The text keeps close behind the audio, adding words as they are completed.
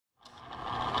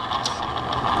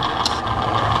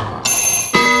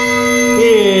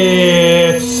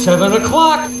7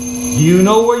 o'clock. Do you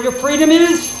know where your freedom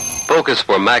is? Focus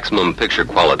for maximum picture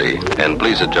quality, and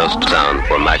please adjust sound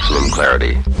for maximum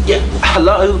clarity. Yeah,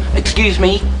 hello, excuse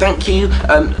me, thank you.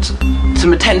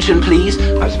 Some attention, please.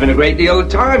 I've spent a great deal of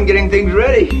time getting things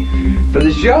ready for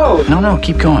the show. No,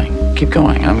 keep going. Keep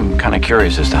going. I'm kind of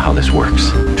curious as to how this works.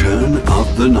 Turn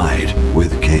of the Night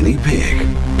with Kenny Pig.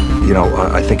 You know,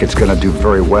 I think it's going to do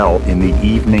very well in the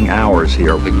evening hours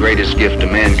here. The greatest gift to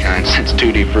mankind since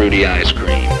Tutti Frutti ice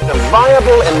cream. A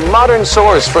viable and modern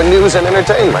source for news and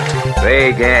entertainment.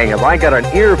 Hey, gang, have I got an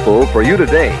earful for you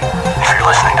today? If you're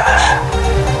listening to this,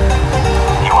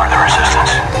 you are the resistance.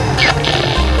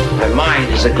 My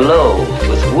mind is aglow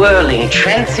with whirling,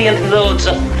 transient loads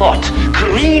of thought,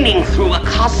 careening through a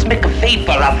cosmic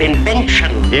vapor of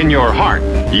invention. In your heart,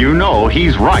 you know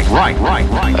he's right.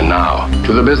 And now,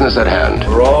 to the business at hand.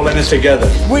 We're all in this together.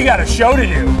 We got a show to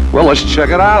do. Well, let's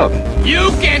check it out. You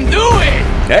can do it!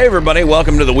 Hey, everybody.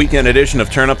 Welcome to the weekend edition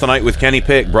of Turn Up the Night with Kenny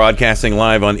Pick, broadcasting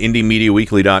live on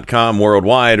IndieMediaWeekly.com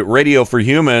worldwide. Radio for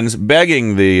humans,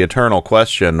 begging the eternal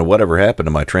question, whatever happened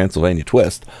to my Transylvania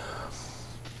twist?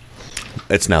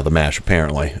 It's now the MASH,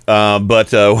 apparently.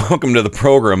 But welcome to the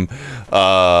program.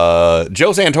 Joe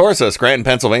Santorsa, Scranton,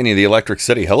 Pennsylvania, the Electric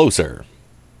City. Hello, sir.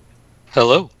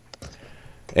 Hello.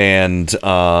 And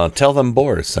tell them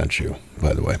Boris sent you,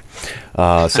 by the way.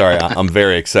 Sorry, I'm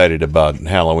very excited about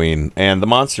Halloween and the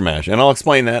Monster Mash, and I'll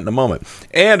explain that in a moment.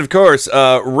 And, of course,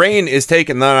 Rain is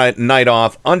taking the night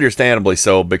off, understandably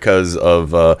so, because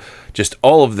of just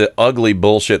all of the ugly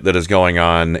bullshit that is going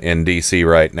on in D.C.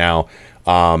 right now.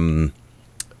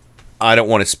 I don't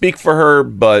want to speak for her,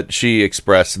 but she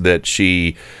expressed that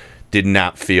she did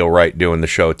not feel right doing the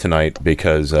show tonight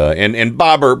because and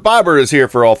Bobber is here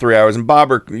for all 3 hours, and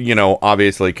Bobber, you know,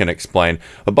 obviously can explain.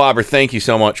 But Bobber, thank you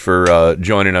so much for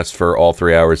joining us for all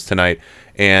 3 hours tonight,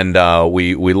 and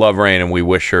we love Rain and we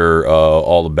wish her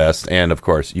all the best, and of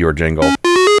course your jingle.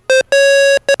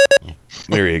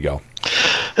 There you go.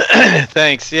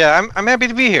 Thanks. Yeah, I'm happy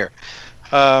to be here.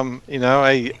 You know,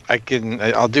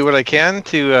 I'll do what I can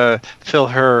to fill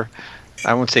her,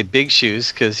 I won't say big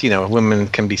shoes, because, you know, women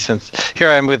can be sensitive. Here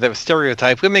I am with a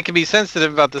stereotype. Women can be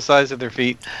sensitive about the size of their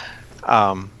feet.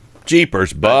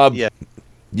 Jeepers, Bob. Yeah.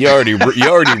 You already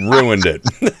ruined it.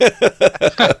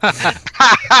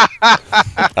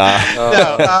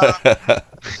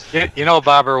 You know,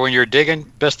 Bobber, when you're digging,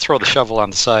 best throw the shovel on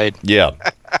the side. Yeah.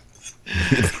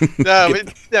 No,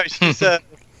 she's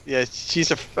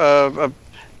she's a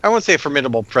I won't say a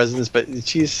formidable presence, but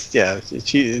she's a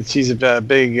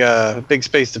big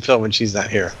space to fill when she's not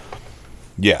here.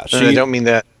 Yeah, I don't mean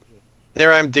that.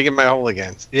 There I'm digging my hole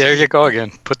again. Yeah, there you go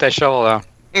again. Put that shovel down.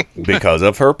 Because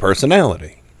of her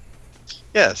personality.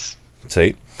 Yes.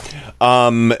 See,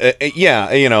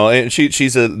 yeah, you know,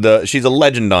 she's a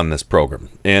legend on this program,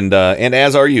 and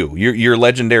as are you. Your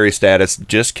legendary status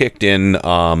just kicked in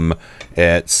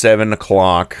at 7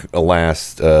 o'clock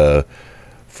last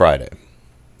Friday.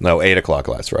 No, 8 o'clock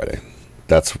last Friday.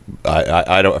 That's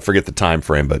I forget the time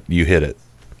frame, but you hit it.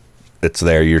 It's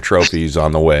there. Your trophy's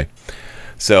on the way.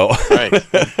 So right.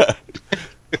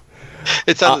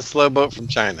 It's on the slow boat from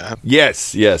China.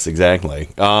 Yes, exactly.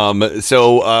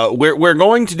 So we're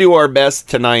going to do our best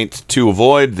tonight to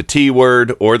avoid the T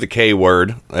word or the K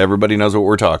word. Everybody knows what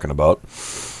we're talking about.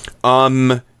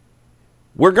 We're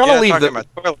gonna leave about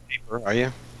toilet paper. Are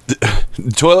you?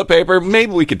 Toilet paper?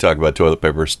 Maybe we could talk about toilet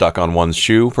paper stuck on one's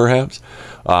shoe, perhaps.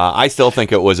 I still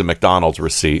think it was a McDonald's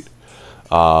receipt.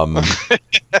 But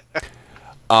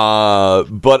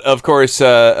of course,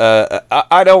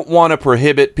 I don't want to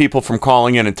prohibit people from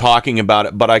calling in and talking about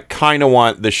it, but I kind of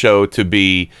want the show to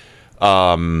be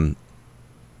a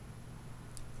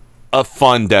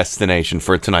fun destination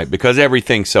for tonight because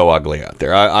everything's so ugly out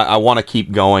there. I want to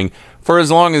keep going for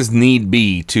as long as need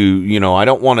be to, you know, I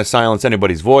don't want to silence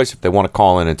anybody's voice if they want to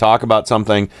call in and talk about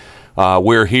something.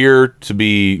 We're here to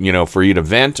be, you know, for you to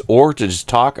vent or to just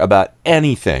talk about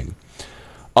anything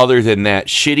other than that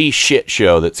shitty shit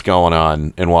show that's going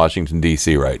on in Washington,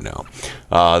 D.C. right now.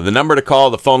 The number to call,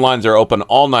 the phone lines are open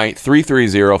all night,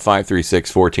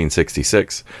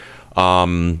 330-536-1466.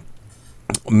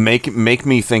 Make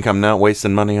me think I'm not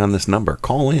wasting money on this number.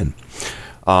 Call in.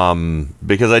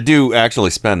 Because I do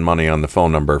actually spend money on the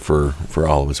phone number for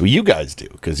all of us. Well, you guys do,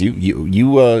 because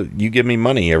you give me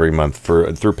money every month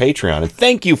through Patreon, and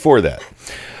thank you for that.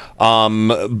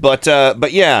 But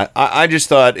yeah, I just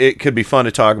thought it could be fun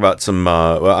to talk about some.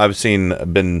 I've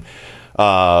been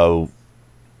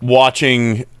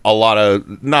watching not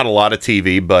a lot of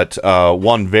TV, but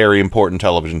one very important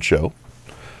television show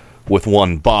with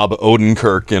one Bob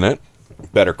Odenkirk in it.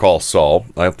 Better Call Saul.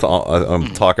 I'll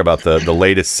talk about the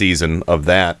latest season of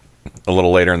that a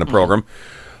little later in the program.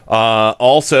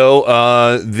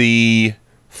 Also, the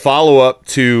follow-up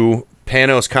to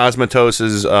Panos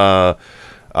Cosmatos'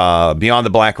 Beyond the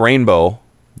Black Rainbow,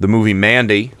 the movie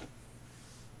Mandy.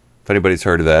 If anybody's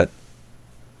heard of that.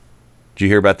 Did you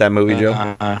hear about that movie, Joe?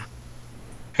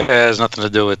 It has nothing to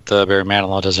do with Barry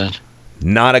Manilow, does it?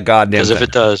 Not a goddamn thing. Because if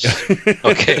it does,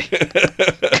 okay.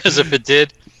 Because if it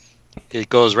did, it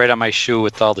goes right on my shoe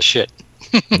with all the shit.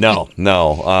 No, not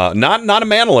a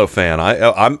Manilow fan.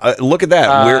 I'm look at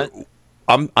that.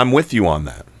 I'm with you on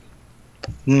that.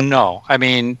 No, I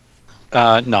mean,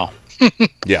 no.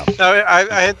 Yeah. No,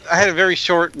 I had a very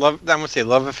short love. I won't say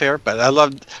love affair, but I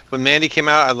loved when Mandy came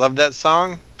out. I loved that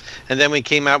song, and then we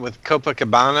came out with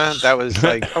Copacabana. That was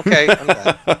like, okay, I'm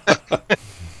done.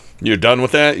 You're done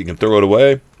with that? You can throw it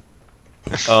away.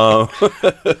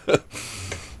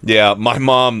 Yeah, my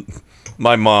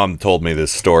mom told me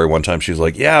this story one time. She's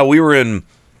like, "Yeah, I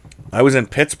was in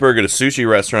Pittsburgh at a sushi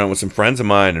restaurant with some friends of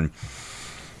mine,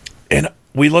 and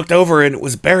we looked over and it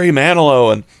was Barry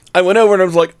Manilow, and I went over and I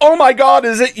was like, 'Oh my God,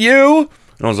 is it you?'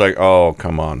 And I was like, 'Oh,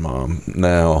 come on, Mom,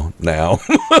 now.'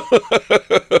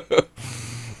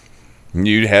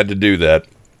 You had to do that."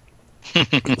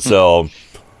 So,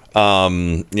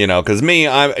 because me,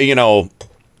 I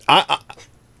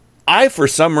for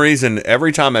some reason,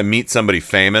 every time I meet somebody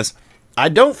famous, I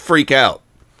don't freak out.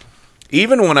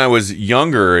 Even when I was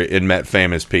younger and met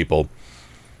famous people,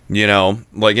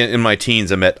 like in my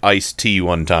teens, I met Ice-T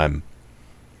one time.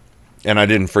 And I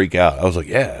didn't freak out. I was like,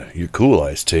 "Yeah, you're cool,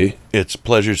 Ice-T. It's a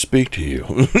pleasure to speak to you."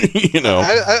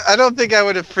 I don't think I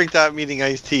would have freaked out meeting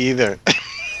Ice-T either.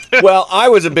 Well, I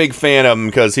was a big fan of him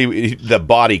because the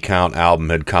Body Count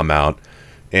album had come out,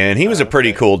 and he was a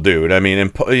pretty cool dude. I mean,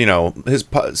 and,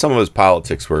 some of his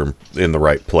politics were in the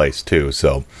right place too.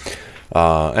 So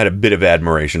I had a bit of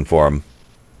admiration for him.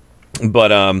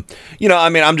 But I'm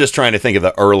just trying to think of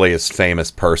the earliest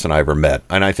famous person I ever met,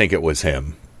 and I think it was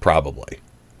him, probably.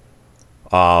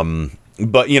 But then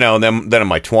in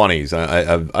my 20s,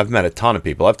 I've met a ton of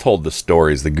people. I've told the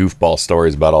stories, the goofball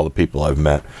stories about all the people I've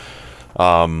met.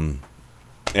 But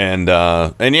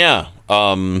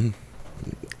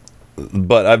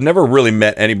I've never really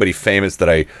met anybody famous that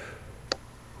I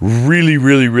really,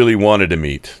 really, really wanted to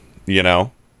meet,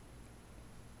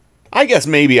 I guess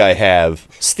maybe I have.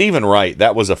 Stephen Wright,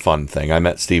 that was a fun thing. I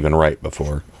met Stephen Wright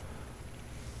before.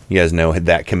 You guys know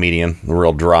that comedian, the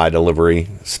real dry delivery,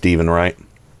 Stephen Wright.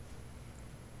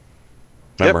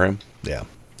 Remember him? Yeah.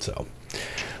 So,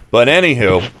 but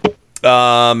anywho,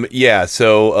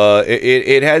 so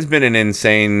it has been an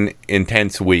insane,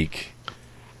 intense week.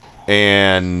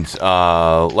 And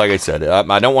like I said,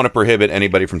 I don't want to prohibit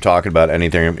anybody from talking about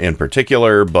anything in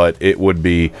particular, but it'd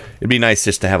be nice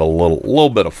just to have a little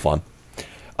bit of fun.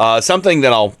 Something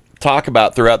that I'll talk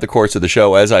about throughout the course of the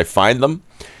show as I find them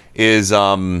is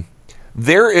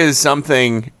there is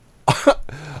something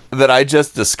that I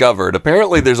just discovered.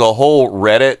 Apparently, there's a whole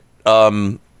Reddit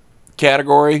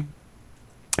category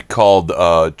called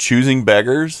Choosing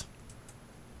Beggars.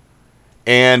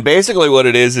 And basically what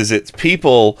it is it's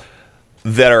people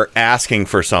that are asking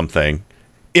for something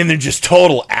and they're just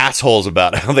total assholes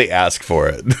about how they ask for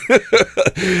it.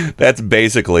 That's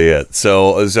basically it.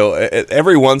 So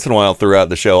every once in a while throughout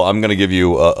the show, I'm going to give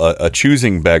you a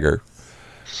choosing beggar.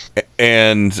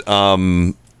 And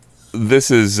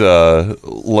this is,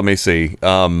 let me see.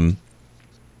 Hold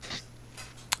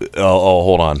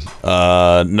on.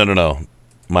 No.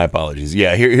 My apologies.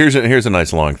 Yeah, here's a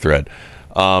nice long thread.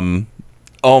 Oh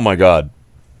my God.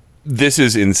 This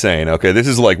is insane. Okay, this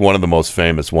is like one of the most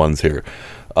famous ones here.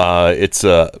 It's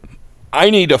I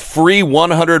need a free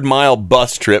 100-mile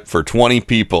bus trip for 20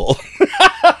 people.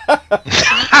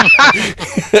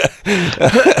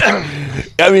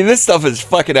 I mean, this stuff is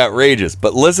fucking outrageous,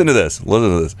 but listen to this.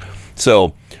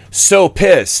 So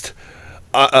pissed.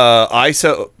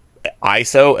 ISO,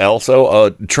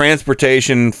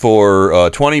 transportation for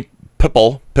 20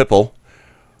 people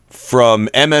from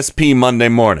MSP Monday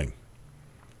morning.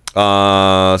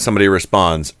 Somebody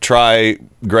responds, try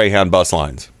Greyhound bus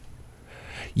lines.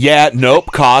 Yeah, nope,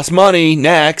 cost money.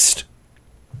 Next.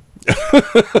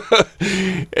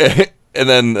 And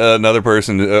then another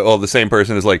person, the same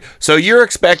person is like, so you're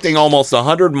expecting almost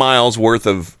 100 miles worth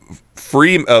of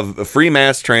free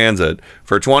mass transit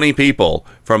for 20 people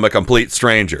from a complete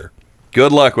stranger.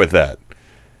 Good luck with that.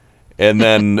 And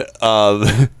then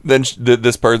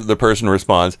the person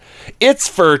responds, it's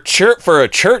for a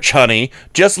church, honey.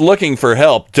 Just looking for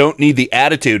help. Don't need the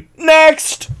attitude.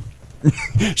 Next.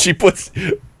 She puts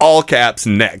all caps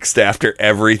next after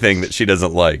everything that she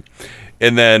doesn't like.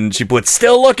 And then she puts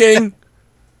still looking.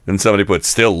 And somebody puts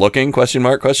still looking, question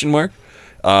mark.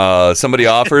 Somebody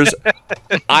offers,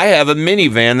 I have a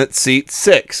minivan that seats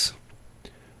 6.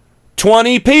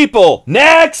 20 people.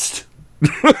 Next.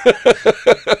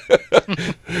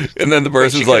 And then the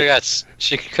person's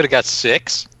she could have got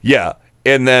 6. Yeah.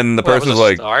 And then the person's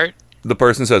like, start? The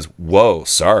person says, whoa,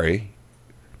 sorry.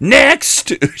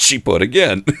 Next. She put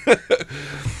again.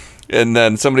 And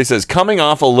then somebody says, coming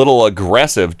off a little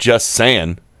aggressive, just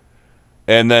saying.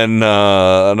 And then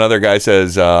another guy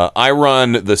says, I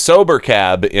run the sober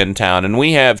cab in town, and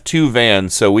we have 2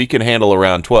 vans, so we can handle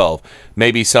around 12.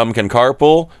 Maybe some can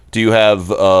carpool. Do you have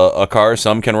a car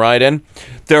some can ride in?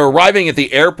 They're arriving at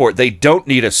the airport. They don't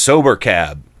need a sober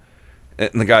cab.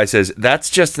 And the guy says, that's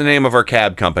just the name of our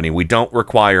cab company. We don't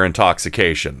require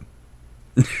intoxication.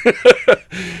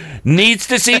 Needs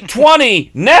to seat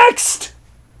 20. Next!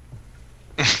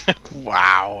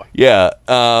 Wow. Yeah.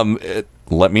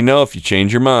 Let me know if you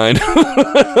change your mind.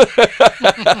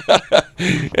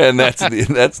 And that's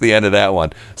the end of that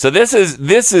one. So this is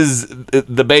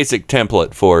the basic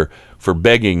template for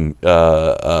begging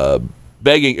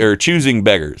or choosing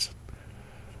beggars.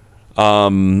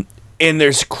 And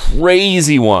there's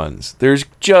crazy ones. There's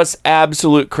just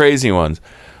absolute crazy ones.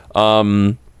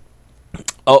 Oh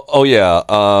yeah.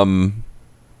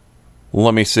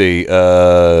 Let me see.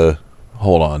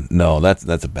 Hold on. No, that's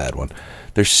a bad one.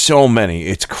 There's so many.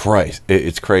 It's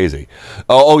crazy.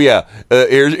 Oh yeah.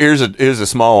 Here's a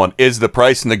small one. Is the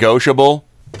price negotiable?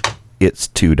 It's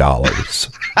 $2.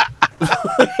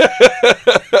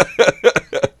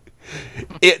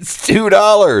 It's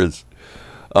 $2.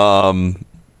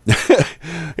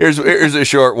 Here's a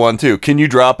short one too. Can you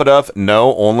drop it off?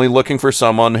 No, only looking for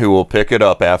someone who will pick it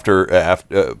up after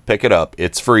pick it up.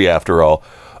 It's free after all.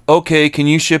 Okay, can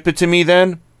you ship it to me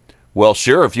then? Well,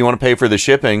 sure, if you want to pay for the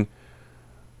shipping.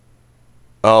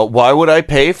 Why would I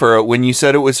pay for it when you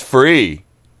said it was free?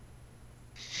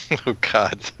 Oh,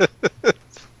 God.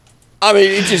 I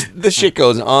mean, the shit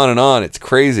goes on and on. It's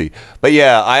crazy. But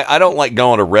yeah, I don't like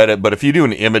going to Reddit, but if you do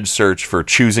an image search for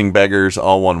choosing beggars,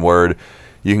 all one word,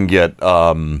 you can get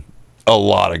a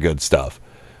lot of good stuff.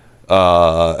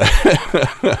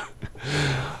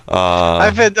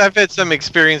 I've had some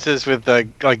experiences with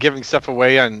like giving stuff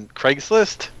away on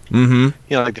Craigslist. Mm-hmm.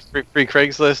 You know, like the free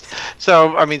Craigslist.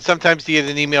 So, I mean, sometimes you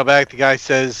get an email back. The guy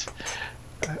says,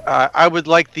 "I would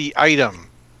like the item."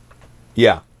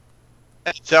 Yeah.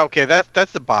 So, okay,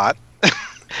 that's the bot.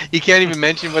 You can't even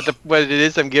mention what it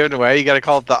is I'm giving away. You got to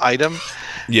call it the item.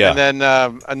 Yeah. And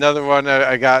then another one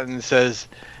I got and says,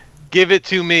 "Give it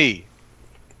to me."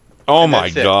 Oh my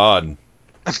God.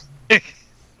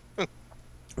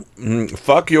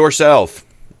 Fuck yourself.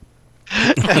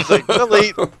 It's like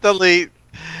delete.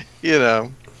 You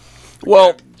know.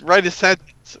 Well, write a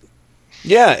sentence.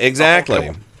 Yeah, exactly.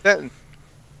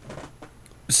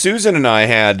 Susan and I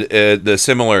had the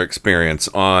similar experience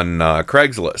on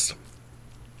Craigslist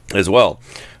as well.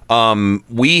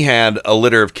 We had a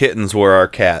litter of kittens where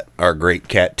our great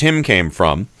cat Tim came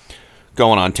from,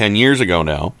 going on 10 years ago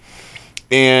now.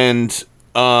 And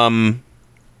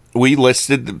we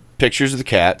listed the pictures of the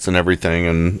cats and everything,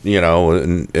 and you know,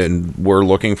 and we're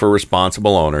looking for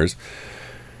responsible owners.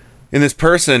 And this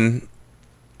person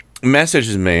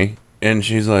messages me, and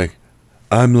she's like,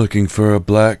 I'm looking for a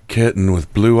black kitten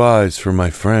with blue eyes for my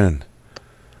friend.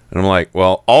 And I'm like,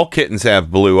 well, all kittens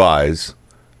have blue eyes.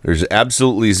 There's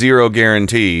absolutely zero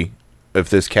guarantee if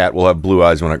this cat will have blue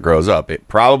eyes when it grows up. It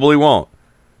probably won't.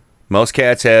 Most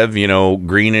cats have, you know,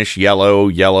 greenish,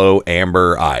 yellow,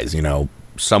 amber eyes, you know,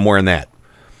 somewhere in that.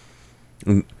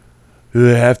 And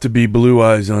they have to be blue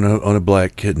eyes on a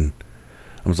black kitten.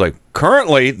 I was like,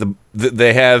 currently,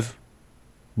 they have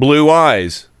blue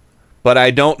eyes, but I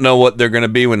don't know what they're going to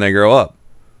be when they grow up.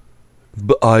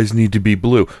 But eyes need to be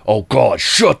blue. Oh, God,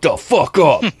 shut the fuck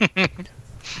up.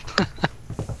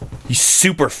 You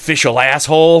superficial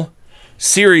asshole.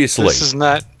 Seriously. This is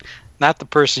not the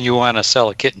person you want to sell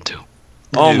a kitten to.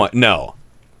 Oh, my, no.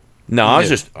 No, I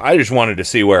just wanted to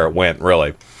see where it went,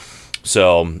 really.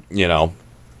 So, you know.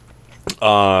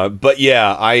 But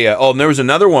yeah, and there was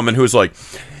another woman who was like,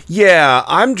 yeah,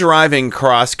 I'm driving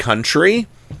cross country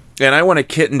and I want a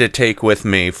kitten to take with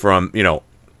me from, you know,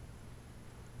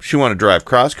 she wanted to drive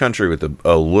cross country with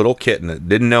a little kitten that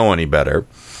didn't know any better.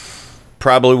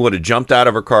 Probably would have jumped out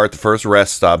of her car at the first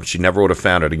rest stop and she never would have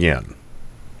found it again.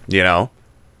 You know?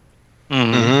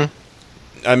 Mm-hmm.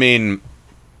 I mean,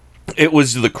 it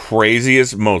was the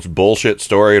craziest, most bullshit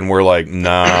story, and we're like,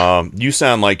 nah, you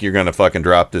sound like you're gonna fucking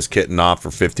drop this kitten off for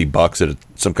 $50 at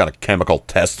some kind of chemical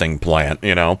testing plant,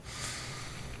 you know?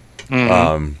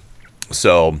 Mm-hmm.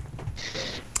 So,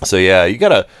 So yeah, you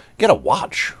gotta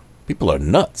watch. People are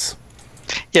nuts.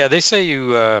 Yeah, they say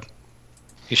you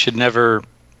should never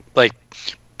like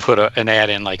put an ad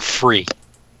in like free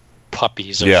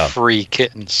puppies or free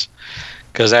kittens,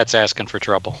 because that's asking for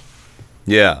trouble.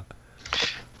 Yeah.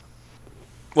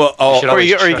 Well, or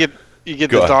you get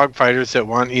the dog fighters that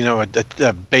want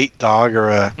a bait dog or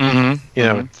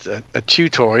a chew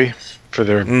toy for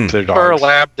their dogs, or a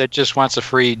lab that just wants a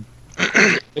free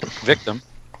victim.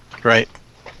 Right.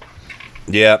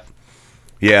 Yeah.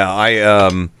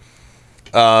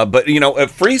 But a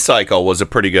free cycle was a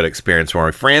pretty good experience for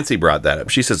me. Francie brought that up.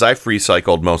 She says I free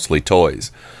cycled mostly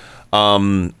toys.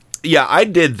 Yeah, I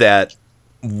did that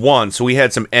once. We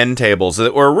had some end tables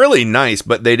that were really nice,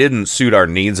 but they didn't suit our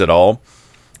needs at all.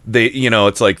 They,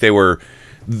 it's like they were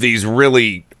these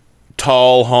really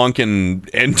tall honking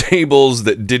end tables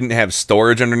that didn't have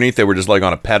storage underneath. They were just like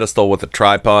on a pedestal with a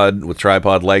tripod with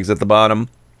tripod legs at the bottom.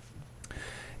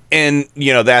 And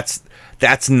that's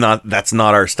not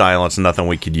our style. It's nothing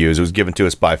we could use. It was given to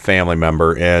us by a family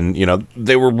member, and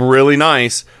they were really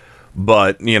nice,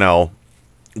 but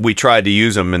we tried to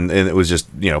use them, and it was just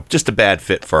a bad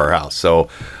fit for our house. So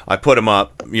I put them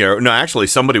up. No, actually,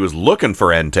 somebody was looking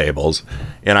for end tables,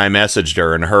 and I messaged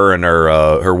her, and her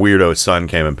weirdo son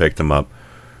came and picked them up.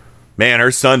 Man,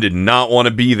 her son did not want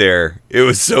to be there. It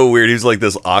was so weird. He was like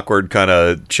this awkward kind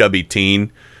of chubby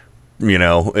teen.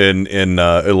 In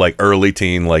like early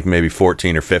teen, like maybe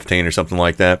 14 or 15 or something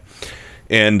like that.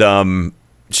 And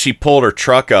she pulled her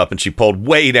truck up, and she pulled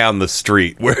way down the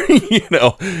street where,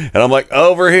 and I'm like,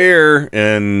 over here.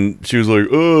 And she was like,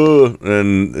 oh.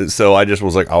 And so I just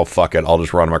was like, oh, fuck it. I'll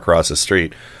just run him across the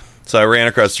street. So I ran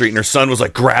across the street, and her son was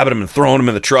like grabbing him and throwing him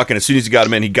in the truck. And as soon as he got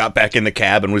him in, he got back in the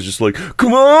cab and was just like,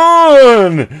 come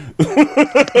on.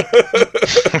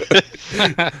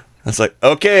 I was like,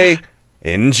 okay.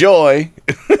 Enjoy.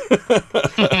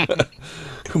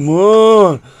 Come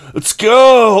on, let's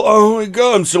go. Oh my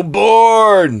god, I'm so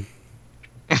bored.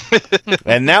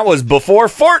 And that was before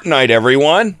Fortnite,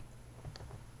 everyone.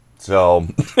 So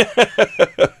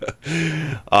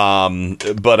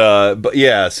but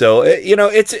yeah, so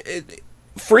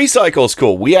free cycle is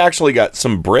cool. We actually got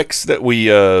some bricks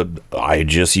that I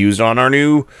just used on our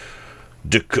new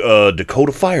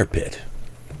Dakota fire pit.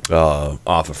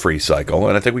 Off a free cycle,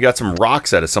 and I think we got some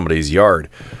rocks out of somebody's yard.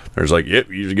 There's like, yep,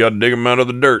 you just got to dig them out of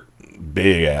the dirt.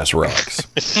 Big ass rocks.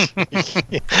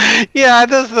 Yeah,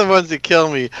 those are the ones that kill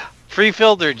me. Free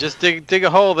filter, just dig a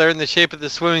hole there in the shape of the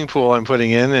swimming pool I'm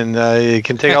putting in, and you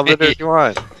can take all the dirt you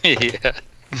want.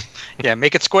 Yeah,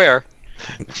 make it square.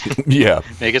 Yeah,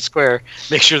 make it square.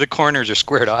 Make sure the corners are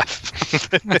squared off.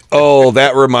 Oh,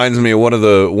 that reminds me of one of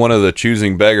the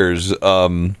choosing beggars.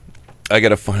 I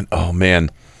gotta find. Oh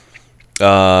man.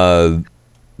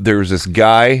 There was this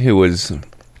guy who was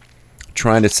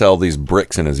trying to sell these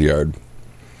bricks in his yard,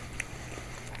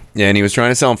 and he was trying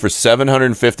to sell them for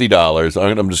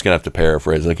 $750. I'm just gonna have to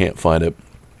paraphrase. I can't find it.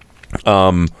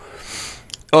 Oh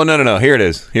no! Here it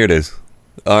is.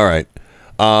 All right.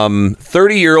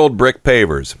 30-year-old brick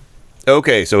pavers.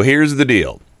 Okay, so here's the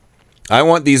deal. I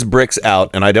want these bricks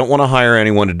out, and I don't want to hire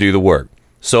anyone to do the work.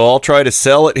 So I'll try to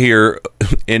sell it here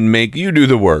and make you do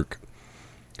the work.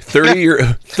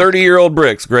 30-year-old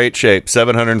bricks, great shape,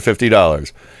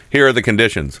 $750. Here are the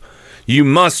conditions. You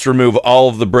must remove all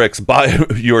of the bricks by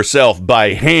yourself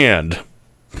by hand.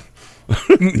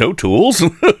 No tools.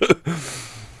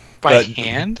 By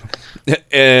hand?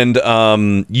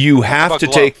 And you have to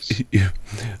take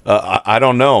I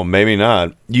don't know, maybe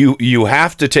not. You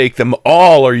have to take them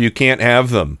all or you can't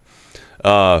have them.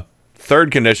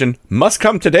 Third condition, must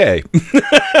come today.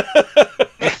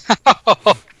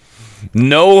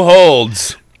 No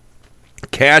holds.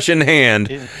 Cash in hand.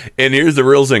 Yeah. And here's the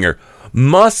real zinger.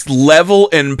 Must level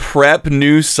and prep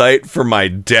new site for my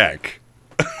deck.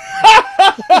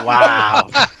 Wow.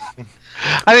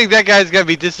 I think that guy's going to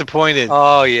be disappointed.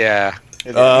 Oh, yeah.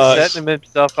 He's setting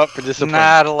himself up for disappointment.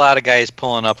 Not a lot of guys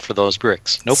pulling up for those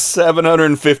bricks. Nope.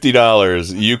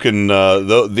 $750. You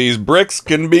can, these bricks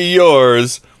can be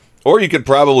yours. Or you could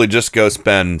probably just go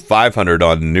spend $500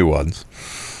 on new ones.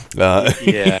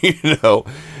 Yeah.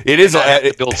 It is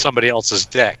to build somebody else's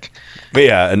deck.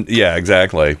 Yeah,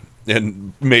 exactly.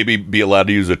 And maybe be allowed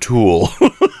to use a tool.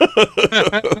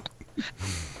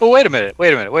 Well, wait a minute.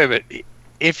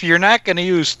 If you're not going to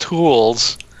use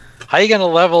tools, how are you going to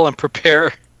level and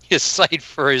prepare his site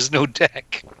for his new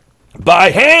deck? By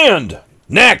hand!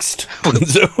 Next!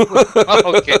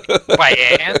 Okay. By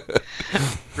hand?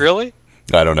 Really?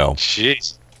 I don't know.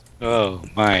 Jeez. Oh,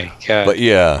 my God. But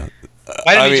yeah.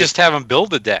 Why didn't you just have him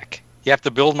build a deck? You have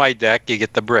to build my deck, you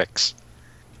get the bricks.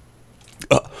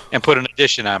 and put an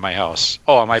addition on my house.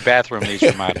 Oh, my bathroom needs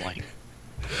remodeling.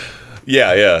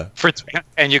 Yeah.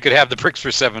 And you could have the bricks for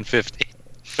 $750.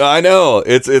 I know.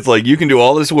 It's like you can do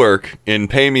all this work and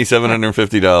pay me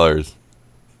 $750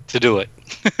 to do it.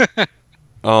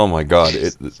 Oh my God!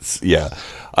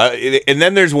 And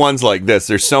then there's ones like this.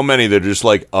 There's so many that are just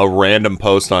like a random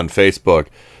post on Facebook.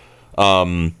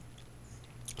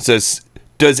 Says,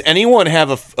 does anyone have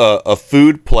a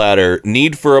food platter?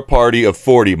 Need for a party of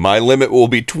 40. My limit will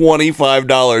be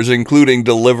 $25, including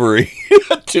delivery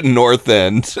to North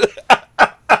End.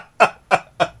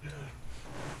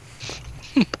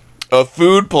 A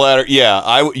food platter.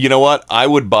 Yeah, you know what? I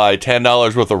would buy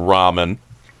 $10 worth of ramen,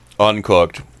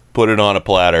 uncooked, put it on a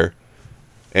platter,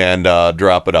 and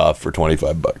drop it off for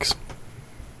 $25.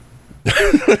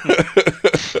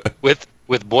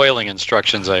 with boiling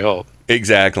instructions, I hope.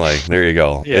 Exactly. There you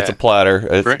go. Yeah. It's a platter.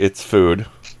 It's food.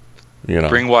 You know.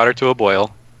 Bring water to a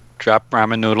boil. Drop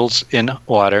ramen noodles in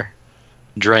water.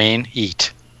 Drain.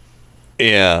 Eat.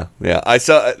 Yeah. I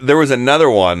saw there was another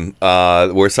one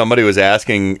where somebody was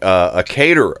asking a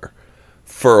caterer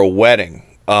for a wedding.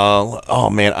 Oh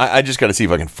man, I just got to see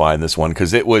if I can find this one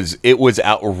because it was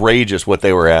outrageous what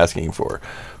they were asking for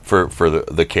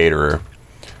the caterer.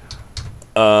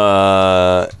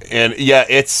 And yeah,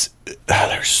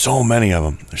 there's so many of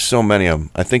them.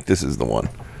 I think this is the one.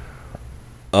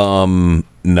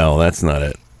 No, that's not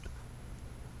it.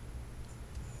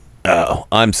 Oh,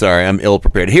 I'm sorry. I'm ill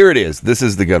prepared. Here it is. This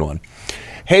is the good one.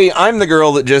 Hey, I'm the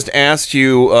girl that just asked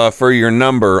you for your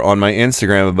number on my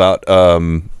Instagram about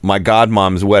my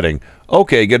godmom's wedding.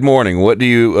 Okay, good morning. What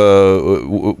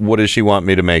does she want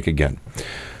me to make again?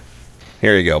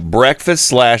 Here you go.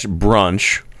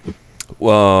 Breakfast/brunch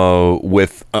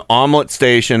with an omelet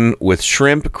station with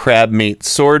shrimp, crab meat,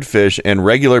 swordfish, and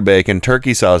regular bacon,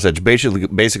 turkey sausage,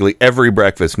 basically every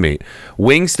breakfast meat.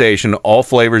 Wing station, all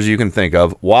flavors you can think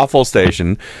of. Waffle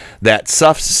station, that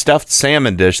stuffed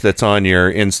salmon dish that's on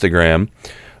your Instagram.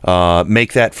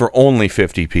 Make that for only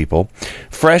 50 people.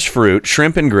 Fresh fruit,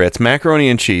 shrimp and grits, macaroni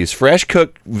and cheese, fresh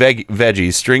cooked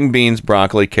veggies, string beans,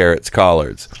 broccoli, carrots,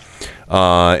 collards.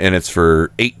 And it's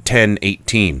for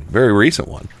 $8-10-18. Very recent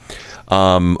one.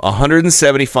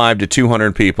 175 to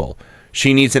 200 people.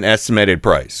 She needs an estimated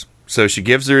price. So she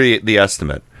gives her the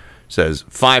estimate. Says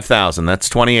 $5,000. That's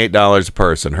 $28 a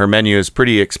person. Her menu is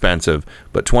pretty expensive,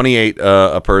 but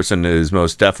 $28 a person is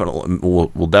most definitely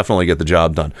will definitely get the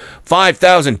job done.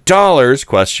 $5,000?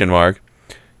 Question mark.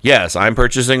 Yes, I'm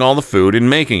purchasing all the food and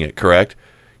making it. Correct?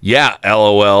 Yeah.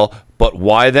 LOL. But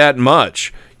why that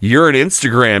much? You're an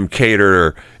Instagram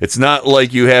caterer. It's not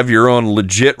like you have your own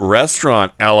legit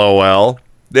restaurant. LOL.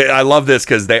 I love this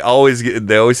because they always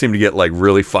seem to get like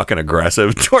really fucking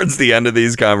aggressive towards the end of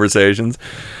these conversations.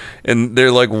 And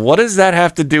they're like, what does that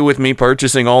have to do with me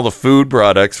purchasing all the food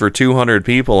products for 200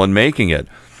 people and making it?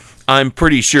 I'm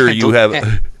pretty sure you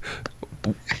have...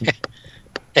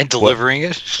 and delivering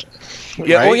it?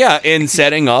 Yeah, right? Well, yeah, and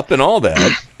setting up and all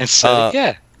that.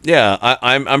 Yeah. Yeah,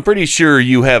 I'm pretty sure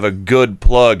you have a good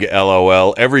plug,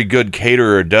 LOL. Every good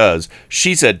caterer does.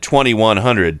 She said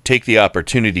 2,100. Take the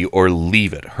opportunity or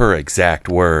leave it. Her exact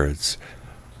words.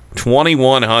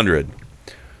 2,100.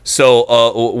 So,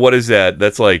 what is that?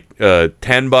 That's like $10,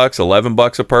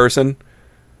 $11 a person?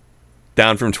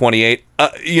 Down from 28.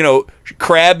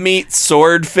 Crab meat,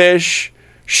 swordfish,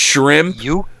 shrimp.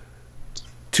 Two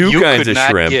kinds of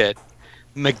shrimp. You could not get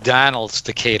McDonald's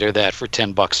to cater that for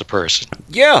 $10 a person.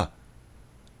 Yeah.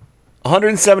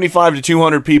 175 to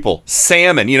 200 people.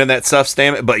 Salmon, that stuffed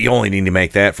salmon, but you only need to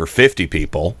make that for 50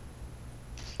 people.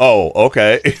 Oh,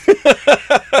 okay.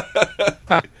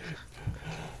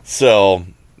 So,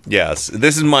 yes,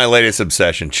 this is my latest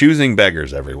obsession. Choosing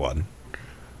beggars, everyone.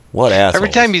 What assholes. Every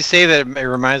time you say that, it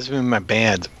reminds me of my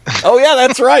band. Oh, yeah,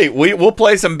 that's right. We'll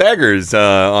play some beggars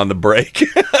on the break.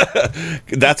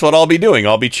 That's what I'll be doing.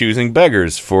 I'll be choosing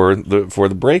beggars for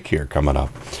the break here coming up.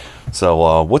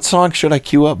 So, what song should I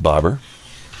queue up, Bobber?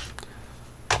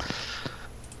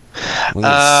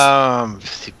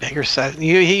 Beggar side.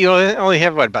 You only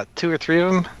have about 2 or 3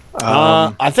 of them.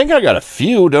 I think I got a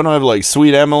few. Don't I have like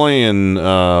Sweet Emily and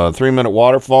 3 Minute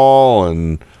Waterfall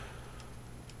and.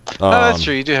 That's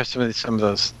true. You do have some of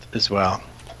those as well.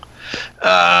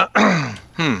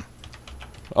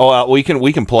 Oh, we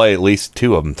can play at least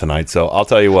 2 of them tonight. So I'll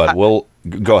tell you what. We'll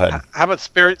go ahead. How about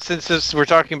Spirit? Since we're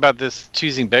talking about this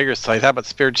choosing beggars site, how about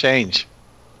Spirit Change?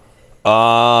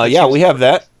 Yeah, we have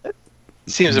that.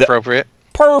 Seems appropriate.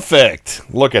 Perfect.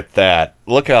 Look at that.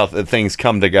 Look how things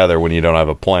come together when you don't have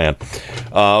a plan.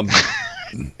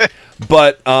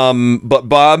 But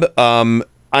Bob,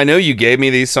 I know you gave me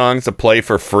these songs to play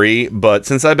for free, but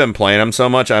since I've been playing them so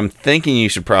much, I'm thinking you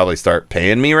should probably start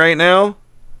paying me right now.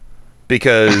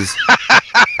 Because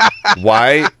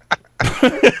why?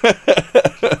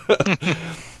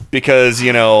 Because,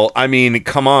 you know, I mean,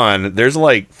 come on. There's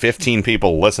like 15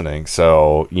 people listening.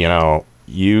 So, you know,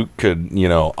 you could, you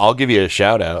know, I'll give you a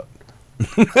shout out.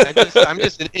 I'm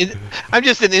just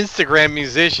an Instagram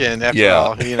musician after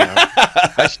all, you know.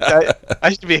 I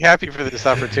should be happy for this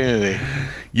opportunity.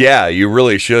 Yeah, you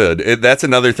really should. That's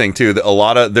another thing too.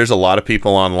 There's a lot of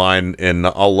people online, and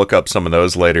I'll look up some of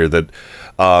those later. That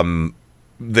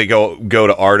they go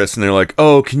to artists and they're like,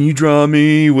 "Oh, can you draw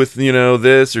me with, you know,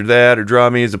 this or that, or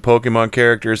draw me as a Pokemon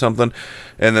character or something?"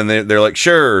 And then they're like,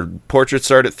 "Sure, portraits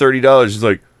start at $30." He's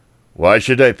like, "Why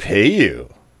should I pay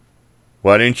you?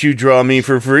 Why didn't you draw me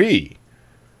for free?"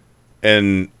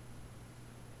 And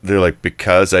they're like,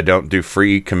 "Because I don't do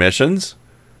free commissions."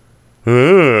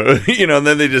 You know, and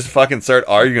then they just fucking start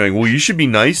arguing. Well, you should be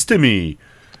nice to me.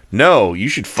 No, you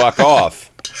should fuck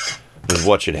off. Is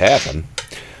what should happen.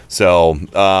 So,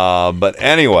 but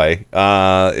anyway,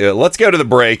 let's go to the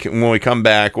break. And when we come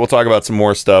back, we'll talk about some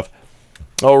more stuff.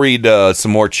 I'll read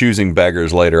some more choosing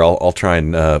beggars later. I'll try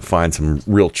and find some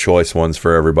real choice ones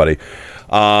for everybody.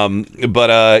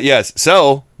 Yes,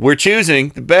 so we're choosing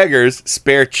the beggars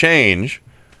spare change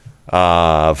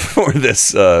for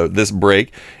this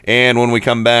break. And when we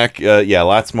come back,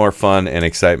 lots more fun and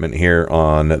excitement here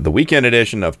on the weekend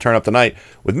edition of Turn Up the Night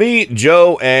with me,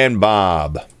 Joe, and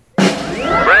Bob.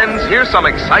 Friends, here's some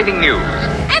exciting news.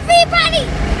 Everybody,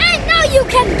 I know you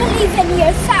can believe in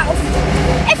yourself.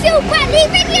 If you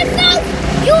believe in yourself,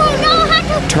 you will know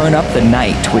how to Turn Up the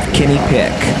Night with Kenny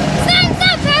Pick. Thumbs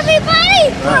up,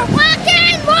 everybody, for rock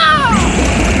and roll!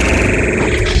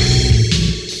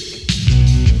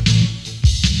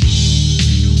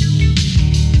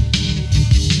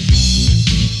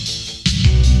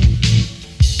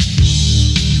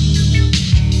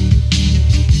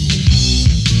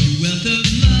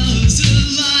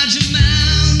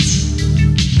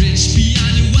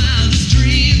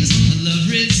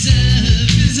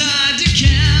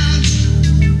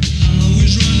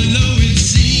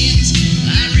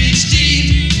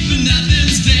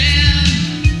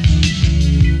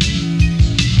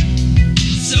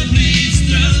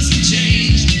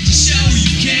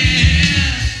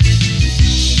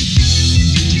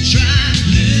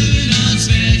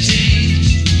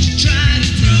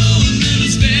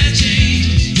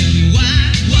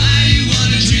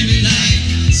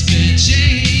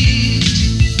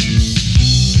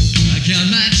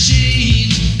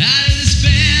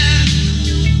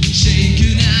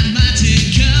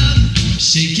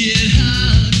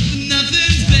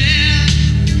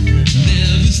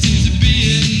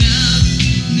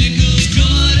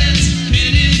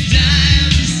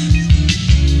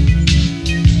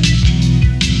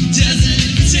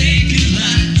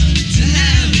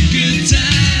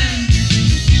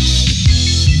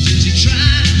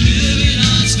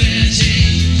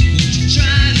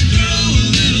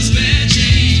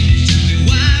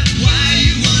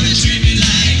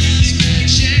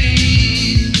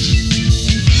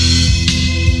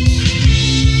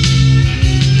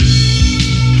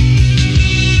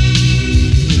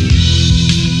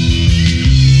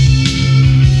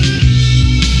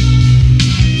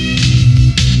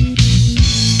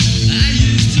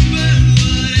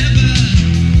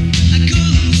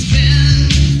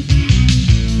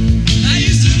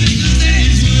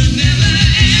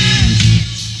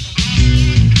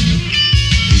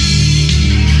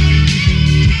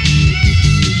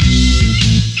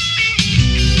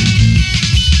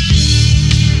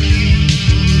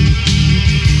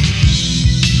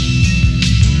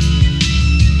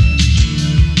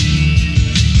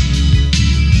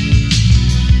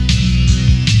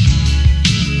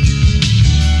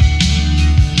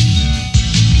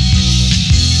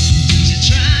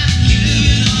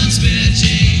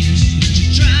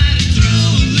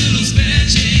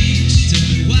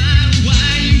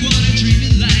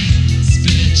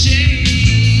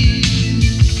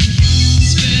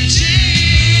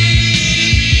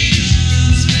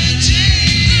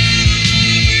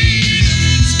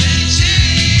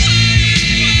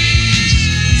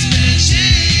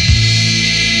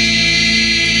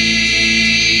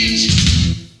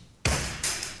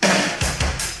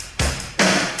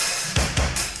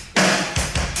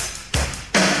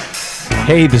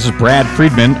 Hey, this is Brad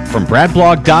Friedman from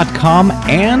BradBlog.com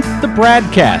and the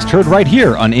Bradcast, heard right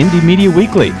here on Indie Media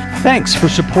Weekly. Thanks for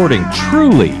supporting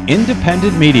truly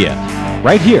independent media,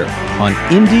 right here on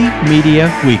Indie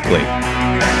Media Weekly.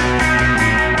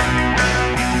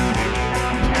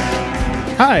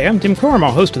 Hi, I'm Tim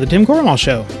Corrimal, host of The Tim Corrimal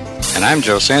Show. And I'm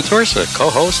Joe Santorsa,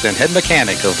 co-host and head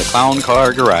mechanic of the Clown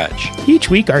Car Garage. Each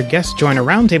week, our guests join a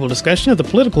roundtable discussion of the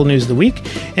political news of the week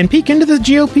and peek into the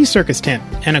GOP circus tent.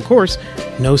 And of course,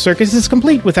 no circus is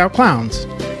complete without clowns.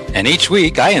 And each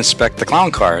week, I inspect the clown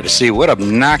car to see what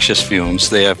obnoxious fumes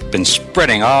they have been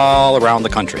spreading all around the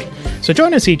country. So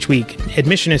join us each week.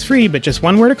 Admission is free, but just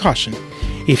one word of caution.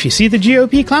 If you see the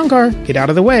GOP clown car, get out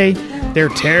of the way. They're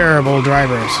terrible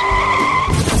drivers.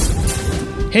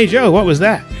 Hey, Joe, what was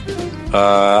that?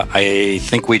 I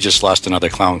think we just lost another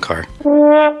clown car.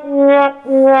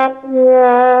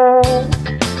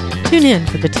 Tune in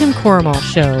for the Tim Corrimal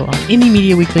Show on Indie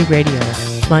Media Weekly Radio,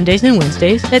 Mondays and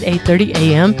Wednesdays at 8:30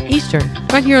 a.m. Eastern,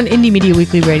 right here on Indie Media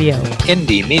Weekly Radio.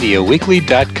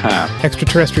 IndieMediaWeekly.com.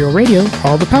 Extraterrestrial radio,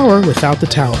 all the power without the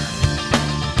tower.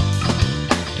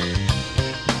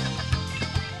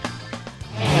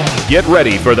 Get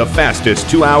ready for the fastest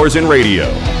 2 hours in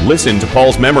radio. Listen to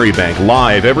Paul's Memory Bank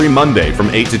live every Monday from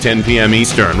 8 to 10 p.m.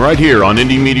 Eastern, right here on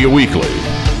Indie Media Weekly.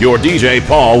 Your DJ,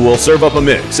 Paul, will serve up a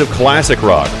mix of classic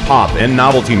rock, pop, and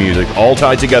novelty music, all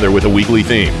tied together with a weekly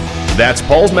theme. That's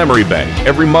Paul's Memory Bank,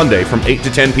 every Monday from 8 to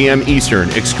 10 p.m. Eastern,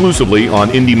 exclusively on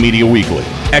Indie Media Weekly.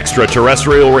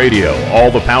 Extraterrestrial radio,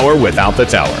 all the power without the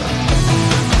tower.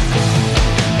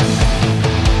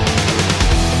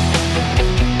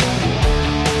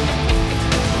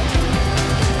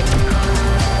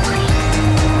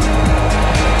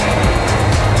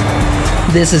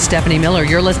 This is Stephanie Miller.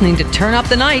 You're listening to Turn Up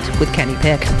the Night with Kenny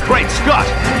Pick. Great Scott!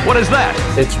 What is that?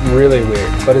 It's really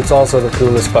weird, but it's also the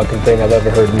coolest fucking thing I've ever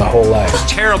heard in my whole life. It's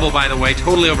terrible, by the way.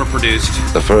 Totally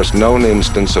overproduced. The first known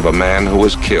instance of a man who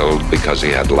was killed because he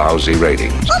had lousy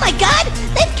ratings. Oh my God!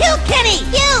 They've killed Kenny!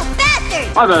 You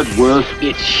bastard! I've had worse.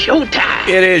 It's showtime.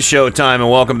 It is showtime, and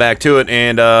welcome back to it.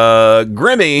 And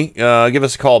Grimmy, give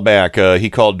us a call back. He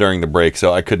called during the break,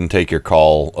 so I couldn't take your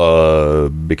call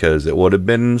because it would have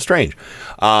been strange.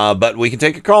 But we can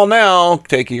take a call now.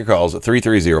 Take your calls at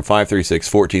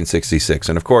 330-536-1466.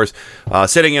 And of course,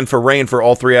 sitting in for Rain for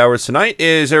all 3 hours tonight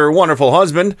is her wonderful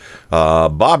husband,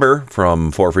 Bobber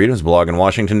from Four Freedoms blog in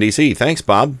Washington, D.C. Thanks,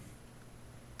 Bob.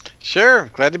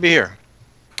 Sure. Glad to be here.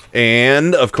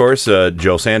 And, of course,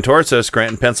 Joe Santorsa,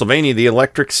 Scranton, Pennsylvania, the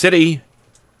Electric City.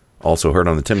 Also heard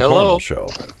on the Tim Corrimal Show.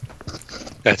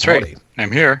 That's right.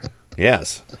 I'm here.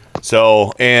 Yes.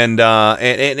 So, and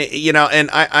you know, and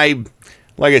I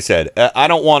like I said, I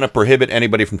don't want to prohibit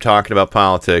anybody from talking about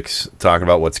politics, talking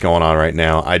about what's going on right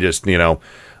now. I just, you know,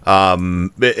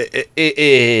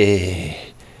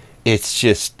 it's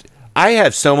just, I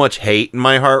have so much hate in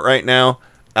my heart right now.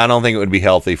 I don't think it would be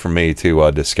healthy for me to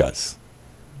discuss.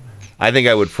 I think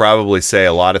I would probably say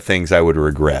a lot of things I would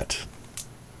regret.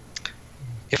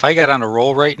 If I got on a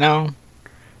roll right now,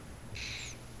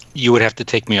 you would have to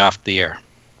take me off the air.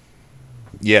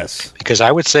 Yes. Because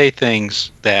I would say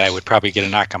things that I would probably get a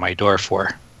knock on my door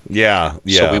for. Yeah.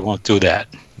 So we won't do that.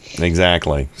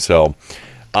 Exactly. So,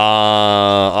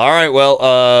 all right. Well,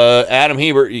 Adam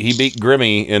Hebert, he beat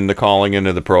Grimmy in the calling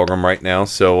into the program right now.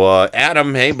 So,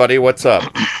 Adam, hey, buddy, what's up?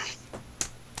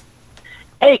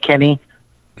 Hey, Kenny.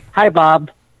 Hi,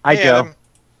 Bob. Hi, Hey, Joe. Adam.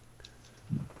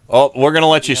 Oh, we're gonna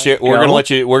let you share. We're gonna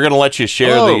let you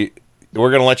share Hello.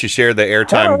 We're gonna let you share the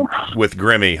airtime with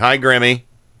Grimmy. Hi, Grimmy.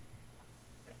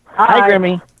 Hi,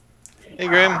 Grimmy. Hey,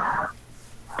 Grim.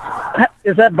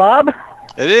 Is that Bob?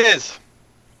 It is.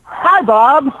 Hi,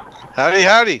 Bob. Howdy,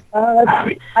 howdy.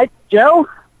 Hi, Joe.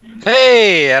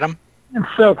 Hey, Adam. I'm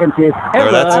so confused. Oh,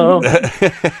 Hello.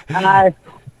 Hi.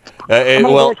 I'm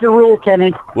gonna break your rule,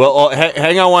 Kenny. Well,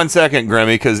 hang on one second,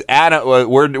 Grimmy, because Adam,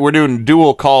 we're doing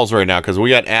dual calls right now because we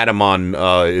got Adam on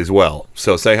as well.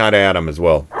 So say hi to Adam as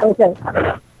well. Okay.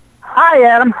 Hi,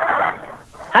 Adam.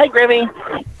 Hi, Grimmy.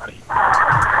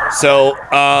 So,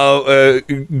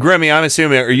 Grimmy, I'm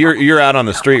assuming you're out on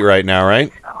the street right now, right?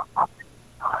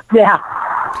 Yeah.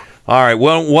 All right.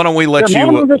 Well, why don't we let The you?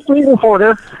 man was a street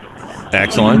reporter.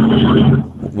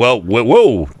 Excellent. Well,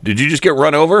 whoa! Did you just get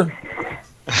run over?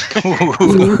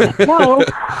 No.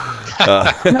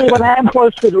 No, but I am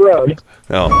close to the road.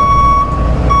 Oh.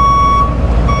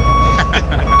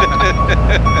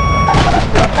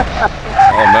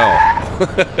 Oh no.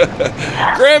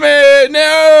 Grimmy,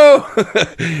 no.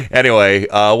 Anyway,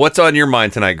 what's on your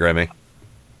mind tonight, Grimmy?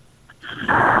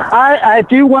 I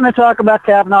do want to talk about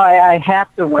Kavanaugh. I have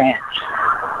to rant.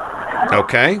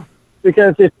 Okay.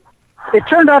 Because it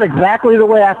turned out exactly the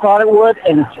way I thought it would,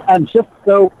 and I'm just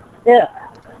so pissed.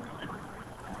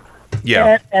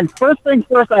 Yeah. And first things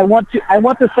first, I want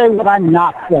to say what I'm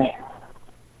not saying.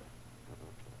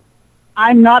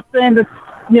 I'm not saying that,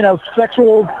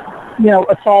 sexual,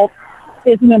 assault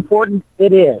isn't important.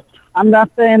 It is. I'm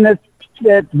not saying that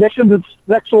victims of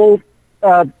sexual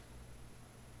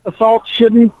assault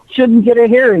shouldn't get a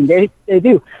hearing. They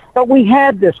do. But we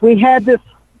had this,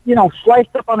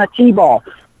 sliced up on a T-ball.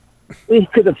 We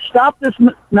could have stopped this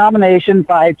nomination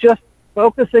by just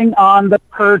focusing on the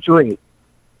perjury.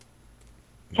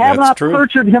 Kavanaugh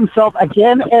perjured himself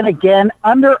again and again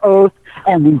under oath,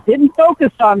 and we didn't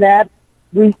focus on that.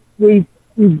 We did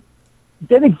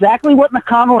exactly what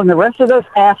McConnell and the rest of those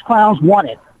ass clowns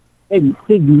wanted. They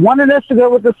wanted us to go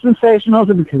with the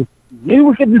sensationalism because we knew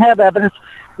we couldn't have evidence.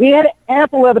 We had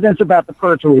ample evidence about the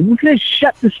perjury. We could have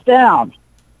shut this down.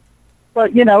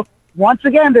 But, once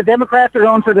again, the Democrats are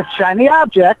going for this shiny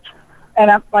object.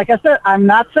 And like I said, I'm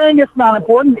not saying it's not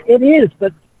important. It is,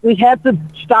 but we had to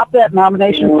stop that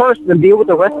nomination first and deal with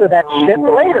the rest of that shit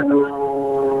later.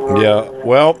 Yeah,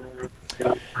 well,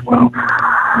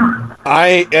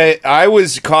 I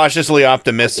was cautiously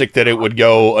optimistic that it would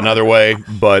go another way,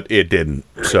 but it didn't.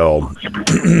 So,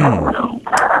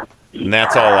 and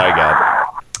that's all I got.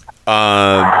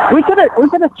 We could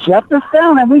have shut this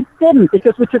down, and we didn't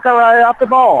because we took our eye off the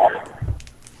ball.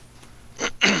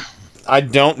 I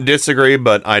don't disagree,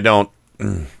 but I don't.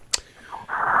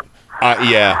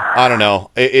 I don't know.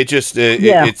 It's just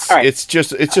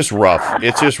rough.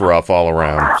 It's just rough all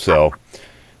around. So,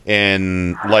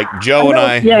 and like Joe and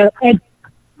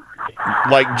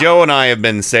I have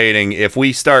been saying, if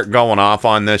we start going off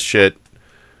on this shit,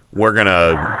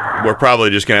 we're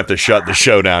probably just gonna have to shut the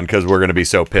show down because we're gonna be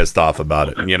so pissed off about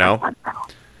it.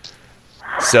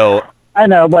 So I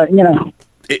know, but I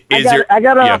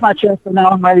got it off my chest, and now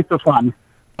I'm ready for fun.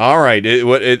 All right.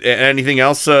 Anything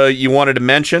else you wanted to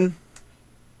mention?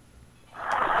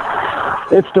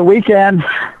 It's the weekend.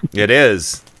 It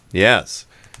is. Yes.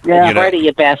 Yeah, ready,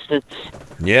 you bastards.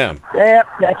 Yeah. Yeah,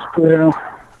 that's true.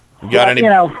 Got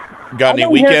any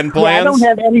weekend plans? I don't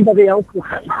have anybody else.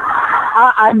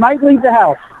 I might leave the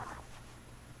house.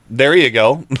 There you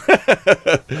go.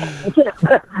 That's it.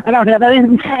 I don't have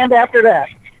anything planned after that.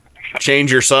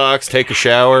 Change your socks, take a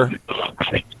shower.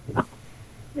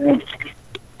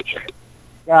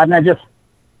 God, and I just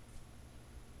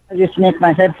yanked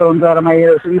my headphones out of my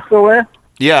ears. Are you still there?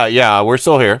 Yeah, we're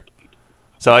still here.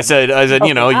 So I said, okay,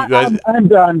 you guys. I'm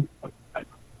done.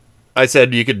 I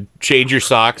said you could change your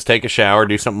socks, take a shower,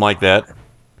 do something like that.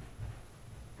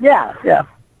 Yeah.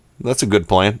 That's a good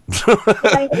plan.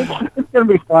 It's gonna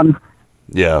be fun.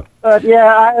 Yeah. But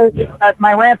yeah,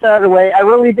 my rant's out of the way. I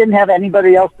really didn't have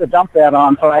anybody else to dump that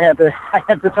on, so I had to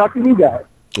talk to you guys.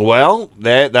 Well,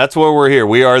 that's why we're here.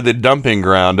 We are the dumping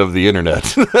ground of the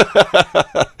internet.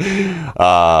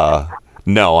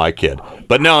 No, I kid.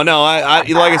 But no, I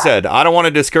like I said, I don't want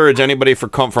to discourage anybody from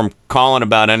calling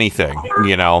about anything,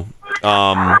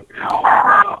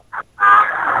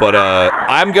 But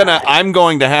I'm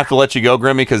going to have to let you go,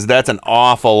 Grimmy, because that's an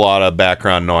awful lot of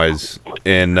background noise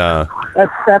in.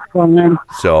 That's fun, man.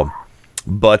 So,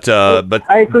 but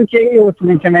I appreciate you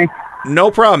listening to me.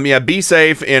 No problem. Yeah, be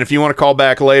safe, and if you want to call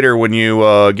back later when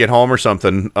you get home or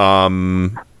something,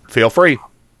 feel free.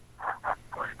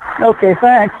 Okay,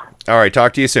 thanks. All right,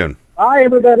 talk to you soon. Bye,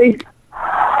 everybody.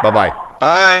 Bye-bye.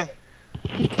 Bye.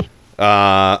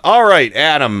 All right,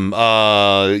 Adam.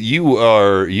 You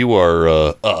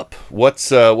are up.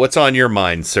 What's on your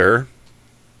mind, sir?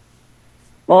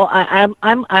 Well, I'm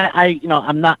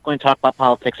not going to talk about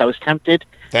politics. I was tempted.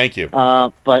 Thank you.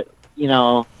 But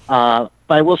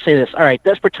I will say this. All right,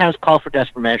 desperate times call for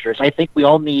desperate measures. I think we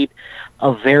all need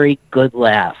a very good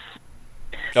laugh.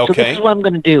 Okay. So this is what I'm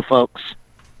going to do, folks.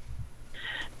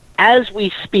 As we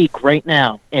speak right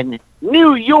now in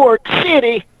New York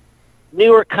City, New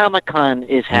York Comic Con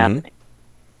is happening.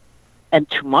 And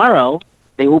tomorrow,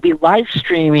 they will be live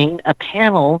streaming a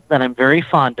panel that I'm very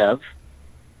fond of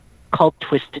called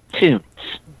Twisted Tunes,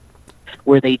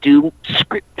 where they do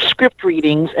script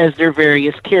readings as their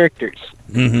various characters.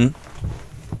 Mm-hmm.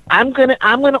 I'm gonna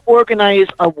organize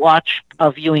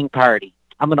a viewing party.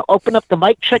 I'm gonna open up the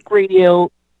Mic Check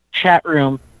Radio chat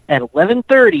room at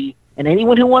 11:30, and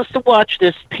anyone who wants to watch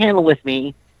this panel with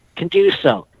me can do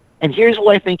so. And here's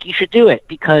why I think you should do it,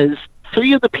 because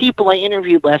 3 of the people I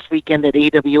interviewed last weekend at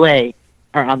AWA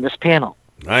are on this panel.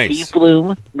 Nice. Steve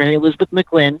Bloom, Mary Elizabeth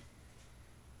McGlynn,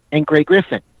 and Gray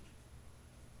Griffin.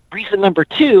 Reason number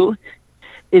 2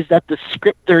 is that the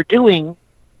script they're doing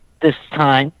this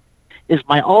time is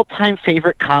my all-time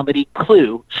favorite comedy,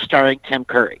 Clue, starring Tim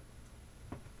Curry.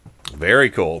 Very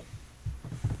cool.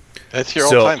 That's your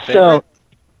all-time favorite?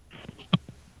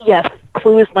 Yes,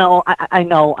 Clue is my I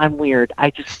know, I'm weird.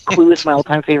 Clue is my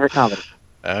all-time favorite comedy.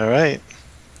 All right.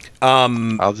 I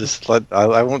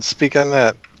won't speak on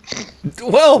that.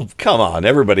 Well, come on,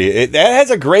 everybody. That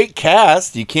has a great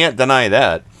cast. You can't deny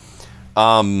that.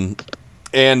 But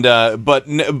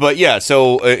yeah.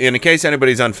 So, in case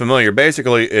anybody's unfamiliar,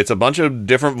 basically, it's a bunch of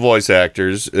different voice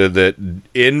actors that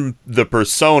in the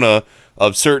persona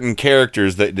of certain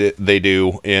characters that they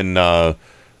do in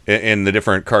the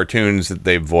different cartoons that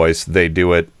they voice. They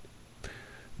do it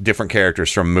different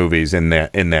characters from movies in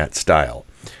that style.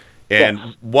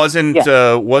 And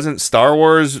wasn't Star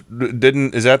Wars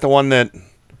is that the one that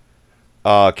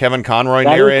Kevin Conroy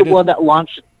narrated? That is the one that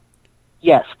launched.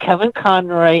 Yes, Kevin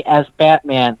Conroy as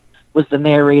Batman was the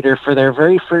narrator for their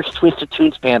very first Twisted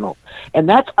Tunes panel, and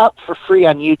that's up for free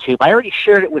on YouTube. I already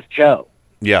shared it with Joe.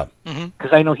 Yeah,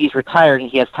 because I know he's retired and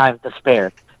he has time to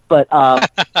spare. But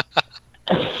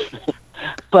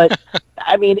but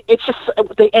I mean, it's just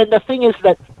and the thing is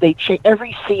that they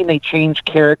every scene they change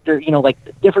character. You know, like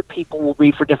different people will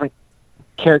read for different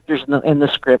characters in the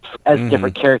scripts as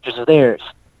different characters of theirs.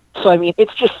 So I mean,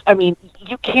 it's just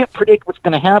you can't predict what's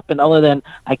going to happen. Other than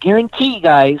I guarantee you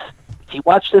guys, if you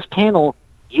watch this panel,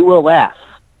 you will laugh.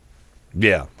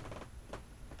 Yeah.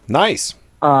 Nice.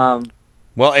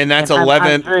 Well, and that's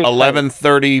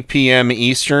 11:30 p.m.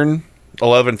 Eastern,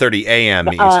 11:30 a.m.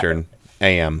 Eastern,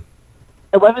 a.m.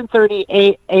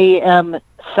 11:30 a.m.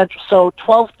 Central, so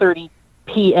 12:30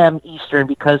 p.m. Eastern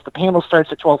because the panel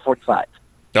starts at 12:45.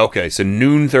 Okay, so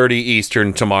noon 30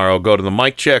 Eastern tomorrow. Go to the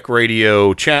Mic Check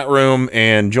Radio chat room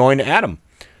and join Adam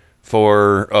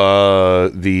for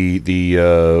what's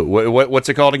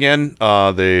it called again?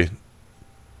 The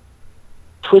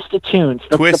Twisted Tunes.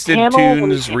 Twisted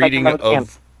Tunes reading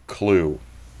of Clue.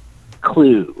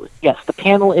 Clue. Yes, the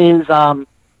panel is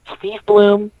Steve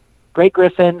Bloom, Greg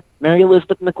Griffin, Mary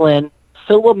Elizabeth McGlynn,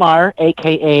 Phil Lamar,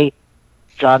 a.k.a.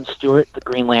 John Stewart, the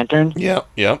Green Lantern. Yeah.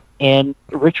 And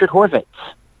Richard Horvitz.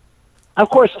 Of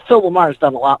course, Phil Lamar's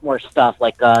done a lot more stuff,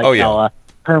 like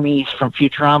Hermes from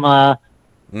Futurama.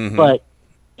 But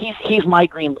he's my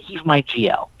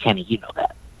GL, Kenny. You know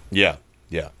that. Yeah,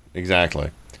 exactly.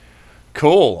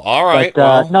 Cool. All right.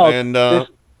 But,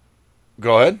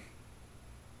 go ahead.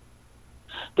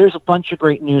 There's a bunch of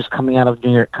great news coming out of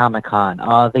New York Comic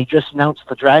Con. They just announced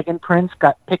The Dragon Prince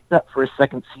got picked up for a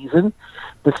second season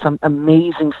with some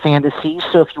amazing fantasies.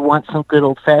 So if you want some good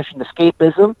old-fashioned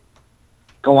escapism,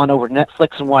 go on over to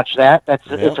Netflix and watch that.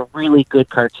 It's a really good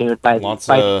cartoon by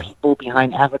the people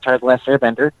behind Avatar: The Last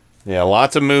Airbender. Yeah,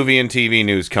 lots of movie and TV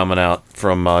news coming out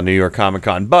from New York Comic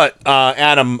Con. But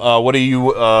Adam, what do you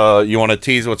want to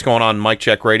tease what's going on in Mic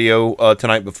Check Radio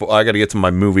tonight? Before I got to get to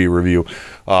my movie review.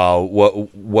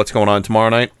 What's going on tomorrow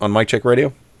night on Mic Check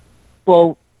Radio?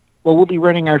 Well, we'll be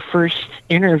running our first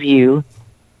interview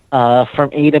from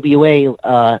AWA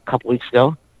a couple weeks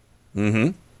ago.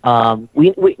 I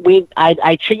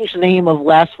changed the name of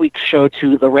last week's show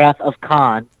to The Wrath of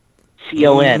Khan,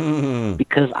 C-O-N,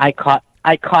 because I caught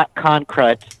Con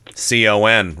crud.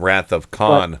 C-O-N, Wrath of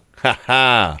Khan. Ha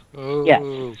ha. Yes.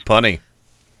 Punny.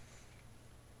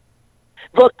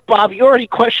 Look, Bob, you already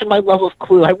questioned my love of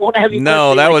Clue. I won't have you.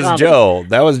 No, that was Joe.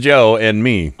 That was Joe and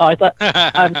me. Oh, I thought.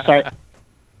 I'm sorry.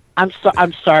 I'm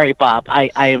sorry, Bob.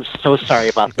 I am so sorry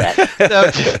about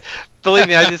that. Believe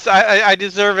me, I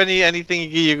deserve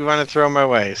anything you want to throw my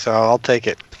way, so I'll take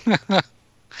it.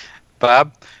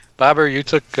 Bobber, you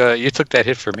took that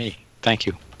hit for me. Thank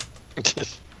you.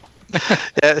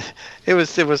 Yeah, it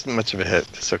wasn't much of a hit.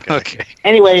 It's okay. Okay.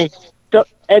 Anyway,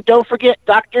 don't forget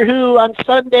Doctor Who on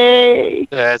Sunday.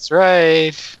 That's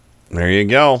right. There you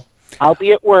go. I'll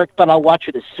be at work, but I'll watch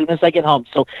it as soon as I get home.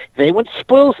 So if anyone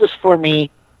spoils this for me,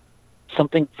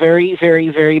 something very, very,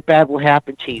 very bad will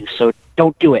happen to you. So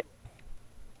don't do it.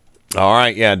 All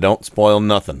right, yeah, don't spoil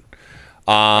nothing.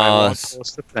 I won't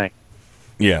post a thing.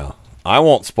 Yeah, I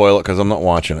won't spoil it because I'm not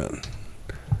watching it.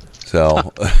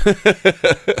 So,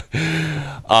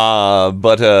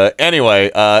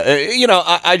 anyway,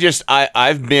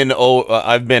 I've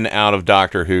been out of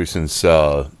Doctor Who since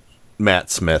Matt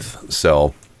Smith.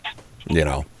 So,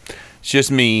 it's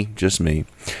just me.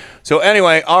 So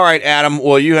anyway, all right, Adam.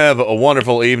 Well, you have a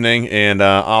wonderful evening, and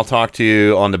I'll talk to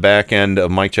you on the back end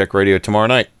of Mic Check Radio tomorrow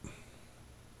night.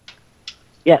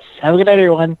 Yes. Have a good night,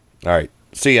 everyone. All right.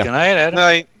 See ya. Good night, Adam.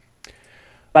 Night.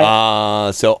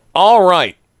 Bye. So, all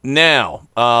right. Now,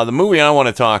 the movie I want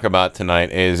to talk about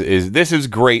tonight is this is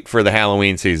great for the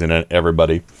Halloween season,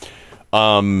 everybody.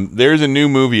 There's a new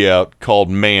movie out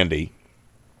called Mandy,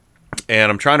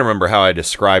 and I'm trying to remember how I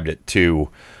described it to.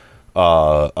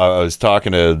 I was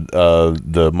talking to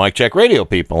the Mic Check Radio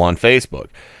people on Facebook.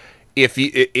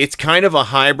 It's kind of a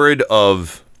hybrid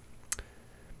of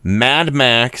Mad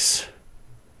Max,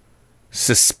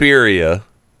 Suspiria,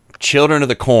 Children of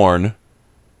the Corn,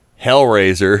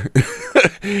 Hellraiser,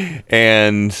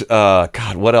 and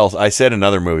God, what else? I said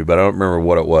another movie, but I don't remember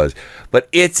what it was. But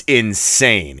it's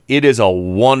insane. It is a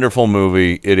wonderful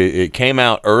movie. It came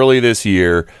out early this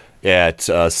year at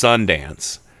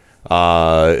Sundance.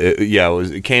 It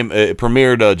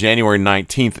premiered January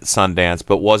 19th at Sundance,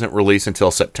 but wasn't released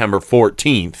until September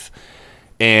 14th,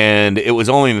 and it was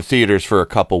only in the theaters for a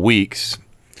couple weeks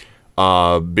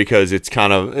because it's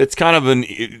kind of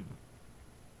an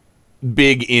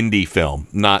big indie film,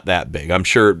 not that big. I'm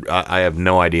sure I have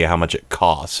no idea how much it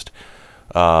cost.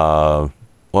 Well,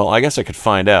 I guess I could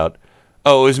find out.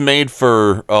 Oh, it was made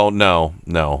for. Oh no,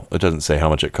 it doesn't say how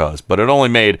much it cost, but it only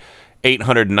made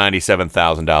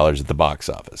 $897,000 at the box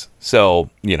office. So,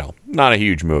 not a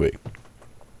huge movie.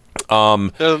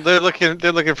 They're looking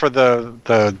for the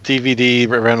DVD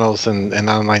rentals and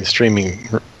online streaming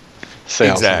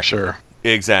sales. Exactly. I'm sure.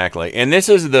 Exactly. And this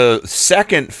is the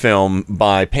second film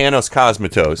by Panos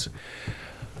Cosmatos,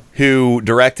 who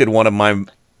directed one of my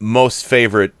most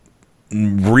favorite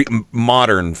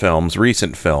modern films,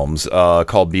 recent films,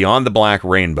 called Beyond the Black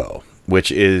Rainbow,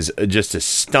 which is just a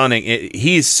stunning...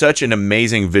 he's such an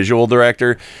amazing visual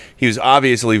director. He was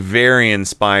obviously very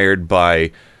inspired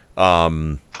by...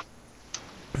 every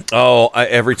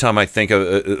time I think of...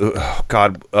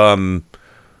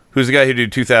 who's the guy who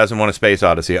did 2001: A Space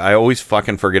Odyssey? I always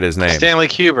fucking forget his name. Stanley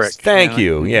Kubrick. Thank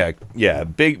you. Yeah.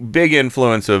 Big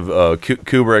influence of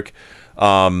Kubrick.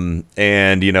 And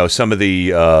some of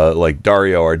the like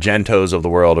Dario Argentos of the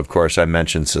world. Of course, I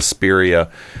mentioned Suspiria,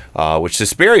 which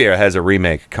Suspiria has a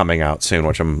remake coming out soon,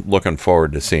 which I'm looking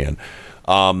forward to seeing.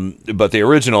 But the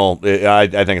original, I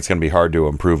think it's going to be hard to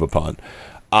improve upon.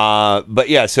 But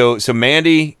yeah, so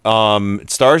Mandy, it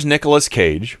stars Nicolas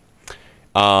Cage,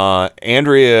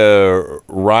 Andrea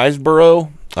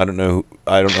Riseborough. I don't know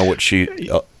what she.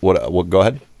 What? Go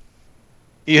ahead.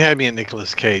 You had me at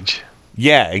Nicolas Cage.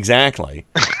 Yeah, exactly.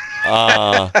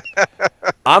 And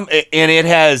it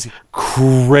has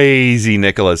crazy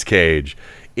Nicolas Cage.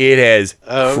 It has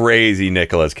crazy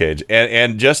Nicolas Cage.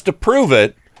 And just to prove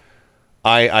it,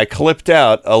 I clipped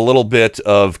out a little bit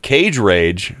of Cage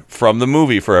Rage from the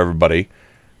movie for everybody.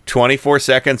 24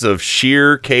 seconds of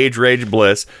sheer Cage Rage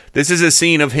bliss. This is a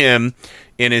scene of him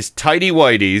in his tighty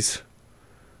whities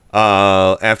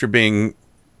after being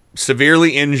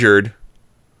severely injured.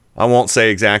 I won't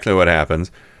say exactly what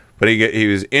happens, but he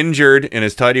was injured in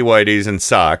his tighty whities and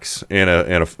socks in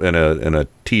a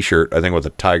t-shirt, I think with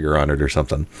a tiger on it or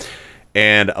something,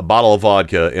 and a bottle of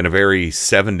vodka in a very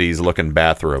 70s looking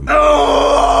bathroom.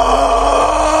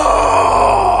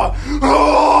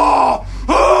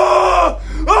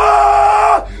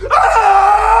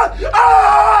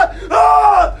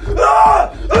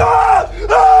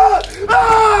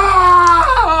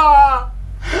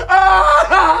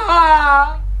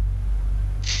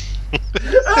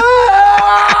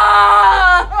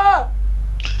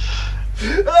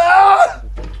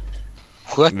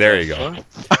 What there you go.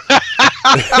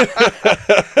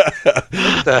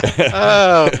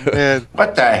 Oh man!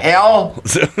 What the hell?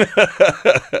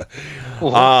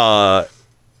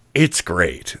 It's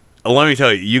great. Let me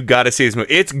tell you, you got to see this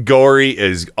movie. It's gory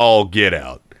as all get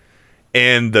out,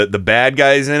 and the bad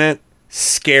guys in it,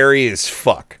 scary as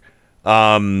fuck.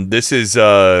 This is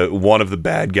one of the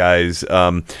bad guys.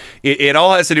 It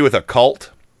all has to do with a cult.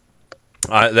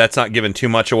 That's not giving too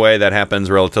much away. That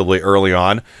happens relatively early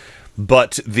on.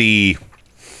 But the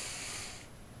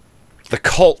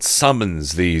cult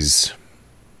summons these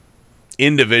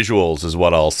individuals, is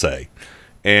what I'll say.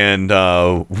 And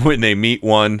when they meet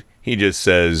one, he just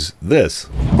says this.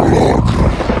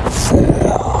 Blood for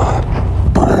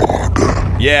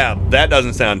blood. Yeah, that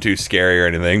doesn't sound too scary or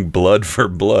anything. Blood for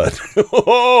blood.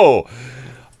 Oh!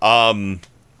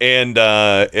 And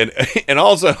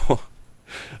also,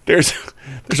 there's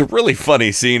a really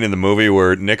funny scene in the movie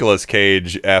where Nicolas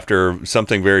Cage, after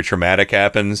something very traumatic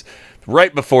happens,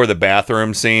 right before the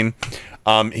bathroom scene,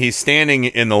 he's standing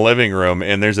in the living room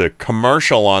and there's a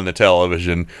commercial on the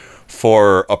television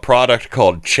for a product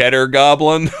called Cheddar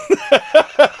Goblin.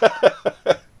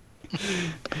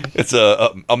 It's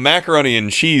a macaroni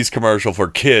and cheese commercial for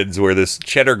kids where this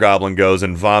Cheddar Goblin goes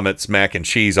and vomits mac and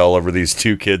cheese all over these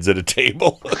two kids at a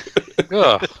table.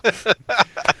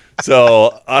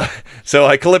 So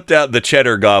I clipped out the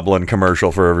Cheddar Goblin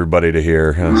commercial for everybody to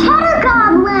hear. Cheddar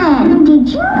Goblin! Did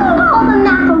you eat all the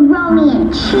macaroni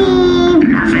and cheese?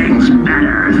 Nothing's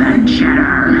better than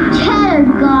cheddar.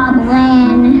 Cheddar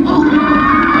Goblin.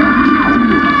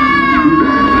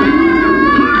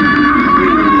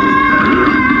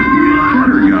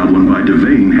 Cheddar Goblin by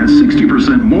Devane has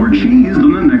 60% more cheese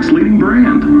than the next leading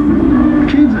brand.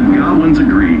 Kids and goblins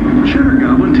agree. Cheddar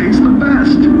Goblin tastes the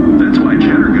best.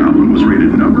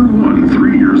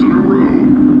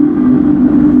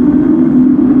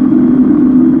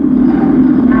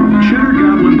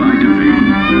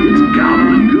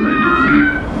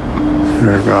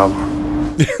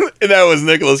 that was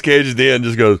Nicolas Cage at the end.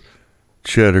 Just goes,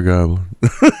 Cheddar Goblin.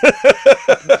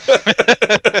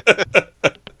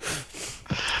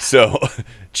 So,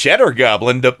 Cheddar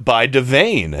Goblin by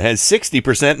Devane has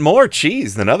 60% more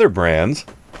cheese than other brands.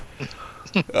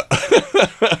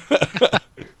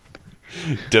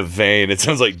 Devane. It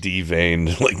sounds like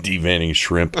deveined, like deveining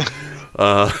shrimp.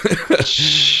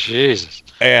 Jesus.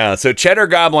 Yeah, so Cheddar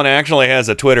Goblin actually has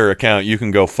a Twitter account you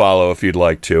can go follow if you'd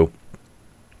like to.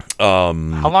 How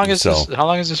long is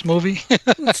this movie?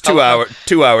 It's 2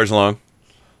 hours long.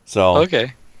 So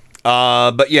okay.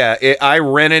 But yeah, I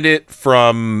rented it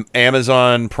from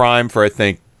Amazon Prime for I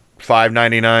think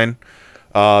 $5.99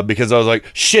 because I was like,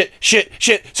 shit,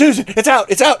 Susan, it's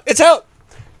out.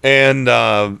 And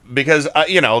because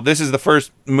this is the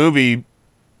first movie.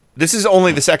 This is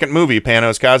only the second movie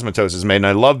Panos Cosmatos has made, and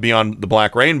I love Beyond the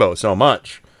Black Rainbow so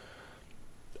much.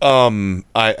 I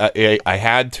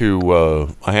had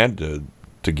to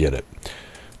get it,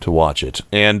 to watch it,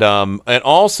 and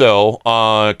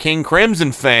also King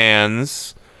Crimson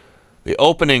fans, the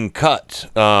opening cut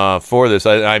for this,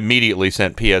 I immediately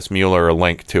sent P.S. Mueller a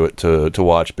link to it to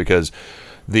watch because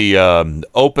the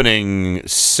opening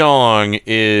song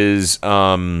is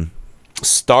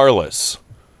Starless.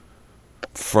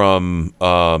 From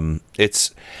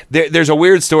there's a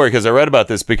weird story because I read about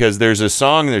this because there's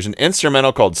an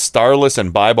instrumental called Starless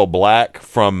and Bible Black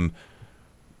from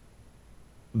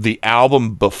the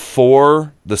album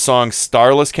before the song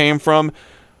Starless came from,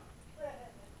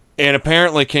 and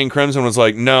apparently King Crimson was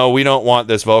like, no, we don't want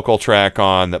this vocal track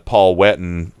on that Paul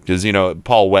Wetton, because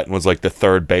Paul Wetton was like the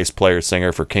third bass player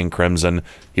singer for King Crimson.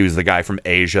 He was the guy from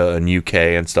Asia and UK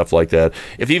and stuff like that.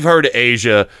 If you've heard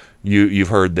Asia, you've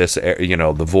heard this,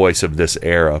 the voice of this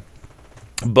era.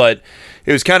 But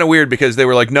it was kind of weird because they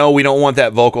were like, no, we don't want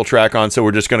that vocal track on, so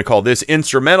we're just going to call this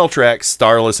instrumental track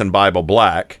Starless and Bible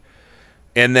Black.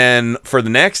 And then for the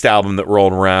next album that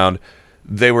rolled around,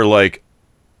 they were like,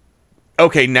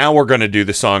 okay, now we're going to do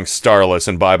the song Starless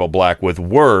and Bible Black with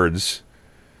words.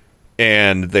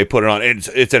 And they put it on.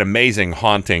 It's an amazing,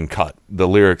 haunting cut. The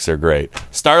lyrics are great.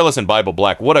 Starless and Bible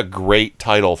Black. What a great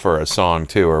title for a song,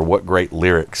 too. Or what great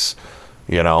lyrics,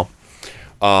 But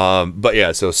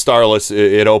yeah, so Starless,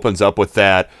 it opens up with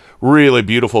that. Really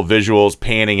beautiful visuals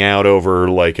panning out over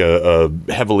like a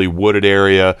heavily wooded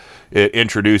area. It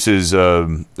introduces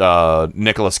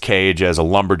Nicolas Cage as a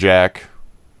lumberjack.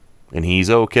 And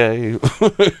he's okay.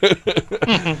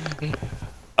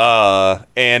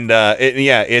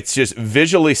 It's just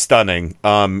visually stunning.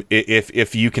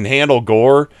 If you can handle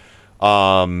gore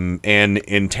and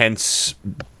intense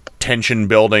tension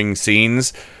building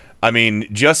scenes, I mean,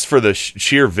 just for the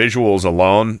sheer visuals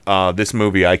alone, this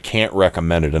movie, I can't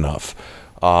recommend it enough.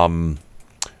 I'll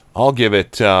give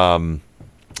it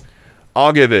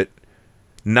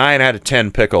 9 out of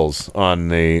 10 pickles on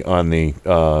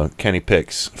the Kenny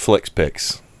Picks Flicks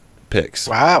picks.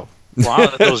 Wow,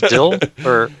 those dill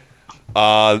or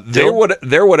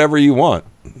they're whatever you want.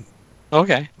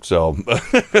 Okay. So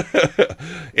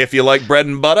if you like bread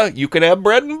and butter, you can have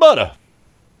bread and butter.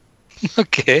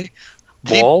 Okay.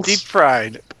 Balls? Deep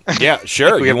fried. Yeah,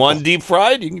 sure. You want deep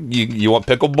fried? You want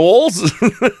pickle balls?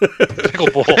 Pickle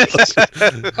balls.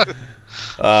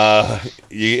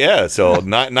 Yeah. So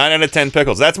 9 out of 10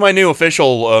 pickles. That's my new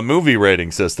official movie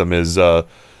rating system. Is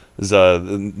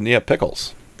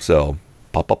pickles. So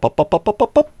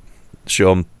pop. Show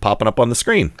them popping up on the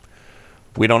screen.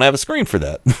 We don't have a screen for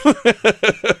that.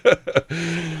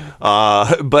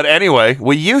 But anyway,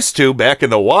 we used to back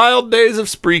in the wild days of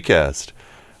Spreecast.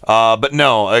 But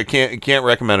no, I can't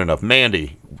recommend enough.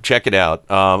 Mandy, check it out.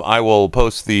 I will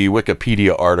post the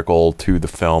Wikipedia article to the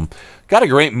film. Got a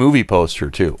great movie poster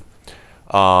too.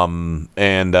 You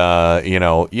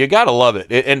gotta love it.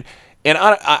 And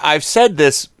I've said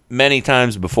this many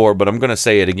times before, but I'm gonna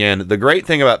say it again. The great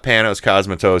thing about Panos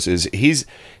Cosmatos is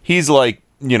he's like,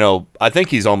 I think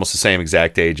he's almost the same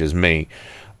exact age as me.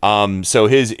 So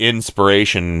his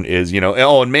inspiration is,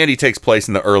 and Mandy takes place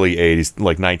in the early 80s,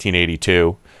 like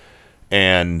 1982.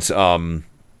 And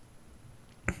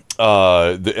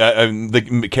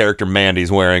the character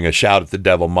Mandy's wearing a Shout at the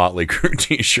Devil Motley Crue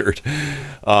t-shirt.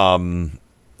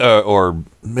 Or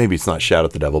maybe it's not Shout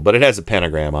at the Devil, but it has a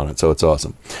pentagram on it, so it's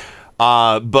awesome.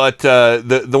 But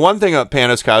the one thing about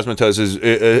Panos Cosmatos is,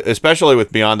 especially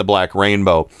with Beyond the Black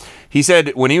Rainbow, he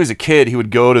said when he was a kid, he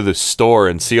would go to the store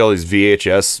and see all these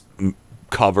VHS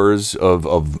covers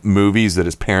of movies that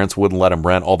his parents wouldn't let him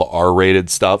rent, all the R-rated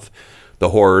stuff,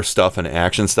 the horror stuff and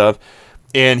action stuff.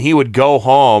 And he would go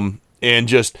home and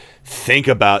just think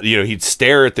about, he'd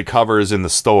stare at the covers in the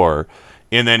store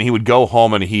And then he would go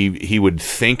home and he would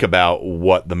think about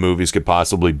what the movies could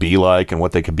possibly be like and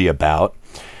what they could be about.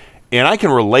 And I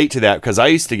can relate to that because I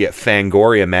used to get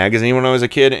Fangoria magazine when I was a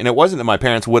kid, and it wasn't that my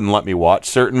parents wouldn't let me watch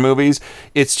certain movies.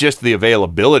 It's just the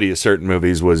availability of certain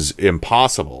movies was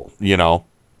impossible, you know,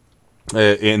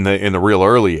 in the real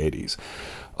early 80s.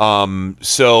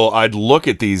 So I'd look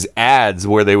at these ads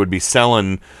where they would be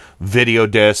selling video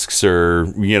discs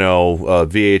or, you know,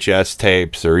 VHS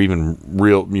tapes or even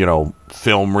real, you know,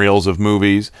 film reels of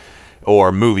movies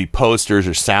or movie posters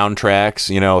or soundtracks,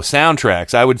 you know,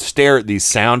 soundtracks. I would stare at these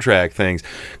soundtrack things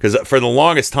because for the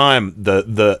longest time,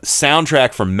 the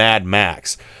soundtrack from Mad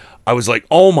Max, I was like,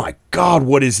 oh my God,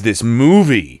 what is this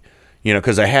movie? You know,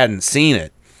 because I hadn't seen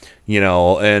it, you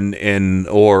know,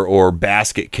 or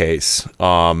Basket Case.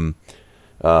 Looking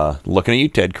at you,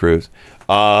 Ted Cruz.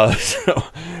 You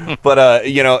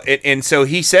know, and so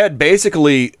he said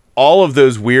basically all of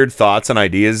those weird thoughts and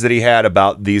ideas that he had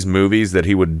about these movies that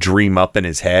he would dream up in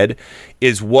his head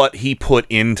is what he put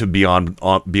into Beyond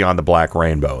the Black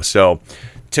Rainbow. So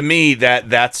to me,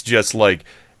 that's just like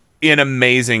an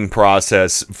amazing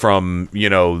process from, you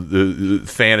know, the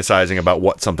fantasizing about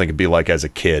what something could be like as a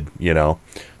kid, you know.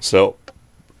 So,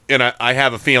 and I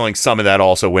have a feeling some of that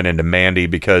also went into Mandy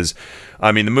because,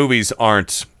 I mean, the movies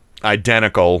aren't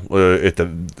identical,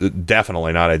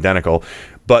 definitely not identical,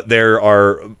 but there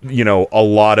are, you know, a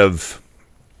lot of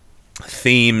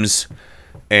themes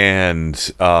and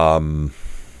themes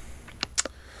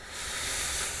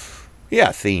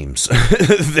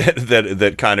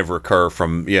that kind of recur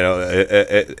from, you know,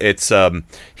 it's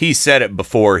he said it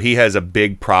before, he has a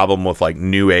big problem with like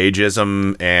new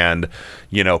ageism and,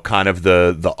 you know, kind of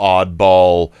the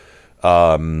oddball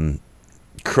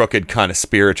crooked kind of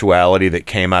spirituality that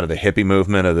came out of the hippie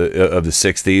movement of the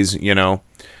 60s, you know,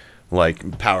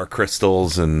 like power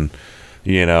crystals and,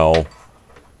 you know,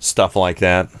 stuff like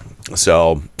that.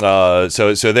 So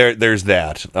there's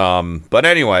that. But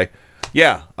anyway,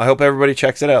 yeah, I hope everybody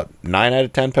checks it out. 9 out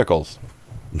of 10 pickles.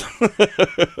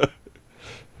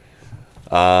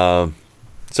 So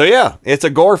yeah, it's a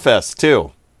gore fest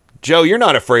too. Joe, you're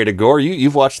not afraid of gore.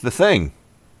 You've watched The Thing.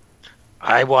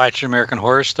 I watched American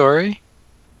Horror Story.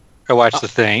 I watched The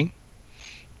Thing.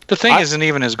 The Thing isn't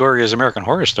even as gory as American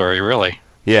Horror Story, really.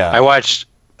 Yeah. I watched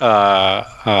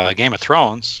Game of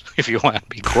Thrones, if you want to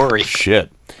be gory.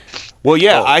 Shit. Well,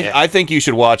 yeah, I think you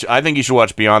should watch. I think you should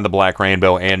watch Beyond the Black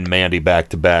Rainbow and Mandy back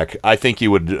to back. I think you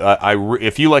would.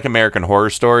 If you like American Horror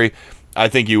Story, I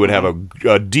think you would have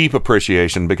a deep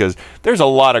appreciation because there's a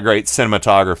lot of great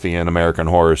cinematography in American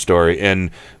Horror Story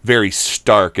and very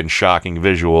stark and shocking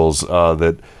visuals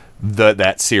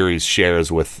that series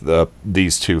shares with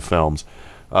these two films.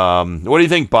 What do you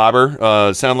think,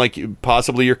 Bobber? Sound like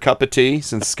possibly your cup of tea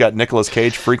since it's got Nicolas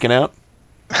Cage freaking out?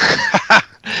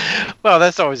 Well,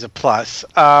 that's always a plus.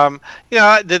 You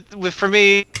know, for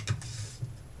me,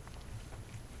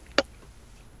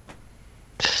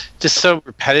 just so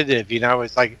repetitive. You know,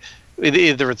 it's like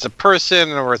either it's a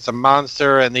person or it's a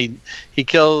monster, and he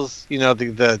kills, you know,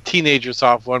 the teenagers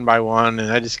off one by one,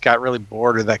 and I just got really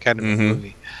bored of that kind of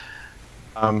movie.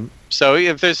 So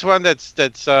if there's one that's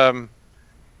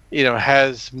you know,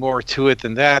 has more to it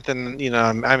than that, then, you know,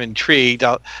 I'm intrigued.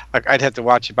 I'd have to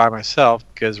watch it by myself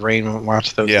because Rain won't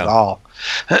watch those at all.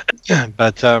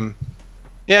 But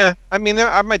yeah, I mean,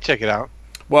 I might check it out.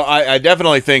 Well, I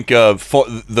definitely think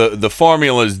the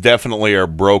formulas definitely are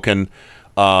broken.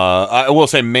 I will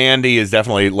say Mandy is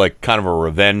definitely like kind of a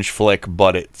revenge flick,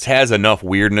 but it has enough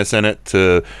weirdness in it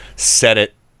to set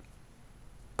it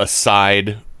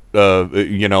aside,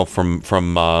 you know, from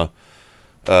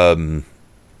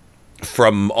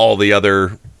all the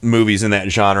other movies in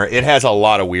that genre. It has a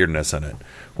lot of weirdness in it,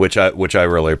 which I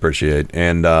really appreciate.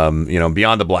 And you know,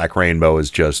 Beyond the Black Rainbow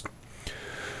is just,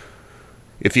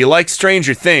 if you like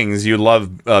Stranger Things, you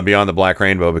love Beyond the Black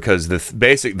Rainbow because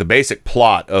the basic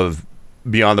plot of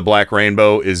Beyond the Black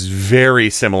Rainbow is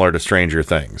very similar to Stranger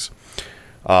Things,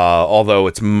 although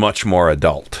it's much more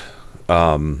adult.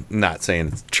 Not saying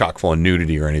it's chock full of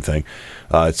nudity or anything.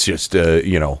 It's just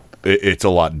you know, it's a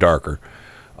lot darker.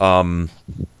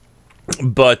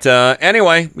 But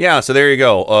anyway, yeah, so there you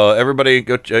go. Everybody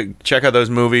go check out those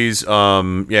movies.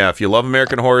 Yeah, if you love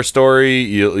American Horror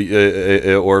Story,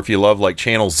 or if you love like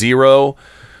Channel Zero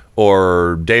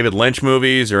or David Lynch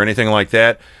movies or anything like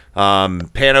that,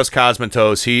 Panos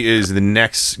Cosmatos, he is the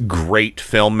next great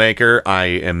filmmaker. I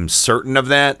am certain of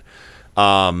that.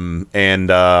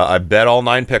 And I bet all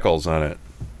 9 pickles on it.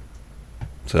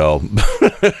 So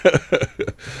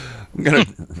I'm going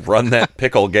to run that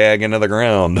pickle gag into the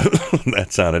ground. That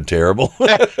sounded terrible.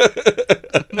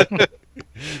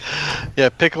 Yeah, Yeah,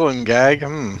 pickle and gag.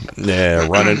 Yeah,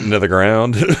 run it into the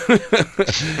ground.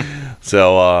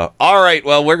 So, all right.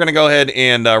 Well, we're going to go ahead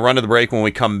and run to the break. When we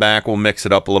come back, we'll mix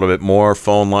it up a little bit more.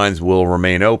 Phone lines will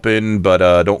remain open,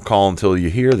 but don't call until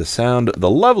you hear the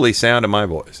lovely sound of my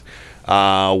voice.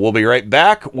 We'll be right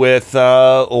back with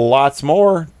lots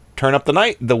more. Turn Up the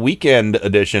Night, the weekend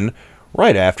edition,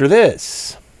 right after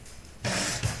this.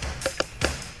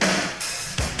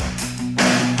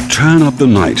 Turn Up the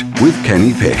Night with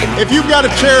Kenny Pick. If you've got a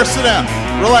chair, sit down.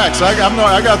 Relax. I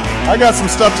got some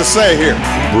stuff to say here.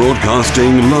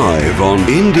 Broadcasting live on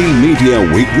Indie Media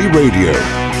Weekly Radio.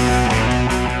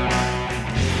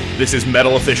 This is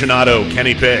metal aficionado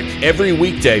Kenny Pick. Every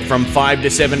weekday from 5 to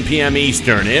 7 p.m.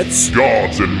 Eastern, it's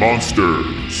Gods and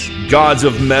Monsters. Gods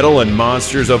of Metal and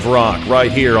Monsters of Rock,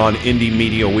 right here on Indie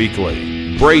Media Weekly.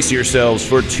 Brace yourselves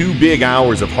for 2 big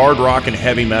hours of hard rock and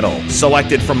heavy metal,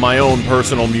 selected from my own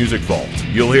personal music vault.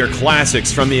 You'll hear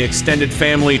classics from the extended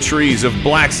family trees of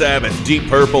Black Sabbath, Deep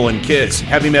Purple, and Kiss,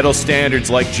 heavy metal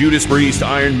standards like Judas Priest,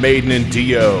 Iron Maiden, and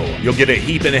Dio. You'll get a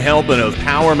heap and a helping of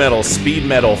power metal, speed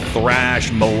metal,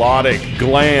 thrash, melodic,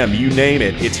 glam, you name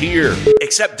it, it's here.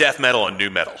 Except death metal and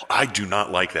new metal. I do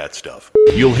not like that stuff.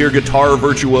 You'll hear guitar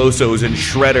virtuosos and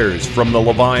shredders from the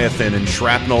Leviathan and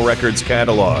Shrapnel Records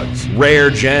catalogs,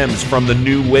 rare gems from the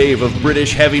new wave of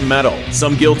British heavy metal,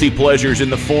 some guilty pleasures in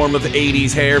the form of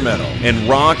 80s hair metal, and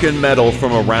rock and metal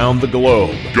from around the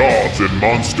globe. Gods and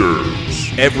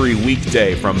Monsters. Every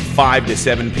weekday from 5 to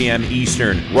 7 p.m.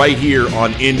 Eastern, right here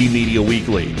on Indie Media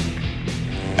Weekly.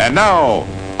 And now,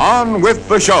 on with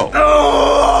the show.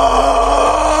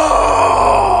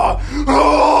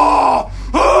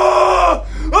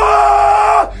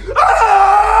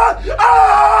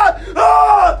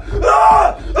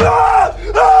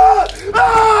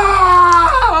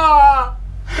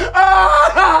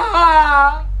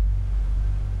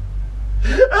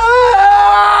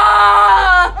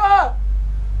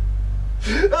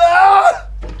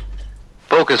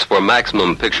 Focus for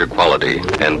maximum picture quality,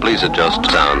 and please adjust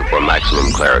sound for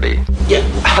maximum clarity. Yeah,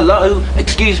 hello,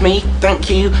 excuse me, thank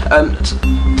you.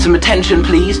 Some attention,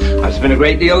 please. I've spent a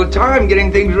great deal of time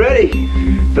getting things ready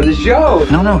for the show.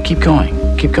 No, keep going.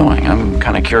 Keep going. I'm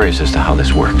kind of curious as to how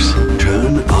this works.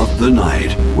 Turn Up the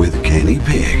Night with Kenny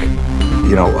Pick.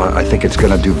 You know, I think it's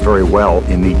going to do very well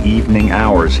in the evening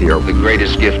hours here. The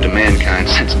greatest gift to mankind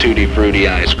since Tutti Frutti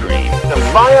ice cream. A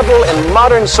viable and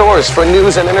modern source for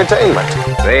news and entertainment.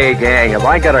 Hey, gang, have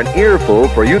I got an earful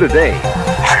for you today?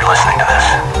 If you're listening to this,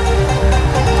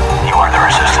 you are the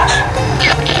resistance.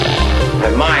 My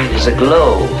mind is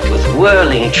aglow with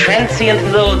whirling,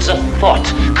 transient loads of thought,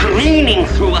 careening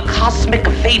through a cosmic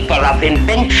vapor of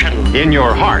invention. In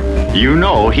your heart, you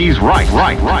know he's right.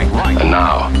 And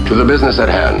now, to the business at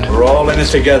hand. We're all in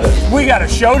this together. We got a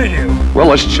show to do. Well,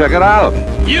 let's check it out.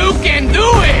 You can do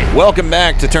it! Welcome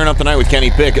back to Turn Up the Night with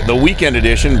Kenny Pick, the weekend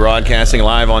edition, broadcasting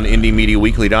live on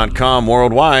IndieMediaWeekly.com,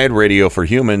 worldwide, radio for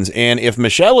humans. And if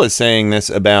Michelle is saying this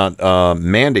about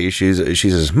Mandy, she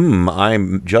says, I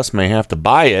just may have to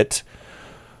buy it.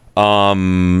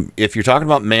 If you're talking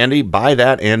about Mandy, buy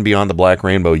that and Beyond the Black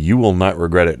Rainbow. You will not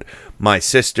regret it. My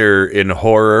sister in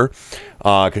horror,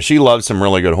 because she loves some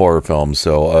really good horror films.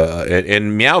 So,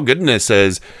 and Meow Goodness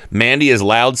says Mandy is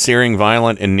loud, searing,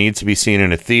 violent, and needs to be seen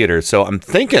in a theater. So I'm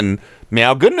thinking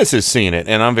Meow Goodness has seen it,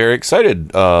 and I'm very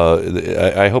excited.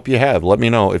 I hope you have. Let me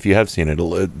know if you have seen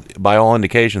it. By all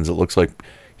indications, it looks like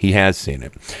he has seen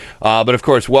it. But of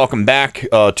course, welcome back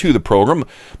to the program,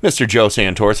 Mr. Joe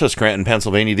Santorsa, Scranton,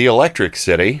 Pennsylvania, the Electric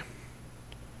City.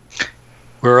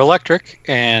 We're electric,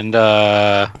 and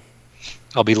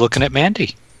I'll be looking at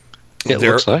Mandy. It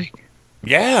looks like.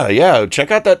 Yeah.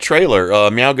 Check out that trailer.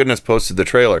 Meow Goodness posted the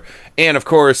trailer. And, of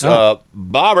course,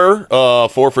 Bobber,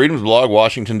 For Freedom's blog,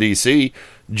 Washington, D.C.,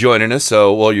 joining us.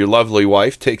 So, well, your lovely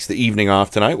wife takes the evening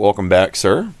off tonight. Welcome back,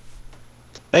 sir.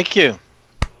 Thank you.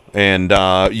 And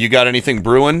you got anything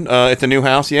brewing at the new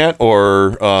house yet?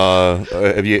 Or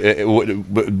have you?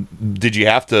 Did you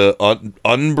have to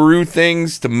unbrew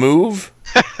things to move?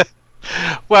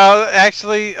 Well,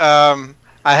 actually,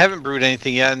 I haven't brewed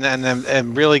anything yet, and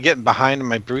I'm really getting behind on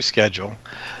my brew schedule.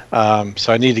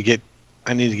 So I need to get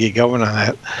going on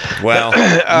that.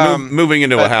 Well, moving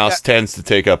into a house tends to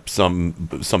take up some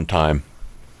time.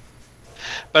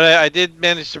 But I did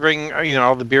manage to bring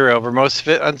all the beer over, most of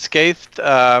it unscathed.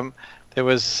 There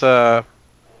was I've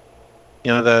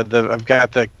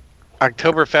got the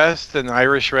Oktoberfest and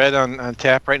Irish Red on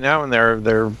tap right now, and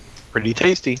they're pretty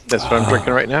tasty. That's what I'm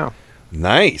drinking right now.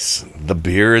 Nice. The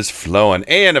beer is flowing.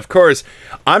 And, of course,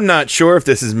 I'm not sure if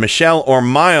this is Michelle or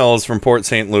Miles from Port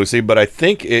St. Lucie, but I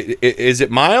think is it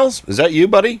Miles? Is that you,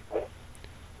 buddy?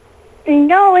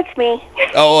 No, it's me.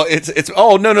 Oh, it's.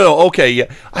 Oh, no. Okay, yeah.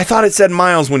 I thought it said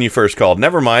Miles when you first called.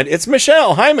 Never mind. It's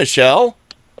Michelle. Hi, Michelle.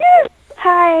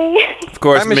 Hi. Of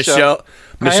course, Hi, Michelle.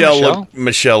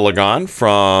 Michelle Lagon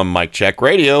from Mike Check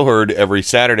Radio, heard every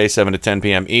Saturday, 7 to 10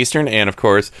 p.m. Eastern, and of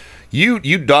course, you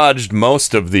dodged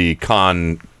most of the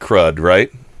con crud,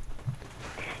 right?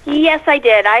 Yes, I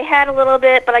did. I had a little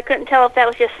bit, but I couldn't tell if that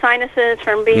was just sinuses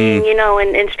from being,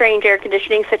 in strange air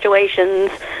conditioning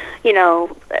situations,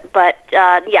 But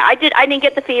yeah, I didn't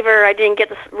get the fever. I didn't get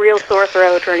the real sore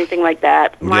throat or anything like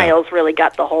that. Miles really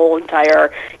got the whole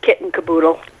entire kit and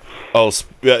caboodle. Oh,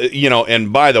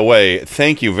 and by the way,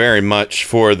 thank you very much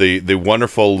for the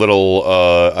wonderful little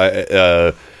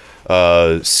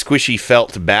squishy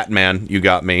felt Batman you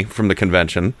got me from the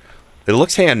convention. It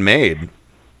looks handmade.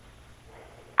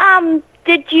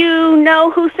 Did you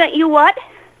know who sent you what?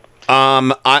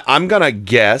 I'm gonna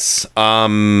guess.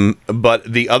 But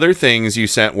the other things you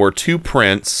sent were 2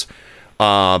 prints,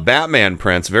 Batman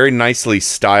prints, very nicely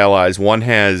stylized. One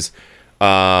has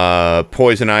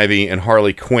Poison Ivy and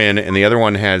Harley Quinn, and the other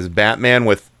one has Batman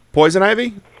with Poison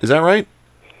Ivy. Is that right?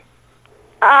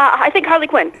 I think Harley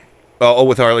Quinn. Oh,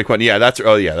 with Harley Quinn. Yeah, that's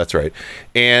right.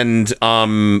 And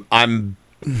I'm.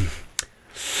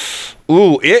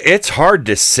 Ooh, it's hard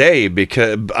to say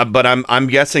but I'm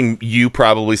guessing you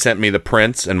probably sent me the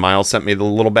prints and Miles sent me the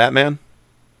little Batman.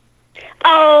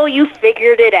 Oh, you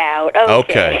figured it out.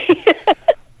 Okay.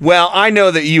 Well, I know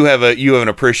that you have an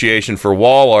appreciation for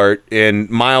wall art, and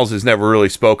Miles has never really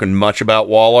spoken much about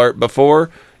wall art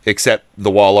before, except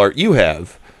the wall art you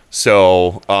have.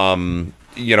 So, I'm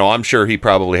sure he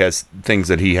probably has things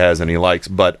that he has and he likes,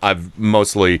 but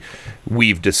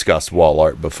we've discussed wall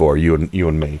art before, you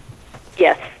and me.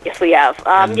 Yes, we have.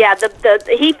 Yeah,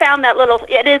 he found that little.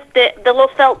 It is the little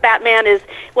felt Batman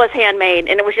was handmade,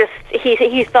 and it was just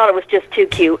he thought it was just too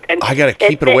cute. And I gotta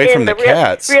keep it away from the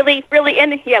cats. Really,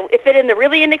 it fit in the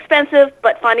really inexpensive,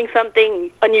 but finding something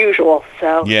unusual.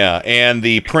 So yeah, and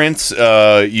the prints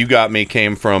you got me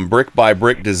came from Brick by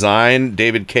Brick Design.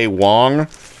 David K. Wong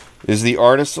is the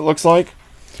artist. It looks like.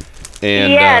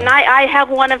 And, and I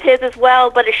have one of his as well,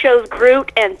 but it shows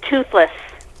Groot and Toothless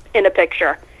in a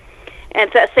picture. And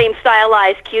it's that same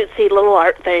stylized, cutesy little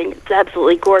art thing. It's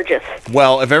absolutely gorgeous.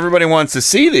 Well, if everybody wants to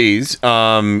see these,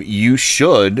 you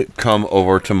should come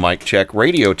over to Mike Check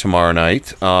Radio tomorrow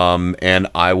night, and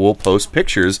I will post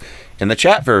pictures in the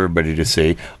chat for everybody to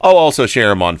see. I'll also share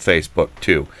them on Facebook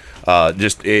too.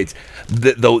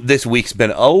 This week's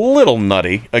been a little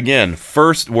nutty. Again,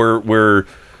 first we're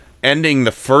ending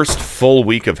the first full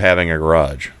week of having a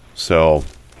garage, so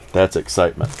that's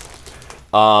excitement.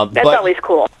 That's always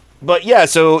cool. But yeah,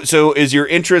 so is your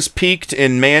interest peaked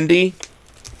in Mandy?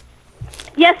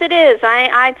 Yes, it is.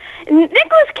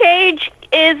 Nicolas Cage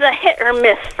is a hit or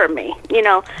miss for me.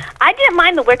 I didn't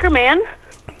mind The Wicker Man.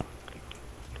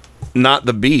 Not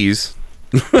the bees.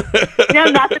 No,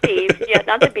 not the bees. Yeah,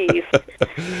 not the bees.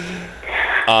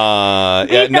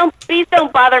 Bees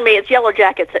don't bother me. It's Yellow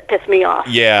Jackets that piss me off.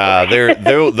 Yeah,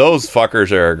 those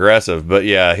fuckers are aggressive. But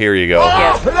yeah, here you go.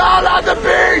 Oh, no, not the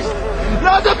bees!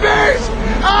 Not the bees!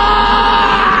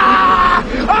 Ah!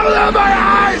 Open up my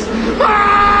eyes!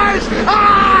 Eyes!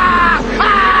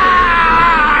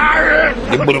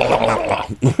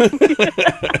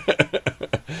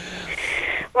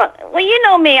 Well, you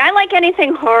know me. I like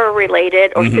anything horror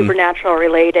related or supernatural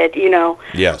related.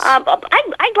 Yes.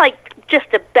 I like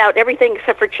just about everything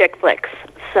except for chick flicks.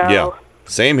 So. Yeah.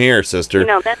 Same here, sister.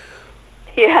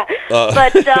 Yeah.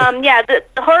 But the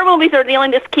horror movies are the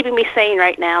only that's keeping me sane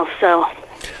right now. So.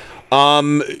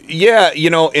 Yeah,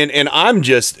 and I'm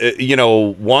just,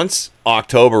 once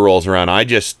October rolls around, I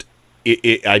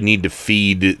need to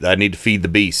feed the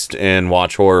beast and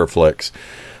watch horror flicks.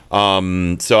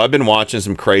 So I've been watching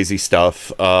some crazy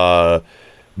stuff. But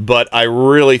I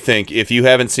really think if you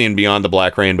haven't seen Beyond the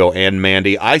Black Rainbow and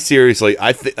Mandy,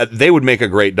 they would make a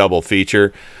great double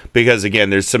feature because again,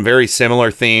 there's some very similar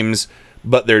themes,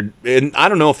 but and I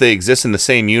don't know if they exist in the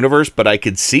same universe, but I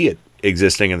could see it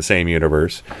existing in the same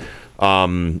universe.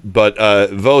 But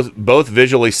both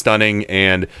visually stunning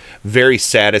and very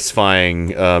satisfying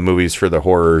movies for the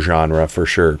horror genre for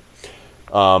sure.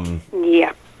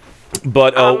 Yeah.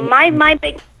 But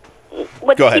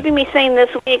what's keeping me sane this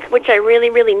week, which I really,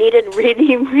 really needed,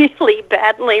 really, really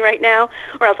badly right now,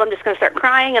 or else I'm just going to start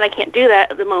crying, and I can't do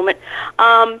that at the moment.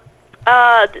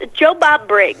 Joe Bob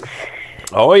Briggs.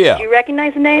 Oh yeah. Do you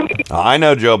recognize the name? I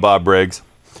know Joe Bob Briggs.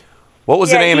 What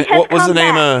was the name? What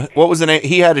was the name?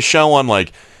 He had a show on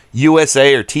like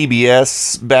USA or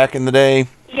TBS back in the day.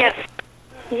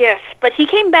 Yes, but he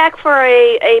came back for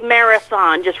a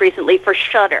marathon just recently for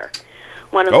Shudder,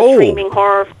 one of the streaming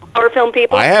horror film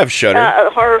people. I have Shudder.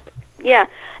 Horror, yeah.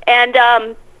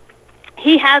 And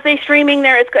he has a streaming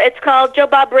there. It's called Joe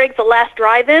Bob Briggs: The Last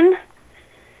Drive-In.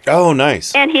 Oh,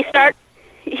 nice. And he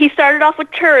started off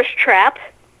with Tourist Trap.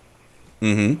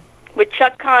 Mm-hmm. With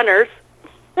Chuck Connors.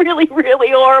 Really,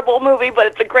 really horrible movie, but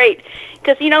it's a great,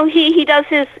 because, you know, he does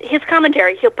his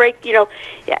commentary. He'll break, you know,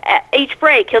 at each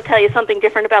break he'll tell you something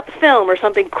different about the film or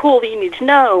something cool that you need to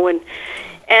know. And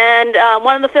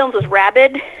one of the films was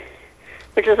Rabid,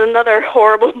 which is another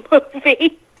horrible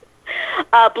movie.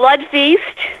 Blood Feast.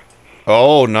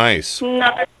 Oh, nice.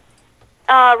 Another,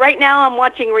 right now I'm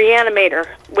watching Reanimator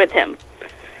with him.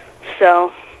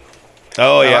 So.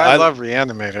 Oh, yeah. I love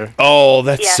Reanimator. Oh,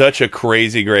 that's such a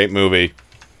crazy great movie.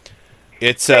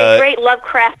 It's great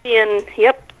Lovecraftian.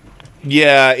 Yep.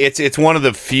 Yeah, it's one of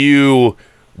the few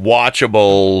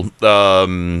watchable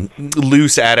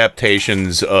loose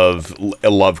adaptations of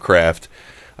Lovecraft.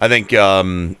 I think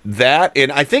that,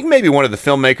 and I think maybe one of the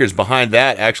filmmakers behind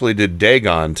that actually did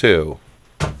Dagon too.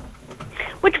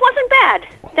 Which wasn't bad.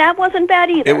 That wasn't bad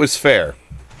either. It was fair.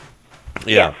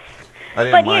 Yeah. Yes. I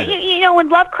didn't But mind you know, in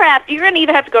Lovecraft, you're going to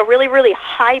either have to go really, really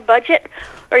high budget,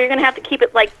 or you're going to have to keep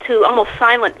it like to almost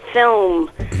silent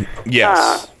film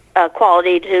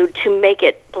quality to make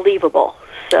it believable.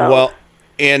 So well,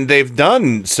 and they've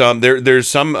done some. There's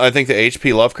some. I think the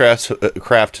H.P.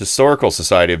 Lovecraft Historical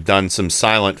Society have done some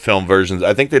silent film versions.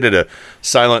 I think they did a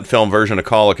silent film version of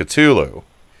Call of Cthulhu.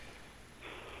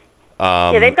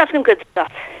 Yeah, they've got some good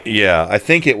stuff. Yeah, I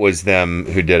think it was them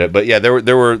who did it. But yeah,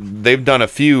 they've done a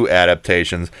few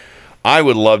adaptations. I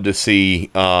would love to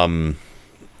see oh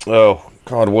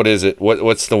God, what is it?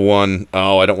 What's the one?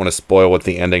 Oh, I don't want to spoil what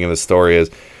the ending of the story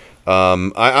is.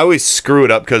 I always screw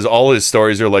it up because all his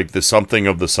stories are like the something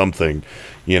of the something,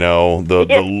 you know,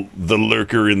 the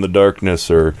lurker in the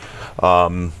darkness, or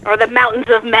the Mountains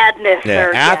of Madness. Yeah,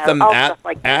 or,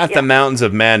 the Mountains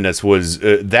of Madness was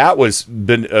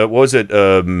was it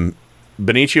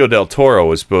Benicio del Toro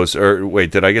was supposed, or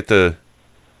wait, did I get the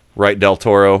right Del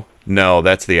Toro? No,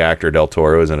 that's the actor Del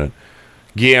Toro, isn't it?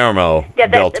 Guillermo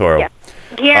del Toro.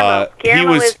 Yeah.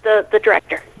 Guillermo is the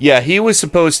director. Yeah, he was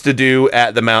supposed to do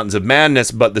At the Mountains of Madness,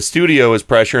 but the studio was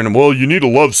pressuring him, well, you need a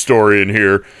love story in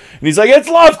here. And he's like, it's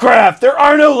Lovecraft! There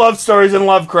are no love stories in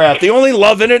Lovecraft. The only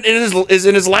love in it is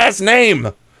in his last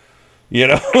name. You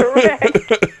know? Correct.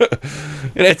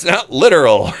 And it's not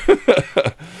literal.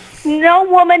 No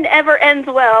woman ever ends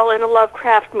well in a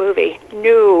Lovecraft movie.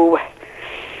 No.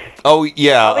 Oh,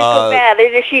 yeah. Always go bad.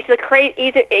 She's the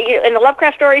in the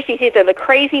Lovecraft story, she's either the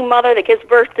crazy mother that gives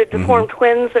birth to deformed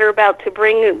twins that are about to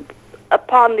bring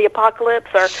upon the apocalypse,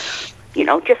 or, you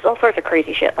know, just all sorts of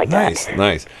crazy shit like that.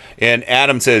 Nice. And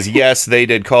Adam says, yes, they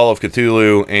did Call of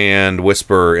Cthulhu and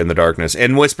Whisper in the Darkness.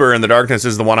 And Whisper in the Darkness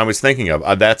is the one I was thinking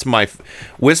of. That's my...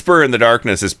 Whisper in the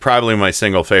Darkness is probably my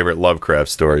single favorite Lovecraft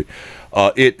story.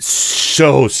 It's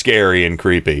so scary and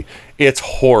creepy. It's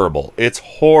horrible. But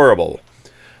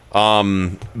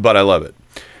I love it.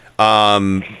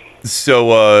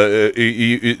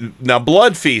 Now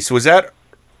Blood Feast, was that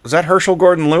Herschel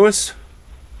Gordon Lewis?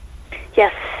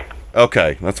 Yes.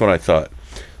 Okay, that's what I thought.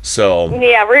 So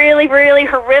yeah, really, really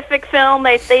horrific film.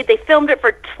 They filmed it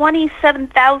for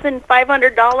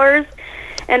 $27,500,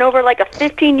 and over like a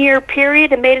 15-year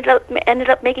period, and ended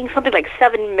up making something like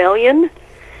 $7 million.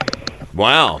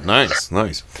 Wow, nice. Now,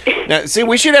 see,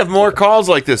 we should have more calls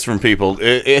like this from people.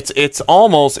 It's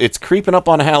creeping up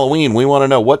on Halloween. We want to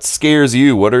know what scares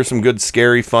you. What are some good,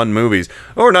 scary, fun movies?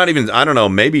 Or not even, I don't know,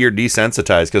 maybe you're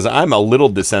desensitized, because I'm a little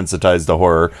desensitized to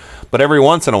horror. But every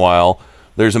once in a while,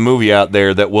 there's a movie out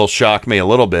there that will shock me a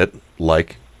little bit,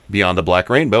 like Beyond the Black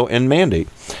Rainbow and Mandy.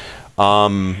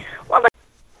 Well,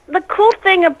 the cool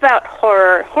thing about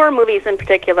horror movies in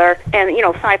particular, and, you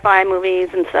know, sci-fi movies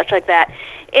and such like that,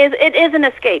 is it is an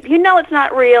escape. You know it's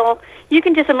not real. You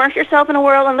can just immerse yourself in a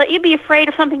world and let you be afraid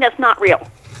of something that's not real.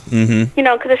 Mm-hmm. You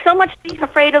know, because there's so much being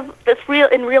afraid of that's real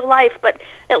in real life, but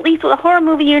at least with a horror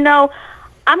movie, you know,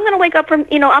 I'm going to wake up from,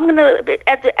 you know, I'm going to,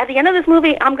 at the end of this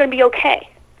movie, I'm going to be okay.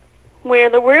 Where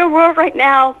the real world right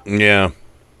now, yeah,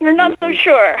 you're not so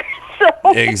sure.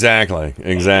 So. Exactly.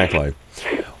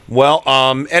 Well,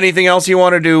 anything else you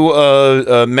wanted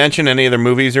to mention? Any other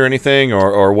movies or anything,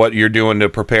 or what you're doing to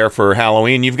prepare for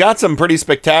Halloween? You've got some pretty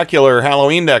spectacular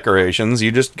Halloween decorations.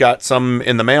 You just got some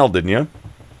in the mail, didn't you?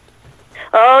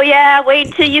 Oh, yeah.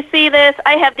 Wait till you see this.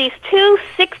 I have these 2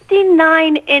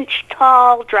 69-inch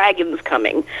tall dragons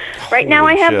coming. Right now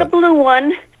I have the blue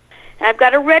one. I've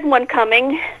got a red one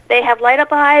coming. They have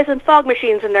light-up eyes and fog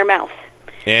machines in their mouth.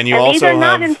 And these are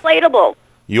not inflatable.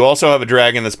 You also have a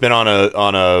dragon that's been on a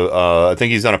I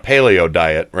think he's on a paleo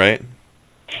diet, right?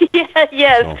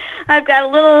 Yes. So. I've got a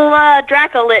little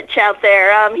Dracolich out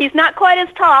there. He's not quite as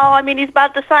tall. I mean, he's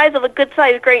about the size of a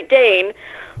good-sized Great Dane,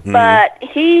 but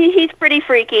he's pretty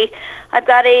freaky. I've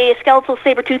got a skeletal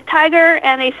saber-toothed tiger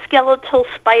and a skeletal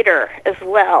spider as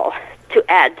well to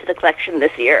add to the collection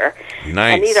this year.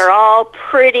 Nice. And these are all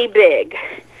pretty big.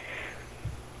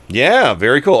 Yeah,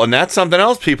 very cool. And that's something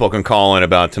else people can call in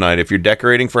about tonight. If you're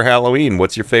decorating for Halloween,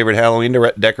 what's your favorite Halloween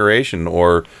decoration?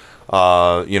 Or,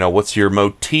 what's your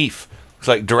motif? It's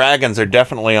like dragons are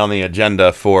definitely on the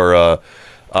agenda for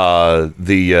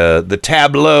the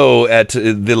tableau at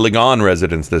the Ligon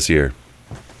residence this year.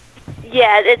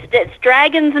 Yeah, it's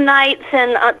dragons, knights,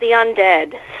 and the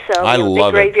undead. So I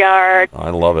love the graveyard. I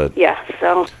love it. Yeah,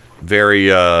 so... Very,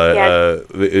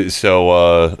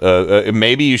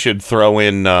 maybe you should throw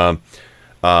in Ash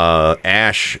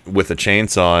with a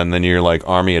chainsaw, and then you're like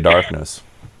Army of Darkness.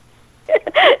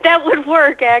 That would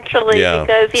work, actually,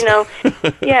 because,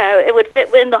 it would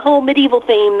fit in the whole medieval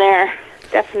theme there,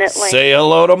 definitely. Say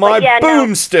hello to my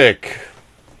boomstick!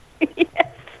 Yes.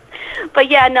 But,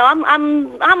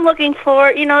 I'm looking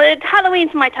for,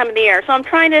 Halloween's my time of the year, so I'm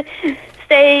trying to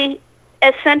stay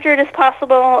as centered as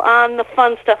possible on the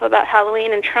fun stuff about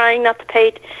Halloween and trying not to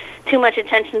pay too much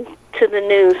attention to the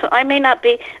news. So I may not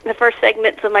be, in the first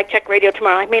segments of Mike Check Radio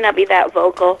tomorrow, I may not be that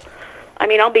vocal. I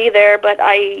mean, I'll be there, but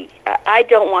I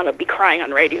don't want to be crying on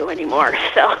radio anymore.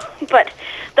 So, but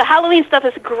the Halloween stuff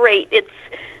is great.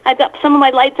 I've got some of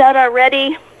my lights out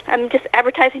already. I'm just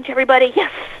advertising to everybody,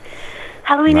 yes,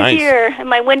 Halloween is here. And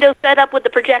my window's set up with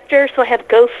the projector, so I have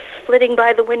ghosts flitting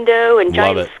by the window and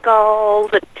giant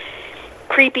skulls and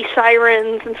creepy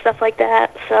sirens and stuff like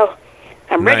that. So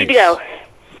I'm ready to go.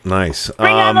 Nice.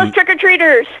 Bring on those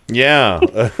trick-or-treaters. Yeah.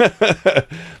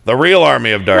 The real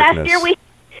Army of Darkness. Last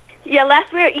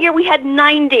year we had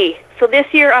 90. So this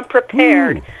year I'm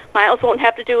prepared. Miles won't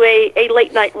have to do a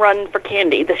late night run for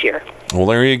candy this year. Well,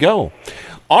 there you go.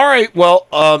 All right. Well,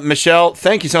 Michelle,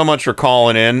 thank you so much for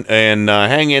calling in, and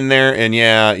hang in there. And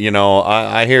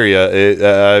I hear you.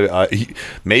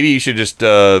 Maybe you should just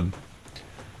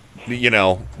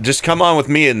just come on with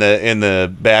me in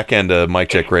the back end of Mike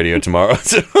Check Radio tomorrow.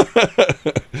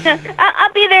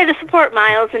 I'll be there to support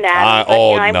Miles and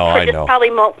Adam. I know.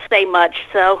 Probably won't say much,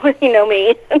 so you know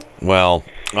me. Well,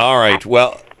 all right.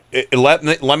 Well, let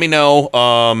me know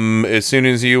as soon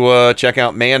as you check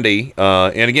out Mandy.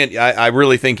 And again, I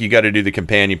really think you got to do the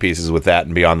companion pieces with that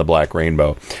and Beyond the Black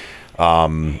Rainbow.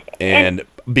 And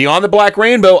Beyond the Black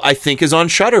Rainbow, I think, is on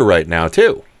Shudder right now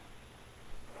too.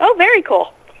 Oh, very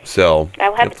cool. So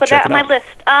I'll have to put that on my list.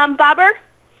 Bobber,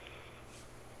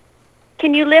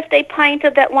 can you lift a pint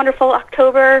of that wonderful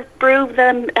October brew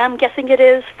that I'm guessing it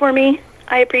is for me?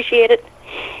 I appreciate it.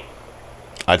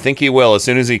 I think he will. As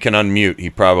soon as he can unmute, he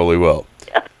probably will.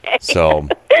 Okay. So. And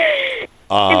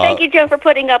thank you, Joe, for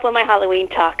putting up with my Halloween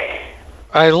talk.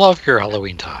 I love your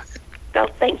Halloween talk. So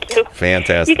thank you.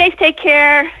 Fantastic. You guys take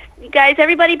care. You guys,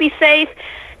 everybody be safe.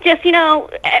 Just,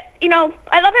 I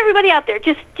love everybody out there.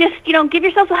 Just, give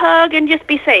yourselves a hug and just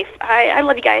be safe. I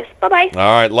love you guys. Bye-bye.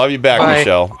 All right. Love you back, Bye.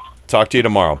 Michelle. Talk to you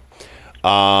tomorrow.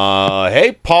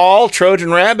 Hey, Paul,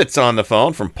 Trojan Rabbit's on the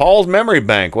phone from Paul's Memory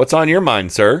Bank. What's on your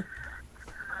mind, sir?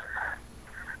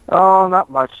 Oh, not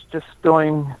much. Just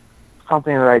doing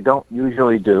something that I don't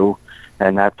usually do,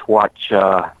 and that's watch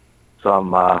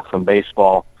some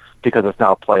baseball because it's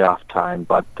now playoff time.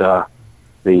 But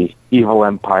the Evil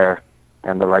Empire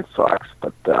and the Red Sox.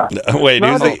 But wait,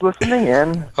 who's listening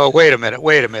in? Oh, wait a minute.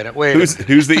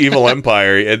 Who's the Evil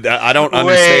Empire? I don't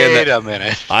understand that. Wait a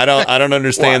minute. I don't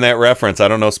understand that reference. I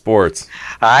don't know sports.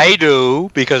 I do,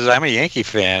 because I'm a Yankee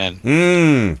fan,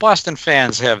 and Boston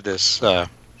fans have this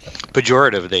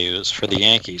pejorative they use for the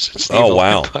Yankees. It's the Evil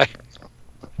Empire.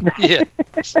 Yeah.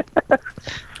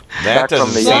 That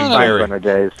doesn't seem very.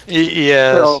 Days.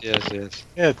 Yes.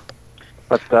 Yeah.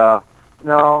 But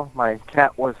no, my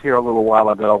cat was here a little while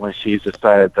ago, and she's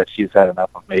decided that she's had enough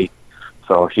of me,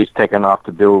 so she's taken off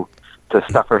to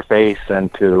stuff her face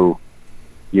and to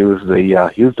use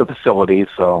the facilities.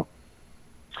 So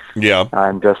yeah,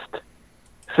 I'm just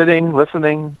sitting,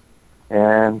 listening,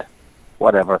 and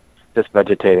whatever, just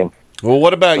vegetating. Well,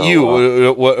 what about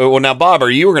you? Well, now, Bob,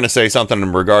 you were going to say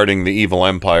something regarding the Evil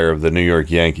Empire of the New York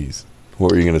Yankees.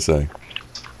 What were you going to say?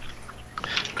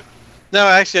 No,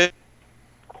 actually,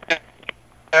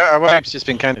 our wife's just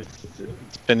been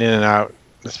it's been in and out.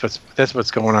 That's what's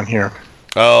going on here.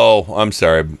 Oh, I'm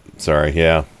sorry.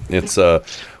 Yeah, it's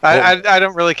I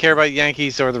don't really care about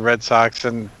Yankees or the Red Sox,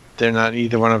 and they're not,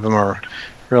 either one of them are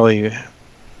really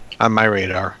on my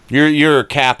radar. You're a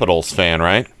Capitals fan,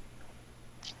 right?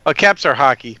 Well, Caps are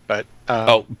hockey, but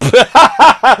Of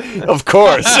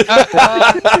course.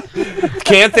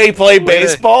 Can't they play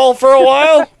baseball for a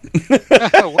while?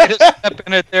 Way to step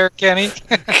in it there, Kenny.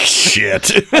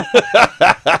 Shit.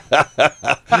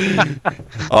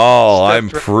 Oh, I'm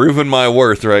proving my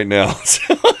worth right now.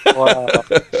 Wow.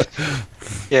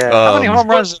 Yeah. How many home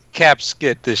runs did Caps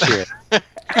get this year?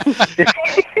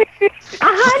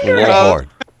 100. Lord.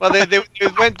 Well, they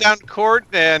went down court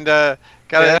and got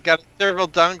several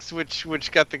dunks,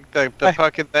 which got the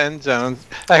puck in the end zone.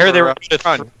 I heard they were good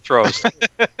at throws.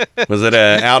 Was it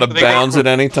out of bounds at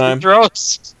any time?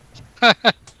 Throws.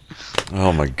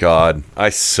 Oh my God, I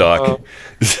suck.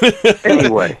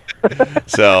 Anyway.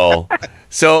 So,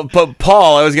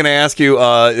 Paul, I was going to ask you,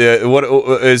 what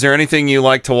is there anything you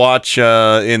like to watch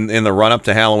in the run up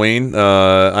to Halloween?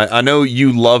 I know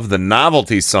you love the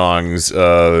novelty songs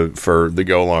for the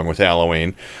go along with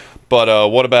Halloween, but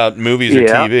what about movies or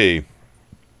TV?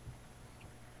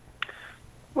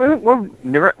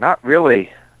 We're not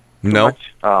really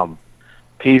much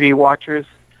TV watchers.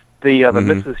 The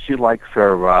missus, she likes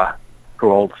her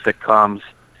old sitcoms,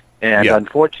 and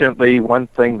unfortunately, one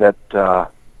thing that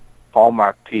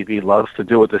Hallmark TV loves to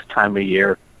do at this time of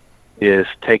year is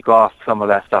take off some of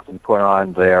that stuff and put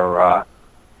on their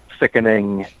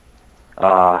sickening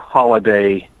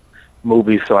holiday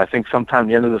movies. So I think sometime at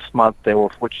the end of this month they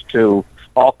will switch to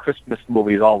all Christmas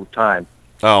movies all the time.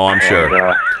 Oh, I'm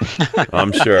sure.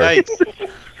 I'm sure.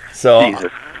 So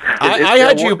Jesus. I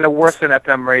had you. They're worse than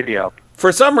FM radio.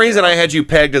 For some reason, I had you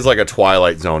pegged as like a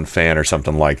Twilight Zone fan or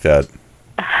something like that.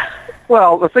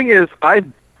 Well, the thing is, I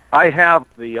have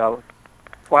the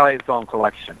Twilight Zone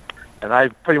collection, and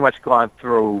I've pretty much gone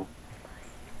through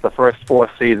the first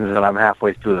 4 seasons, and I'm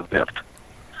halfway through the 5th.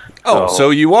 Oh, so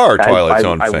you are a Twilight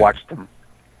Zone fan. I watched them.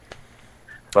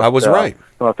 But, I was right.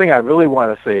 The thing I really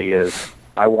want to see is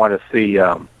I want to see.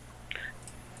 I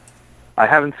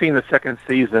haven't seen the second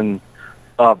season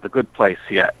of The Good Place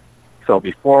yet. So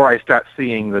before I start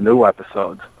seeing the new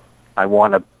episodes, I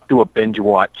want to do a binge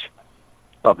watch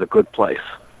of The Good Place.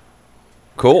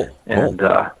 Cool. And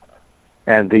the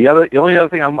only other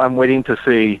thing I'm waiting to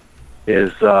see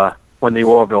is when the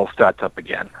Orville starts up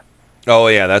again. Oh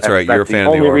yeah, that's right. You're a fan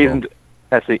of the Orville.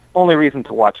 That's the only reason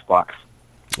to watch Fox.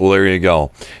 Well, there you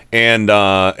go. And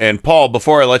Paul,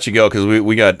 before I let you go, because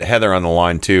we got Heather on the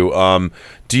line too.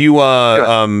 Do you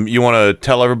you want to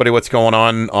tell everybody what's going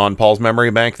on Paul's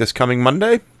Memory Bank this coming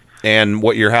Monday, and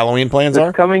what your Halloween plans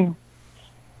are?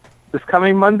 This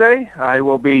coming Monday, I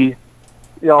will be,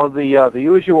 the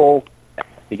usual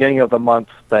beginning of the month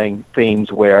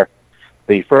themes where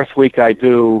the first week I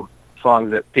do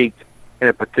songs that peaked in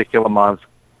a particular month,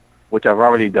 which I've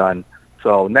already done.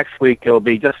 So next week it'll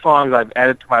be just songs I've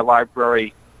added to my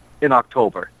library in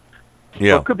October.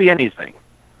 Yeah. So it could be anything.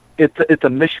 It's a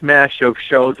mishmash of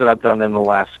shows that I've done in the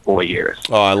last 4 years.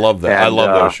 Oh, I love that. I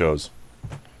love those shows.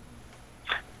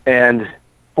 And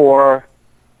for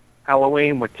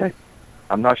Halloween, which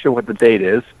I'm not sure what the date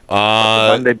is. The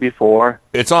Monday before.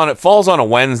 It falls on a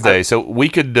Wednesday, so we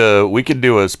could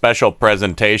do a special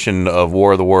presentation of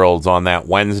War of the Worlds on that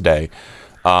Wednesday.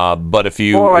 But if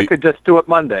you, or I could just do it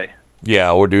Monday.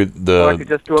 Yeah, or do the. Or I could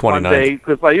just do it 29th. Monday,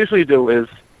 because what I usually do is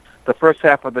the first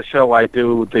half of the show I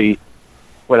do the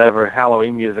whatever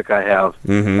Halloween music I have,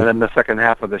 and then the second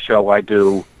half of the show I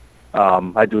do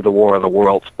the War of the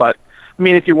Worlds. But I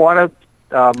mean, if you want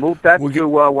to move that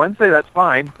to Wednesday, that's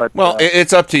fine. But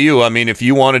it's up to you. I mean, if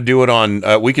you want to do it on,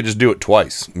 we could just do it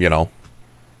twice.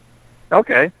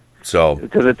 Okay. So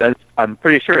because I'm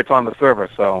pretty sure it's on the server.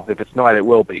 So if it's not, it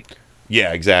will be.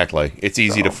 Yeah, exactly. It's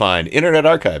easy to find.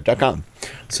 InternetArchive.com.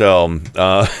 So,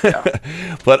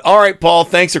 but all right, Paul,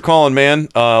 thanks for calling, man.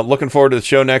 Looking forward to the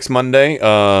show next Monday.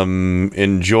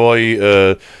 Enjoy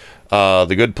The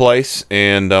Good Place,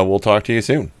 and we'll talk to you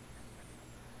soon.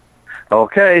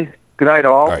 Okay. Good night,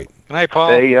 all. All right. Good night,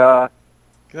 Paul.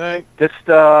 Good night. Just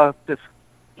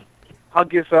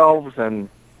hug yourselves, and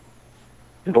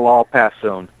it'll all pass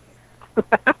soon.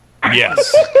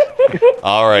 Yes.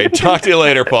 All right. Talk to you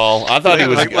later, Paul. I thought he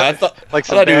was. I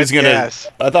thought he was gonna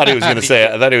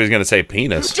say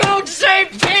penis. Don't say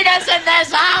penis in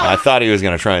this house! I thought he was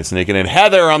gonna try and sneak it in.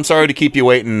 Heather, I'm sorry to keep you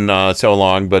waiting so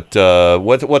long, but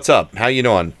what's up? How you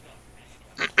doing?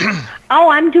 Oh,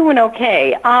 I'm doing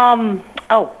okay.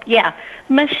 Oh yeah,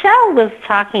 Michelle was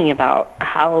talking about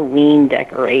Halloween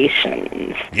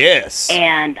decorations. Yes.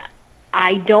 And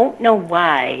I don't know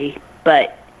why,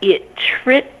 but it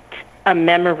tripped a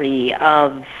memory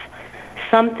of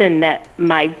something that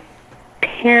my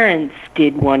parents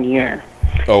did one year.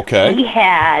 Okay. We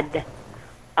had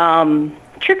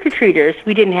trick-or-treaters.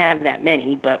 We didn't have that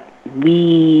many, but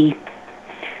we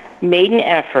made an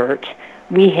effort.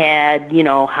 We had,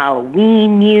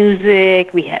 Halloween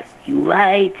music. We had a few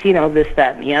lights, this,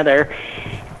 that, and the other.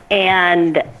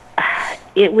 And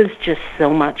it was just so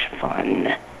much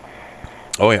fun.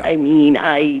 Oh, yeah. I mean,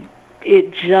 I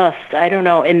don't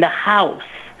know. In the house,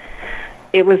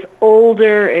 it was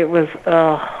older. It was,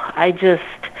 I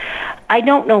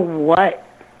don't know what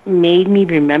made me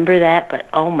remember that, but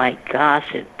oh my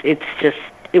gosh, it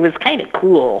was kind of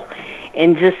cool.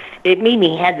 And just, it made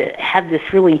me have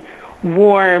this really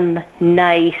warm,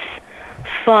 nice,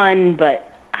 fun,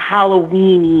 but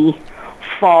Halloween-y,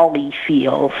 fall-y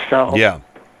feel. So yeah,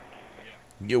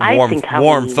 warm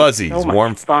fuzzies, so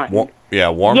warm fun. warm fuzzies. Yeah,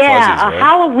 right? a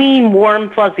Halloween warm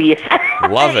fuzzy.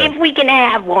 Love it. If we can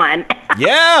have one.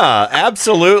 Yeah,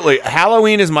 absolutely.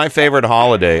 Halloween is my favorite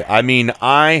holiday. I mean,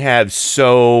 I have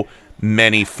so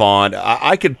many fond.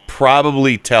 I could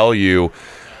probably tell you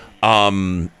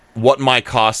what my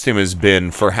costume has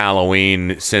been for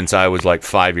Halloween since I was like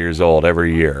 5 years old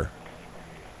every year.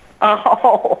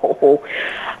 Oh,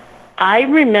 I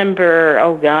remember,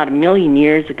 oh God, a million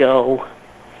years ago,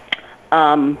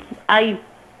 I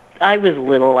was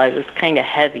little, I was kind of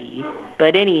heavy,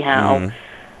 but anyhow,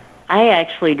 I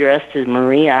actually dressed as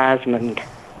Marie Osmond.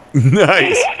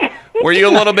 Nice. Were you a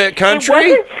little bit country?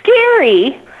 It wasn't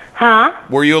scary, huh?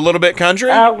 Were you a little bit country?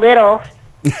 A little,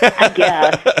 I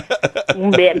guess.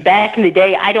 Back in the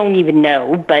day, I don't even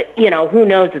know, but, who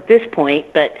knows at this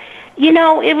point, but,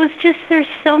 it was just, there's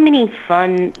so many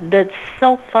fun, that's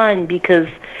so fun because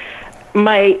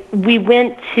we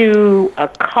went to a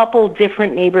couple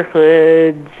different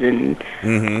neighborhoods and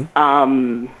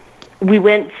we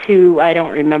went to, I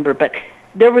don't remember, but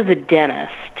there was a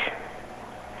dentist.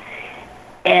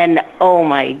 And oh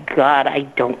my God, I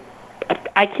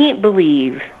can't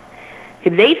believe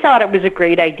they thought it was a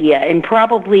great idea, and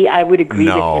probably I would agree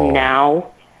with him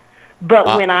now. But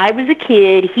when I was a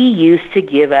kid, he used to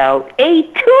give out a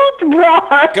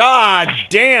toothbrush. God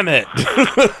damn it.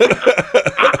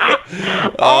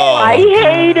 Oh, I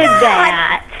hated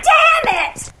that. Damn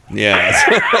it! Yes.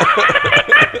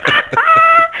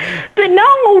 But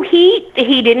no, he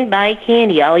didn't buy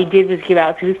candy. All he did was give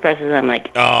out toothbrushes. I'm like,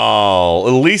 oh,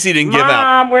 at least he didn't give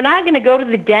out. Mom, we're not going to go to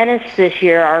the dentist this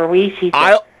year, are we? She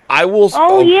said, I will.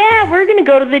 Oh, yeah, we're going to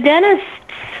go to the dentist.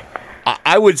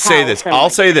 I would say this. I'll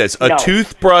say this. A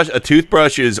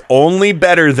toothbrush is only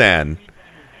better than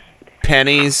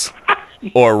pennies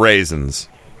or raisins.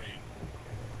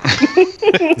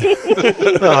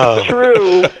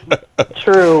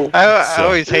 True. I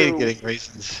always hated getting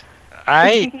raisins.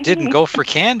 I didn't go for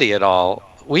candy at all.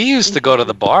 We used to go to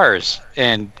the bars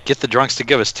and get the drunks to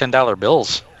give us $10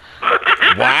 bills.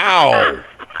 Wow.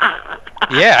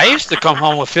 Yeah, I used to come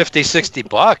home with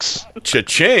 $50-$60.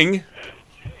 Cha-ching.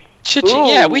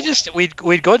 Yeah,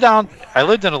 we'd go down. I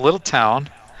lived in a little town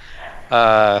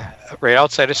right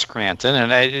outside of Scranton,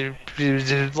 and I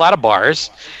did a lot of bars.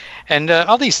 And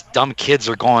all these dumb kids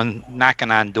are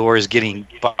knocking on doors, getting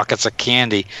buckets of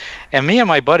candy. And me and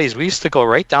my buddies, we used to go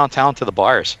right downtown to the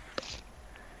bars.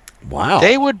 Wow.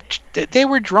 They were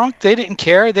drunk. They didn't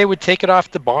care. They would take it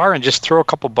off the bar and just throw a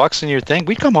couple bucks in your thing.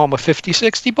 We'd come home with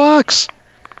 $50-$60.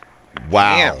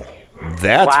 Wow. Damn.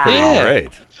 That's pretty great.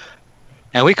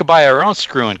 And we could buy our own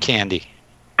screwing candy.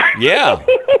 Yeah.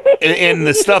 and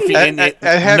the stuff,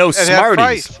 no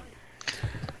Smarties.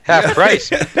 Half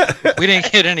price. We didn't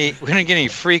get any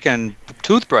freaking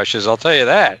toothbrushes, I'll tell you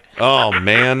that. Oh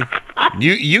man.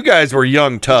 You guys were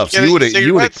young toughs. You would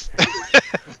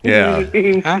Yeah.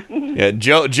 Huh? Yeah,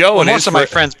 Joe and most of my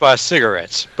friends bought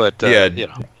cigarettes, but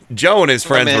Joe and his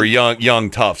friends were young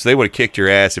toughs. They would have kicked your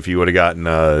ass if you would have gotten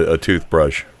a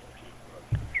toothbrush.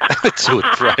 A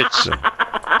toothbrush.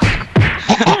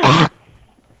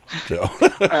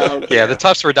 Yeah, the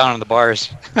toughs were down in the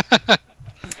bars.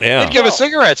 Yeah. They'd give us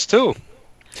cigarettes too.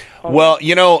 Well,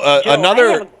 Joe,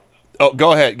 another. Oh,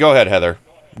 go ahead, Heather.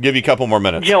 I'll give you a couple more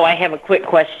minutes. Joe, I have a quick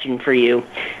question for you.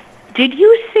 Did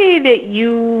you say that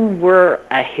you were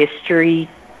a history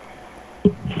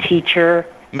teacher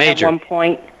Major. at one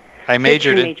point? I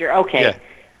majored in. Major. Okay. Yeah.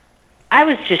 I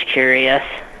was just curious.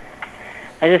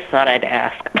 I just thought I'd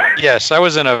ask. Yes, I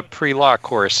was in a pre-law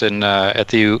course at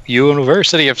the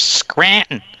University of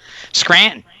Scranton.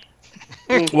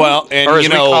 Well, and or as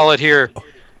we call it here,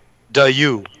 the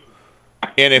U.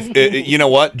 And if you know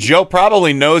what, Joe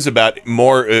probably knows about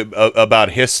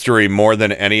history more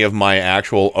than any of my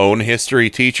actual own history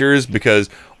teachers, because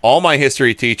all my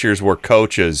history teachers were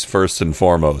coaches first and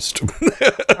foremost.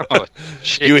 Oh,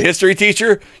 you a history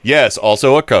teacher? Yes,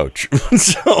 also a coach.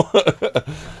 So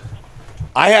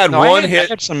I had I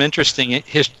had some interesting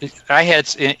history. I had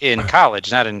in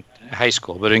college, not in high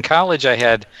school, but in college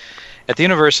at the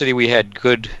university we had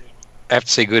good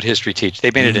history teachers.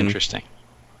 They made it interesting.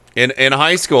 In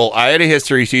high school, I had a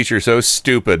history teacher so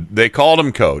stupid. They called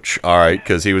him Coach, all right,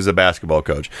 because he was a basketball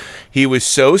coach. He was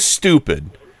so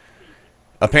stupid.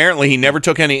 Apparently, he never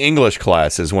took any English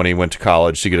classes when he went to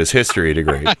college to get his history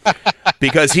degree.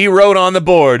 Because he wrote on the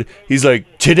board, he's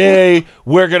like, today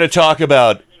we're going to talk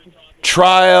about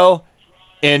trial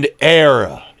and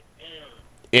error.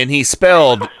 And he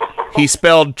spelled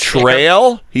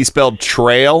trail. He spelled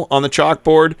trail on the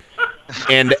chalkboard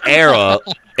and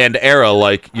era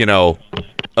like,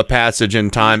 a passage in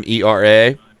time,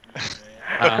 ERA.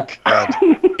 Oh, God.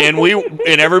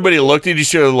 And everybody looked at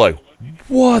each other like,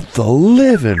 what the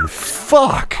living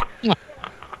fuck?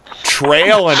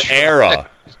 Trail and era.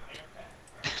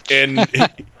 And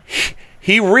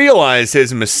he realized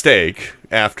his mistake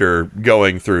after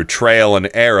going through trail and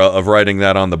era of writing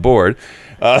that on the board.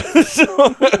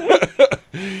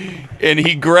 And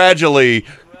he gradually,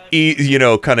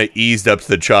 kind of eased up to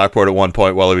the chalkboard at one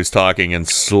point while he was talking and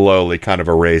slowly kind of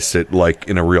erased it like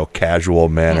in a real casual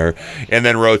manner, and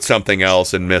then wrote something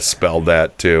else and misspelled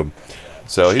that too.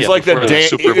 So he's like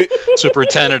the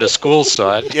superintendent of schools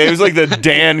saw it. Yeah, he was like the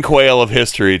Dan Quayle of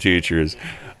history teachers.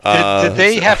 Did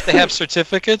they have to have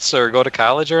certificates or go to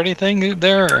college or anything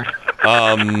there?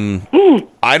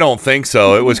 I don't think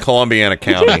so. It was Columbiana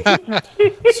County.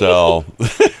 So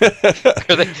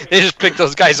they just picked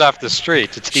those guys off the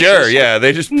street to teach Sure, us. yeah.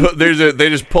 They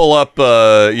just pull up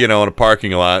in a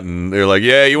parking lot and they're like,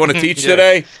 "Yeah, you want to teach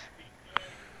today?"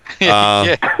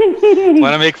 Want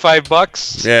to make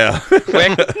 $5? Yeah.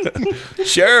 Quick.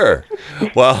 Sure.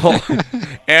 Well,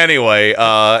 anyway,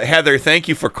 Heather, thank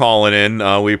you for calling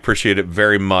in. We appreciate it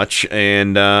very much,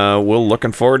 and we're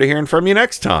looking forward to hearing from you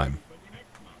next time.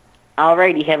 All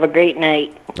righty. Have a great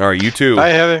night. All right, you too. Bye,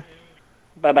 Heather.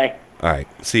 Bye-bye. All right,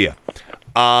 see ya.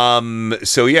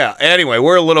 So yeah, anyway,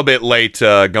 we're a little bit late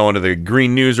going to the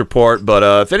Green News Report, but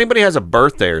if anybody has a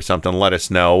birthday or something, let us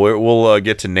know. We'll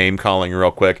get to name calling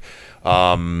real quick.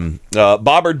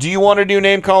 Bobber, do you want to do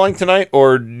name calling tonight,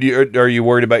 or are you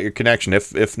worried about your connection?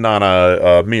 If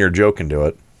not, me or Joe can do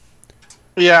it.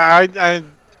 Yeah,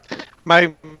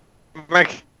 my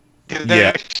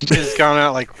connection has gone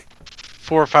out like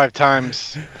 4 or 5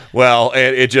 times. Well,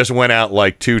 it just went out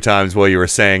like 2 times while you were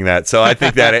saying that, so I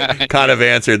think that it kind of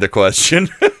answered the question.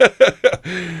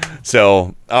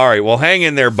 So, all right, well, hang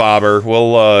in there, Bobber.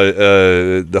 We'll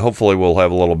hopefully we'll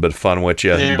have a little bit of fun with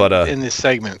you. In this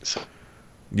segment. So.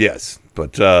 Yes,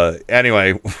 but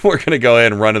anyway, we're gonna go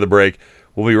ahead and run to the break.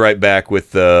 We'll be right back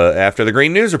with after the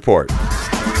Green News Report.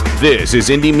 This is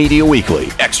Indie Media Weekly,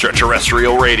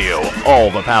 extraterrestrial radio, all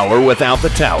the power without the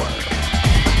tower.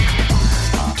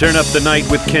 Turn up the night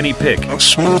with Kenny Pick.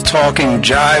 Smooth talking,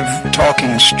 jive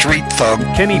talking, street thug.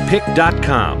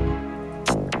 KennyPick.com.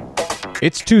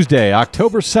 It's Tuesday,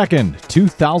 October 2nd,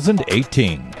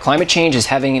 2018. Climate change is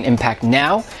having an impact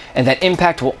now, and that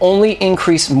impact will only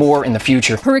increase more in the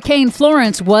future. Hurricane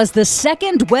Florence was the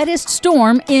second wettest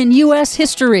storm in U.S.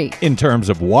 history. In terms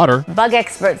of water, bug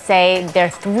experts say they're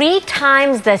 3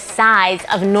 times the size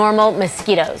of normal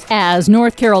mosquitoes. As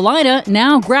North Carolina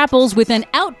now grapples with an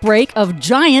outbreak of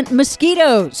giant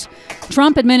mosquitoes.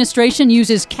 Trump administration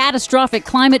uses catastrophic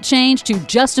climate change to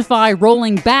justify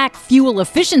rolling back fuel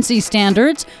efficiency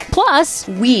standards. Plus,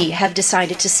 we have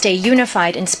decided to stay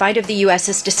unified in spite of the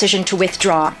U.S.'s decision to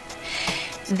withdraw.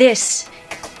 This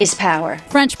is power.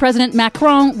 French President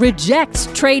Macron rejects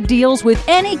trade deals with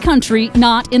any country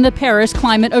not in the Paris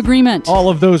Climate Agreement. All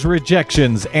of those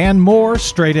rejections and more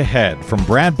straight ahead. From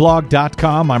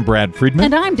BradBlog.com, I'm Brad Friedman.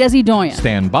 And I'm Desi Doyen.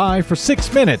 Stand by for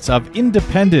 6 minutes of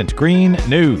independent green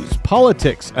news,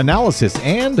 politics, analysis,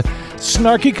 and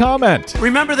snarky comment.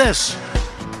 Remember this.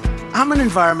 I'm an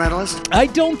environmentalist. I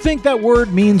don't think that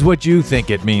word means what you think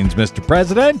it means, Mr.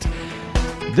 President.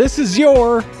 This is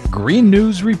your Green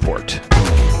News Report.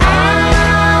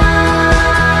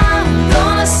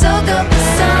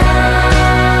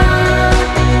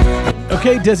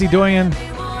 Okay, Desi Doyen,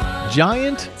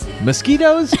 giant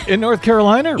mosquitoes in North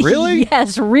Carolina? Really?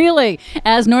 Yes, really.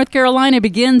 As North Carolina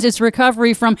begins its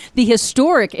recovery from the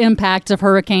historic impacts of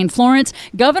Hurricane Florence,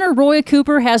 Governor Roy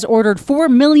Cooper has ordered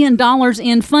 $4 million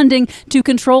in funding to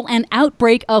control an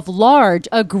outbreak of large,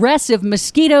 aggressive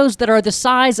mosquitoes that are the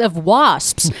size of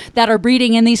wasps that are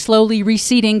breeding in these slowly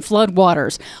receding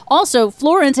floodwaters. Also,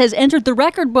 Florence has entered the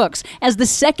record books as the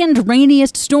second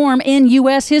rainiest storm in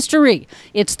U.S. history.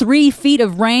 Its 3 feet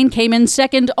of rain came in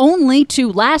second only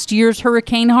to last year's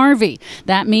Hurricane Harvey.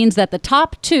 That means that the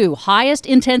top 2 highest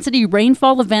intensity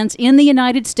rainfall events in the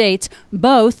United States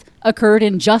both occurred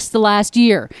in just the last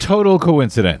year. Total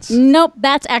coincidence. Nope,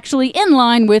 that's actually in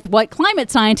line with what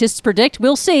climate scientists predict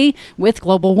we'll see with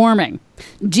global warming.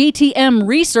 GTM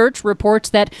Research reports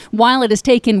that while it has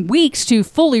taken weeks to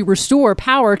fully restore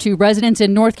power to residents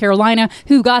in North Carolina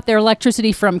who got their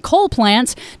electricity from coal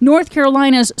plants, North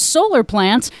Carolina's solar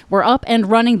plants were up and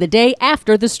running the day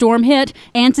after the storm hit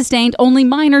and sustained only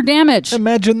minor damage.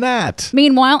 Imagine that.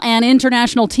 Meanwhile, an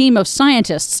international team of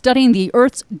scientists studying the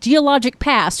Earth's geologic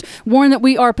past warn that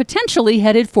we are potentially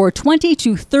headed for 20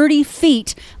 to 30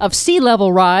 feet of sea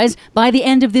level rise by the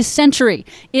end of this century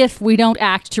if we don't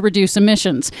act to reduce emissions.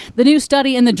 The new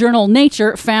study in the journal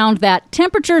Nature found that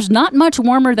temperatures not much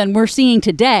warmer than we're seeing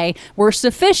today were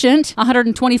sufficient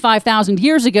 125,000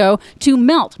 years ago to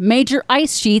melt major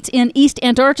ice sheets in East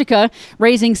Antarctica,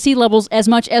 raising sea levels as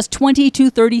much as 20 to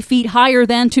 30 feet higher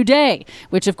than today,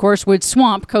 which of course would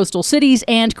swamp coastal cities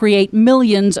and create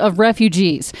millions of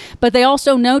refugees. But they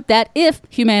also note that if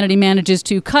humanity manages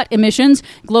to cut emissions,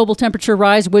 global temperature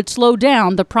rise would slow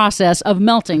down the process of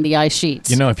melting the ice sheets.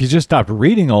 You know, if you just stopped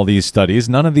reading all these studies,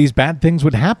 none of these bad things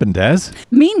would happen, Des.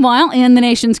 Meanwhile, in the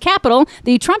nation's capital,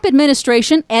 the Trump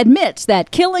administration admits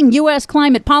that killing U.S.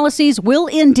 climate policies will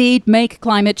indeed make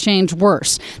climate change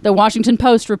worse. The Washington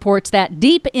Post reports that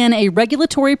deep in a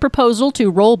regulatory proposal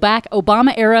to roll back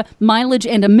Obama-era mileage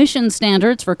and emission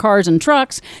standards for cars and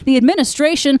trucks, the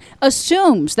administration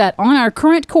assumes that on our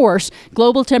current course,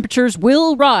 global temperatures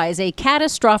will rise a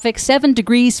catastrophic 7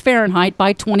 degrees Fahrenheit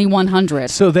by 2100.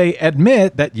 So they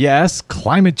admit that, yes,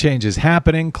 climate change is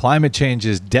happening, climate change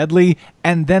is deadly,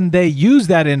 and then they use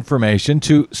that information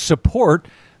to support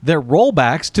their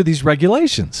rollbacks to these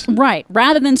regulations. Right.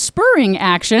 Rather than spurring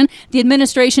action, the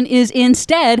administration is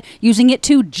instead using it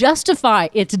to justify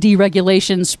its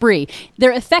deregulation spree.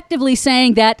 They're effectively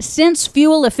saying that since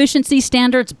fuel efficiency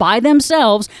standards by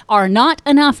themselves are not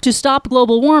enough to stop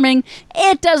global warming,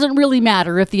 it doesn't really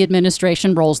matter if the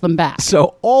administration rolls them back.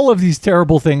 So all of these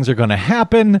terrible things are going to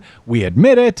happen. We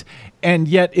admit it. And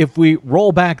yet, if we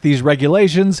roll back these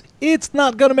regulations, it's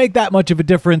not going to make that much of a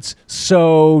difference.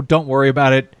 So don't worry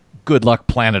about it. Good luck,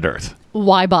 planet Earth.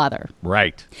 Why bother?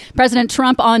 Right. President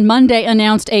Trump on Monday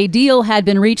announced a deal had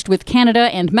been reached with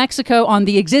Canada and Mexico on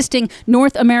the existing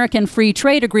North American Free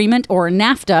Trade Agreement, or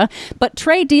NAFTA, but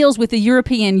trade deals with the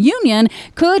European Union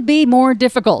could be more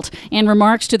difficult. In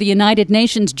remarks to the United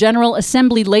Nations General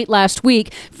Assembly late last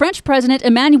week, French President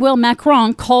Emmanuel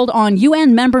Macron called on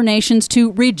UN member nations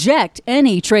to reject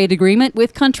any trade agreement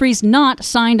with countries not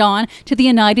signed on to the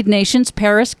United Nations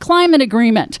Paris Climate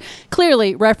Agreement,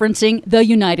 clearly referencing the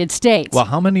United States. Well,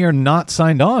 how many are not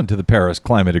signed on to the Paris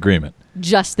Climate Agreement?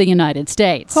 Just the United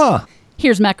States. Huh.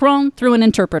 Here's Macron through an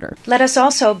interpreter. Let us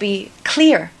also be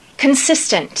clear,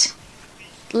 consistent.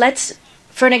 Let's,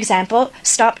 for an example,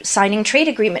 stop signing trade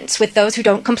agreements with those who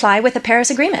don't comply with the Paris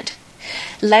Agreement.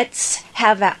 Let's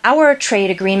have our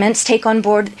trade agreements take on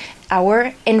board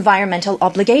our environmental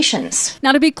obligations.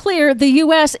 Now, to be clear, the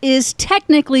U.S. is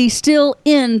technically still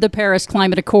in the Paris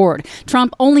Climate Accord.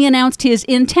 Trump only announced his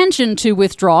intention to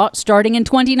withdraw starting in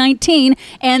 2019,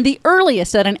 and the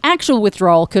earliest that an actual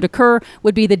withdrawal could occur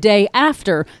would be the day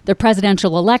after the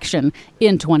presidential election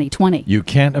in 2020. You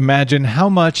can't imagine how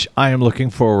much I am looking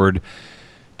forward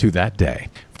to that day.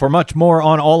 For much more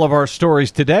on all of our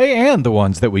stories today and the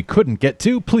ones that we couldn't get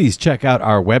to, please check out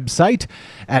our website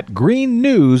at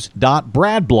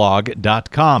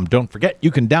greennews.bradblog.com. Don't forget, you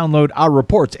can download our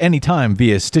reports anytime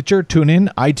via Stitcher,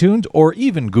 TuneIn, iTunes, or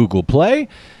even Google Play.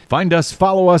 Find us,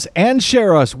 follow us, and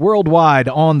share us worldwide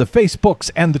on the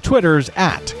Facebooks and the Twitters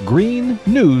at Green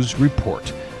News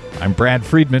Report. I'm Brad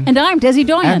Friedman. And I'm Desi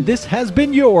Doyen. And this has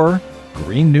been your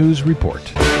Green News Report.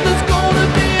 There's gonna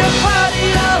be a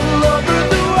party all over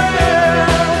the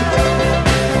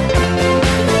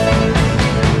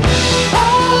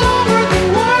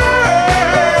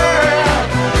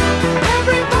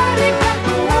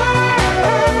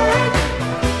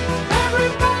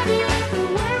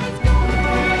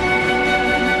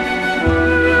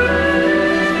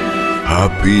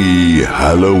Happy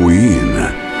Halloween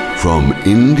from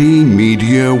Indie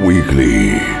Media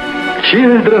Weekly.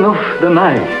 Children of the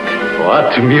night,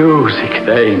 what music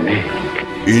they make.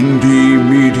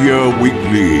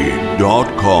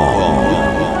 IndieMediaWeekly.com.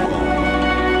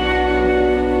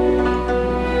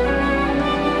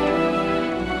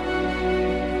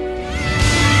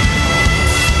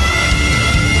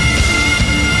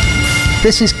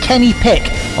 This is Kenny Pick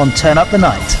on Turn Up the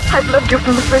Night. I've loved you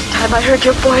from the first time I heard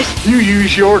your voice. You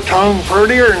use your tongue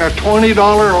prettier than a $20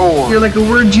 whore. You're like a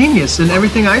word genius, and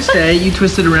everything I say, you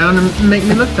twist it around and make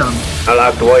me look dumb. I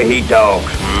like the way he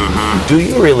talks. Do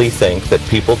you really think that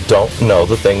people don't know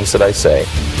the things that I say?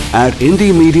 At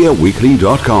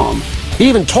IndieMediaWeekly.com. He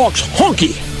even talks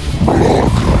honky.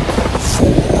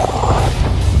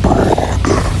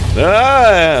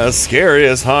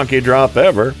 Scariest honky drop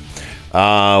ever.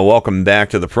 Welcome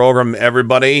back to the program,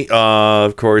 everybody.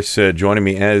 Of course, joining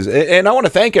me and I want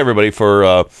to thank everybody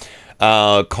for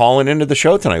calling into the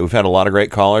show tonight. We've had a lot of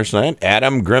great callers tonight.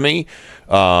 Adam, Grimmy,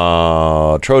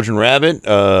 Trojan Rabbit,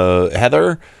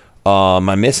 Heather. Am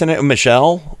I missing it?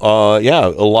 Michelle? Yeah,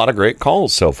 a lot of great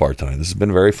calls so far tonight. This has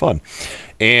been very fun.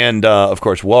 And, of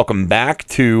course, welcome back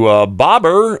to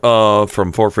Bobber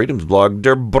from Four Freedoms blog,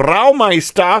 Der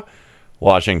Braumeister,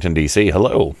 Washington, D.C.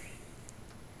 Hello.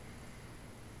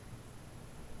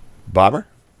 Bobber?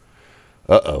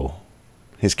 Uh-oh.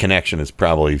 His connection is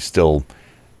probably still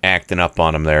acting up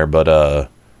on him there, but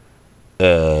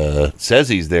says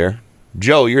he's there.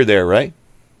 Joe, you're there, right?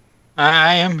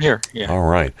 I am here. Yeah. All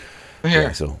right. Here.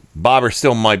 Yeah, so Bobber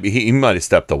still might be. He might have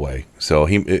stepped away. So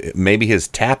maybe his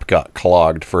tap got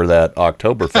clogged for that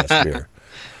Oktoberfest beer.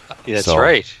 That's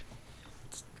right.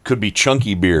 Could be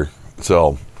chunky beer.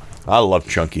 So I love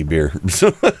chunky beer.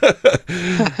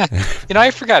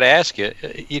 I forgot to ask you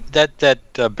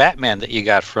that Batman that you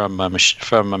got from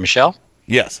Michelle.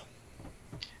 Yes.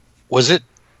 Was it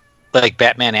like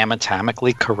Batman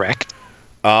anatomically correct?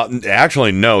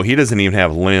 Actually, no. He doesn't even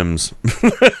have limbs.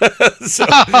 So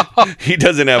he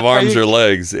doesn't have arms or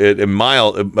legs.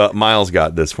 Miles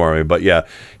got this for me, but yeah,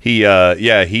 he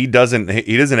doesn't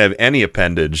have any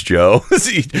appendage, Joe.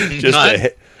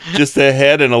 Just a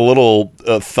head and a little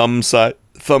thumb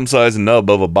size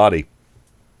nub of a body.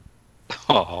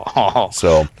 Oh,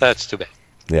 so that's too bad.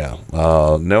 Yeah,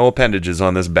 no appendages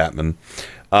on this Batman.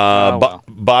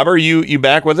 Bobber, you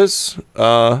back with us,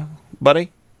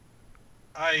 buddy?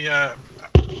 I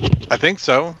think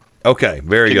so. Okay,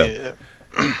 very good.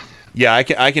 Yeah,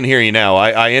 I can hear you now.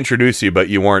 I introduced you, but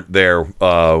you weren't there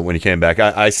when you came back.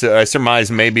 I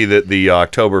surmised maybe that the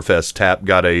Oktoberfest tap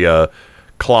got a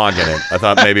clog in it. I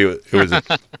thought maybe it was a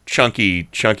chunky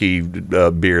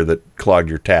beer that clogged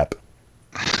your tap.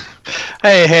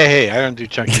 Hey! I don't do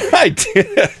chunky beer.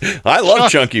 I love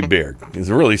chunky beer. It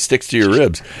really sticks to your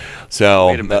ribs. So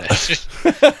wait a minute.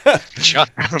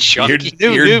 Chunky.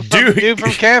 New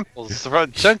from Campbell's.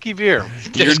 Chunky beer.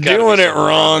 You're doing it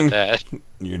wrong.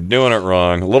 You're doing it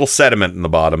wrong. A little sediment in the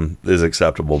bottom is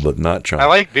acceptable, but not chunky. I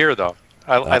like beer though.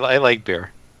 I like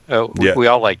beer. Yeah. We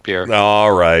all like beer.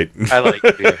 All right. I like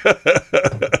beer.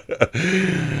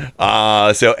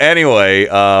 So anyway,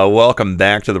 welcome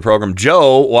back to the program.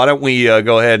 Joe, why don't we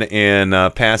go ahead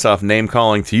and pass off name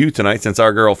calling to you tonight, since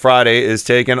Our Girl Friday is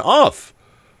taken off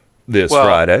this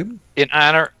Friday. In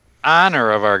honor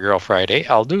of Our Girl Friday,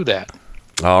 I'll do that.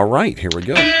 All right, here we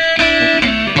go. Okay.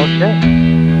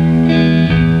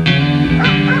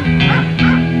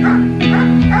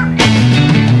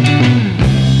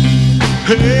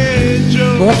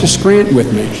 Go up to Scranton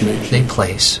with me. A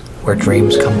place where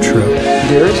dreams come true.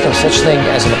 There is no such thing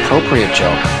as an appropriate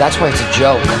joke. That's why it's a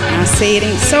joke. I say it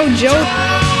ain't so, Joe.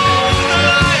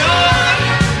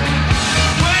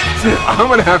 I'm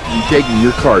going to have to be taking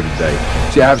your car today.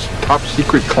 See, I have some top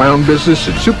secret clown business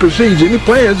that supersedes any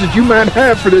plans that you might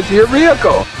have for this here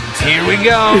vehicle. Here we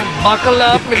go. Buckle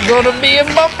up. It's going to be a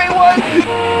bumpy one.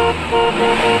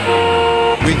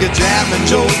 We could jam in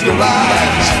Joe's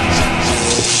garage.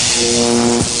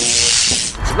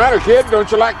 What's the matter, kid?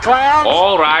 Don't you like clowns?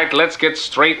 All right, let's get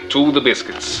straight to the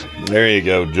biscuits. There you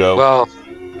go, Joe. Well,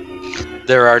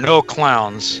 there are no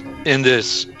clowns in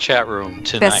this chat room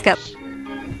tonight. Biscuit.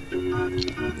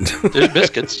 There's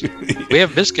biscuits. We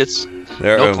have biscuits.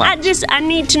 No clowns. I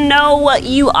need to know what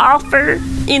you offer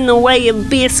in the way of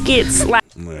biscuits. Like,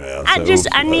 yeah,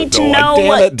 I need to know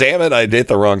what. Damn it! I did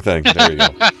the wrong thing. There you go.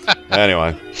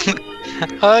 Anyway.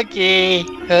 Okay.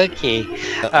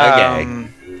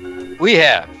 We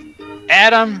have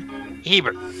Adam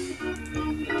Hebert.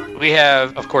 We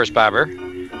have, of course, Bobber.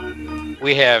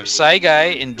 We have Cy Guy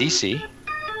in DC.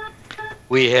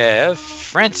 We have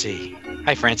Francie.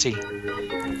 Hi, Francie.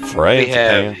 Right. We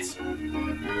have.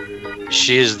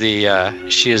 She is the Ed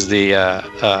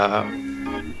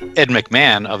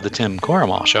McMahon of the Tim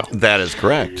Corrimal Show. That is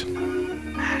correct.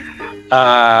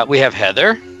 We have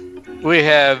Heather. We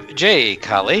have Jay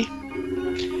Colley.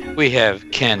 We have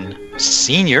Ken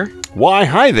Sr. Why,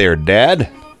 hi there, Dad.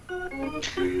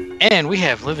 And we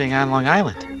have Living on Long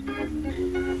Island.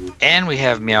 And we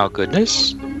have Meow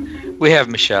Goodness. We have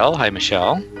Michelle. Hi,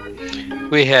 Michelle.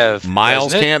 We have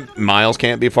Miles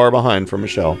can't be far behind for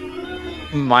Michelle.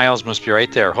 Miles must be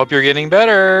right there. Hope you're getting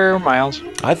better, Miles.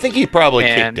 I think he probably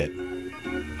kicked it.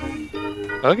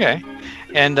 Okay.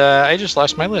 And I just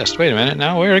lost my list. Wait a minute.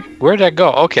 Now where did I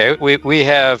go? Okay. We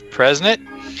have President,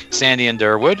 Sandy and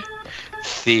Durwood,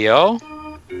 Theo,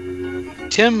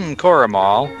 Tim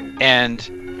Coromal, and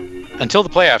until the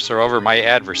playoffs are over, my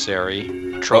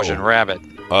adversary, Trojan Rabbit.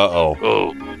 Uh-oh.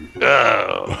 Oh.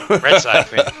 Red Sox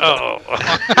fan. Oh.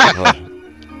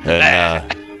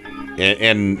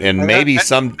 And maybe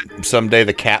someday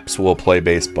the Caps will play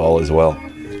baseball as well.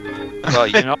 Well,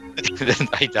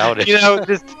 I doubt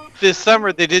it. This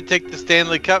summer they did take the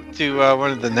Stanley Cup to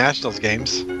one of the Nationals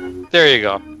games. There you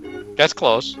go. That's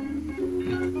close.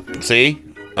 See?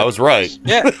 I was right.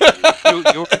 Yeah.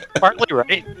 you were partly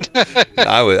right.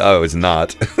 I was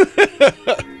not.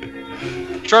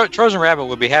 Trojan Rabbit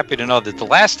would be happy to know that the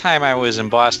last time I was in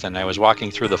Boston, I was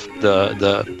walking through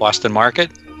the Boston market,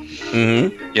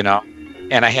 and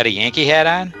I had a Yankee hat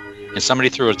on, and somebody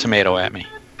threw a tomato at me.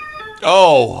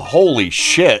 Oh, holy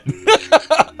shit.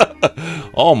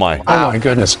 Oh my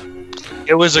goodness.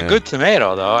 It was a good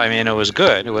tomato, though. I mean, it was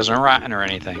good. It wasn't rotten or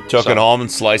anything. Took it home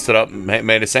and sliced it up and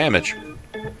made a sandwich.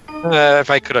 If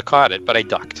I could have caught it, but I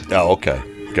ducked. Oh, okay.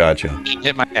 Gotcha.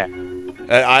 Hit my head.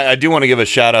 I do want to give a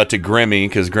shout out to Grimmy,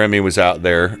 because Grimmy was out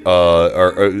there.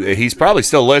 He's probably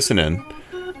still listening,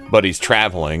 but he's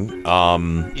traveling.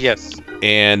 Yes.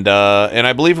 And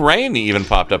I believe Rain even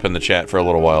popped up in the chat for a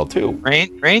little while too.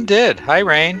 Rain did. Hi,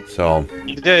 Rain. So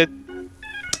she did.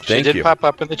 Thank she did you. pop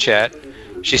up in the chat.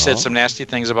 She said some nasty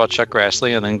things about Chuck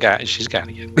Grassley, and then she's got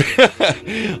to get.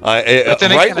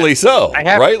 Rightly so.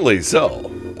 Rightly so.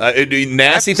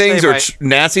 Nasty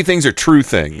things are true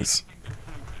things.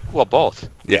 Well, both.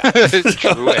 Yeah.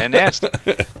 True and nasty.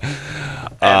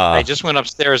 I just went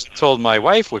upstairs and told my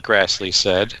wife what Grassley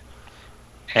said,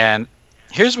 and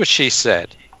here's what she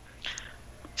said.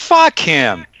 Fuck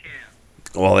him.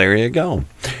 Well, there you go.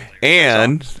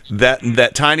 And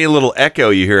that tiny little echo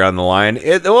you hear on the line,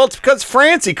 it's because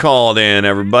Francie called in,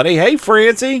 everybody. Hey,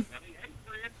 Francie.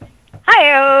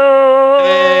 Hi-oh.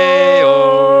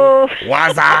 Hey-oh.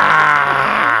 What's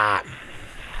up?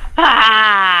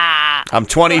 I'm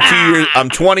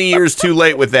 20 years too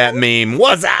late with that meme.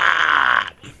 What's up?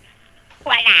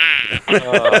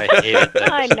 Oh, I hated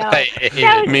that. I know.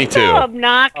 That was Me too. So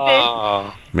obnoxious.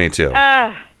 Oh. Me too.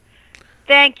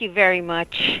 Thank you very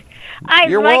much. I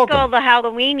You're like welcome. all the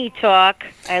Halloweeny talk.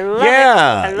 I love it.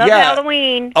 Yeah, I love yeah.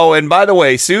 Halloween. Oh, and by the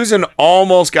way, Susan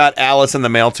almost got Alice in the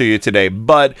mail to you today,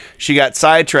 but she got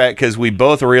sidetracked because we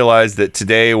both realized that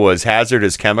today was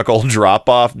hazardous chemical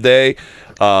drop-off day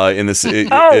in this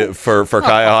for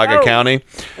Cuyahoga County,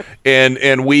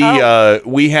 and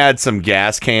we had some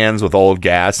gas cans with old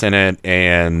gas in it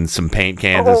and some paint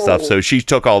cans and stuff. So she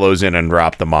took all those in and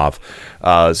dropped them off.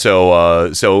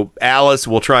 So Alice,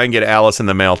 we'll try and get Alice in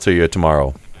the mail to you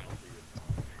tomorrow.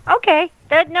 Okay,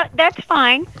 that's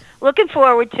fine. Looking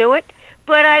forward to it.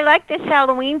 But I like this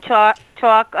Halloween talk.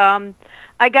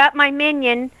 I got my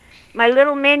minion. My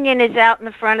little minion is out in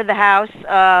the front of the house.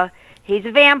 He's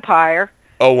a vampire.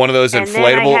 Oh, one of those And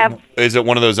then inflatable. Is it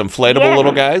one of those inflatable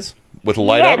little guys with a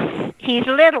light up? Yes, he's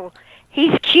little.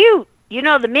 He's cute. You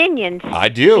know the minions. I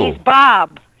do. He's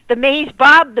Bob. He's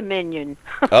Bob the Minion.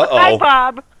 Uh-oh. Hi,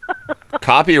 Bob.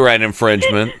 Copyright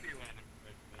infringement.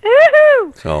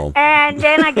 Woohoo! So. And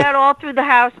then I got all through the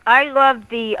house. I love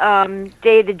the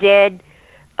Day of the Dead,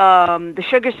 the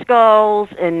Sugar Skulls,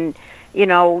 and the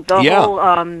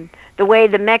whole the way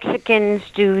the Mexicans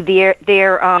do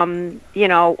their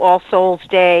All Souls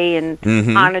Day and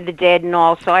Honor the Dead and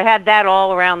all. So I had that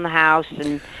all around the house,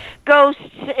 and ghosts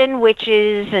and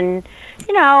witches and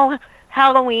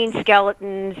Halloween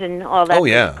skeletons and all that. Oh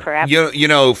yeah, crap. You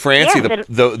know, Francie, Yes,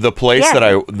 the place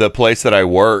that I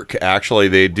work, actually,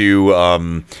 they do.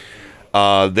 One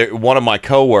of my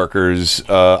coworkers,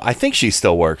 I think she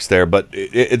still works there, but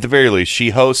at the very least,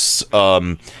 she hosts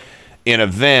an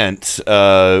event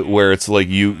where it's like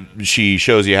she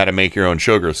shows you how to make your own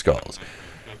sugar skulls.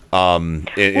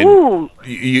 Ooh,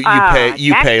 you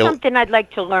pay something I'd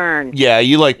like to learn. Yeah,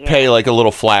 you pay like a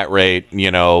little flat rate,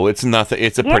 it's nothing,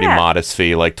 it's a pretty modest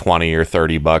fee, like $20 or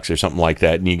 $30 or something like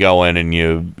that, and you go in and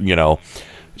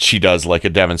she does like a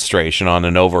demonstration on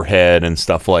an overhead and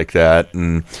stuff like that,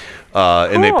 and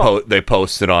Cool. they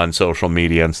post it on social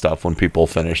media and stuff when people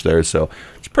finish theirs, so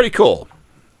it's pretty cool.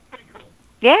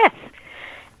 Yes.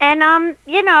 And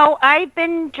I've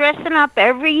been dressing up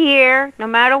every year, no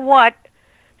matter what,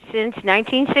 since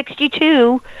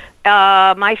 1962.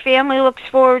 My family looks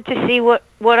forward to see what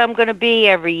I'm going to be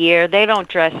every year. They don't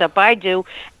dress up. I do.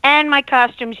 And my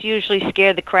costumes usually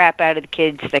scare the crap out of the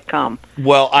kids that come.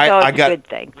 Well, so it's I a got good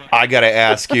thing. I got to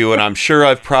ask you, and I'm sure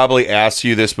I've probably asked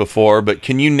you this before, but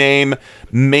can you name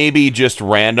maybe just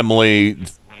randomly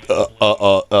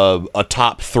a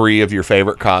top 3 of your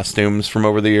favorite costumes from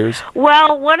over the years?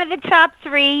 Well, one of the top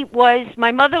 3 was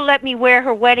my mother let me wear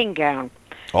her wedding gown.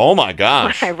 Oh my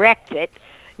gosh! I wrecked it.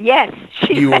 Yes,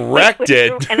 you wrecked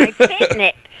it, and I fit in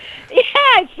it. Yeah,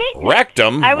 I fit in wrecked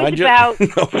them. I was about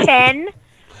 10.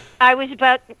 I was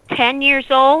about 10 years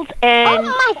old, and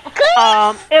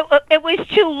it was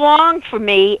too long for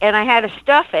me, and I had to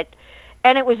stuff it,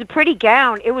 and it was a pretty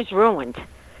gown. It was ruined.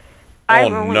 I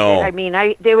ruined it. I mean,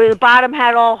 the bottom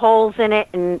had all holes in it,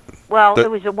 and it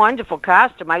was a wonderful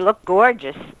costume. I looked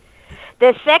gorgeous.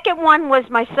 The second one was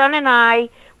my son and I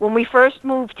when we first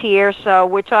moved here. So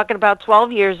we're talking about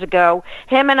 12 years ago.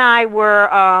 Him and I were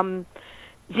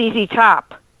ZZ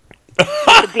Top.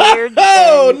 The beards.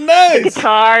 Oh, nice. The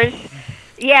guitars.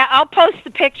 Yeah, I'll post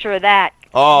the picture of that.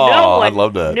 Oh, I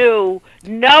love that. No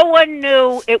one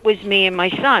knew it was me and my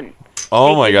son.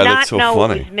 Oh my God, that's so funny.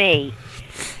 funny. It was me.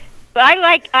 But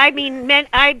I've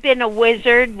been a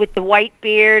wizard with the white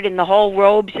beard and the whole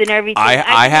robes and everything. I did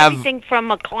have everything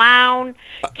from a clown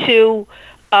to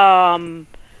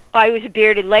I was a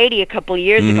bearded lady a couple of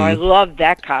years ago. I loved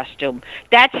that costume.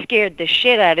 That scared the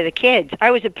shit out of the kids.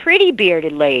 I was a pretty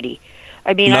bearded lady.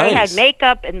 I mean, nice. I had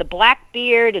makeup and the black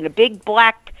beard and a big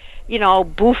black,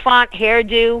 bouffant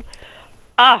hairdo.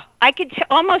 I could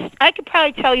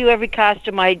probably tell you every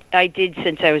costume I did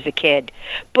since I was a kid.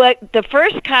 But the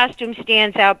first costume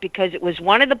stands out because it was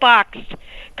one of the boxed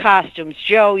costumes.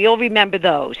 Joe, you'll remember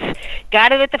those.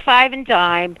 Got it at the 5 and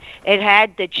dime. It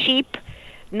had the cheap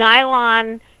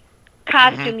nylon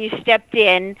costume you stepped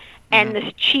in and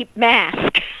the cheap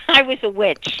mask. I was a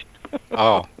witch.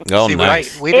 Oh, see,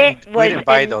 nice. We didn't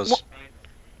buy those.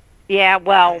 Yeah,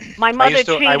 well, my mother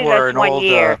treated us one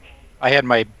year. I had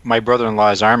my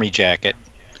brother-in-law's army jacket.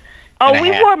 Oh,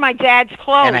 we wore my dad's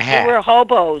clothes. And a hat. We were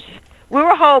hobos. Oh, we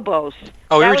That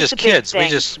were was just the big kids. thing. We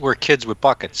just were kids with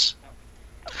buckets.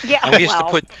 Yeah, And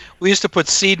we used to put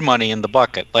seed money in the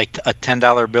bucket, like a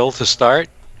 $10 bill to start.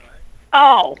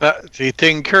 Oh. To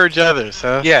encourage others,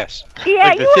 huh? Yes. Yeah,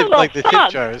 like you were a little like the tip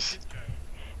thug. jars.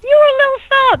 You were a little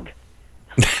thug.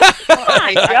 Come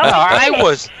on,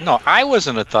 Joe. I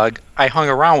wasn't a thug. I hung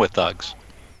around with thugs.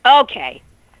 Okay,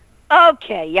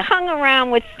 you hung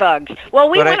around with thugs. Well,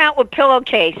 we went out with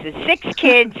pillowcases. 6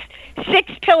 kids,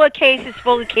 6 pillowcases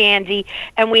full of candy,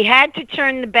 and we had to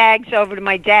turn the bags over to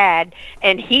my dad,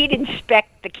 and he'd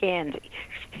inspect the candy.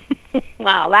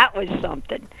 Wow, that was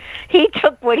something. He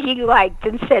took what he liked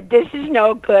and said, "This is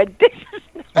no good. This is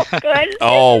no good."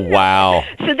 Oh, wow.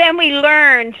 So then we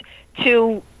learned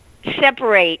to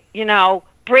separate,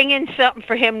 bring in something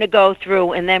for him to go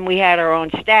through, and then we had our own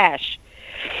stash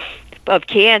of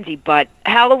candy. But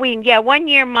Halloween, one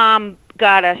year Mom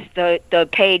got us the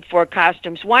paid for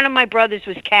costumes. One of my brothers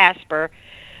was Casper.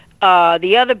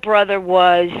 The other brother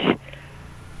was,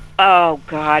 oh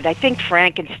God, I think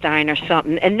Frankenstein or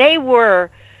something. And they were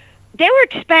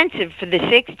expensive for the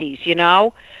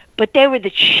 60s, but they were the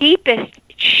cheapest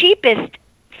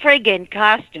friggin'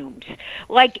 costumes.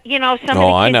 Like, some of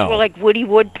the kids were like Woody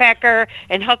Woodpecker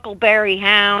and Huckleberry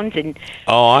Hounds and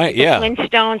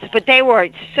Flintstones, but they were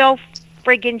so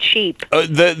friggin' cheap. We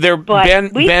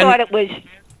thought it was...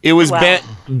 It was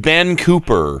Ben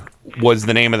Cooper was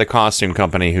the name of the costume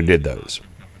company who did those.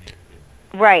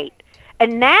 Right.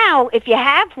 And now, if you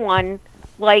have one,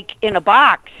 like in a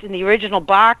box, in the original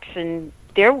box, and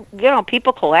they're,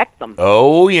 people collect them.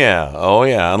 Oh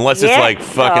yeah. Unless it's like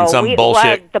fucking some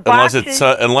bullshit.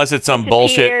 Unless it's some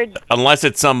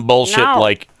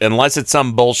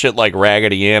bullshit like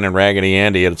Raggedy Ann and Raggedy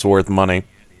Andy, it's worth money.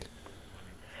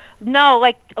 No,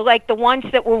 like the ones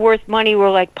that were worth money were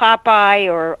like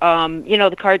Popeye or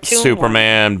the cartoon.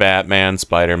 Superman, Batman,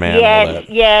 Spider-Man.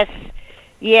 Yes.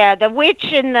 Yeah, the witch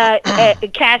and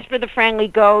the Casper the Friendly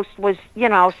Ghost was,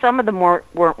 some of them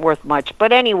weren't worth much.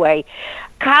 But anyway,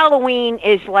 Halloween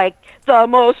is like the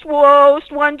most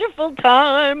wonderful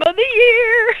time of the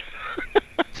year.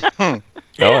 Oh,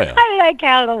 yeah. I like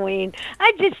Halloween.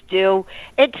 I just do.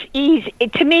 It's easy.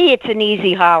 To me, it's an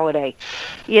easy holiday.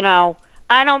 I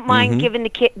don't mind giving the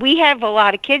kid. We have a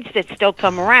lot of kids that still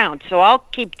come around, so I'll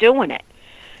keep doing it,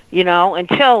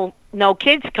 until no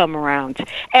kids come around.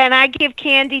 And I give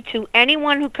candy to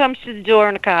anyone who comes to the door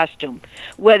in a costume,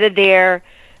 whether they're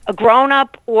a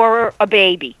grown-up or a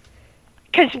baby.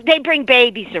 Because they bring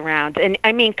babies around. And,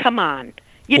 I mean, come on.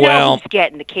 You know who's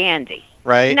getting the candy.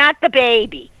 Right. Not the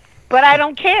baby. But I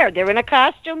don't care. They're in a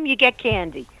costume, you get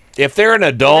candy. If they're an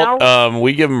adult,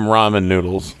 we give them ramen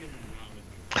noodles.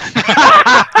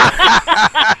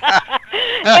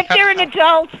 If they're an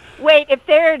adult, if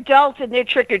they're adults and they're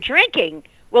trick or drinking,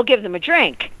 we'll give them a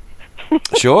drink.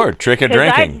 Sure, trick or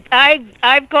drinking.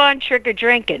 I've gone trick or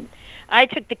drinking. I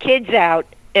took the kids out,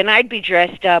 and I'd be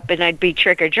dressed up, and I'd be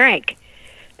trick or drink.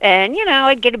 And,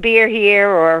 I'd get a beer here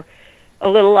or a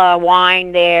little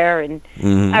wine there, and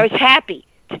I was happy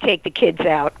to take the kids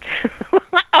out.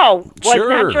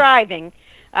 Not driving.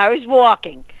 I was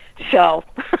walking. So.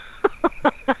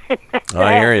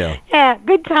 I hear you. Yeah,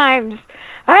 good times.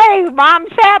 Hey,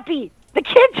 Mom's happy. The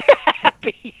kids are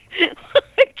happy.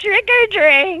 Trick or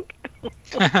drink.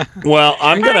 Well,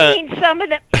 I'm gonna. I mean, some of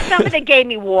them gave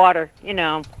me water.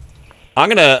 I'm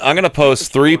gonna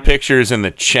post 3 pictures in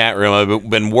the chat room. I've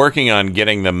been working on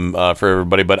getting them for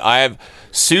everybody, but I have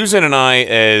Susan and I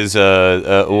as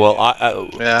a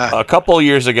couple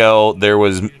years ago.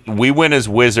 We went as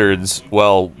wizards.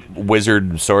 Well,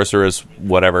 wizard, sorceress,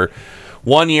 whatever.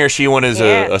 One year she went as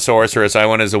a sorceress. I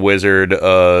went as a wizard.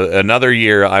 Another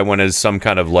year I went as some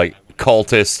kind of like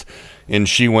cultist, and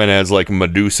she went as like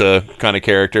Medusa kind of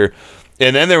character.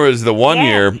 And then there was the one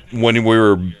year when we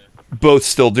were both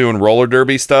still doing roller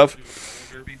derby stuff,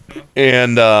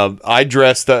 and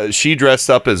she dressed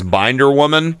up as Binder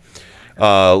Woman,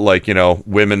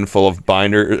 women full of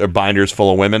binders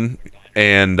full of women,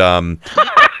 and I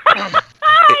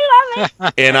love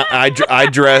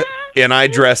it. And I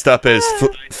dressed up as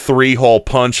 3-hole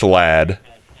punch lad.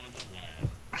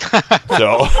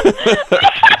 So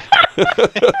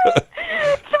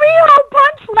 3-hole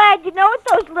punch lad. You know what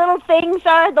those little things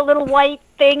are? The little white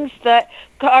things that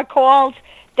are called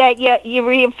that you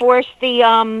reinforce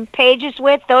the pages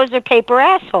with. Those are paper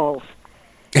assholes.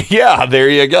 Yeah, there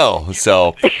you go.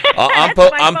 So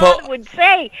my mother would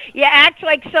say, you act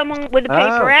like someone with a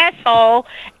paper asshole,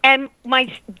 and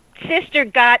my sister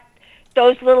got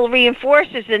those little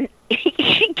reinforcers, and she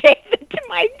gave it to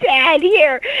my dad.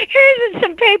 Here's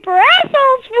some paper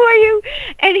assholes for you.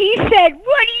 And he said,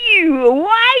 what are you, a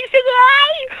wise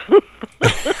guy?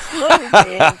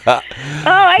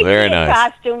 I Very see a nice.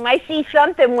 costume. I see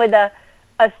something with a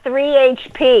 3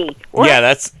 HP. What? Yeah,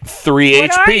 that's 3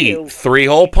 What are HP. you?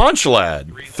 3-hole punch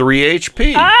lad. 3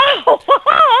 HP. Oh,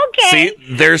 okay. See,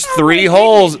 there's 3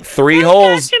 holes. 3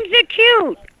 holes. Costumes are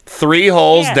cute. 3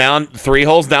 holes down. 3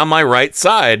 holes down my right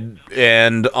side,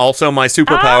 and also my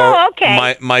superpower. Oh, okay.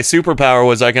 My superpower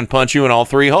was I can punch you in all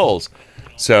 3 holes.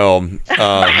 So.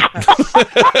 I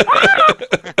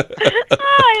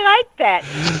like that.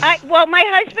 My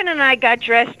husband and I got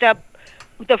dressed up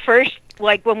the first,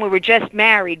 when we were just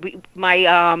married.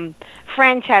 My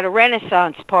friends had a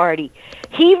Renaissance party.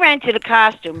 He rented a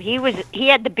costume. He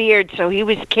had the beard, so he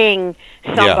was king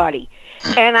somebody.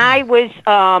 Yeah. And I was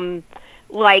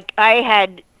I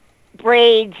had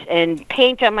braids and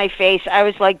paint on my face. I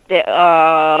was like the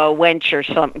wench or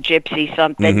something, gypsy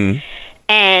something. Mm-hmm.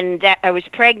 And I was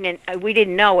pregnant. We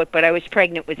didn't know it, but I was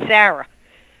pregnant with Sarah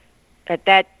at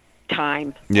that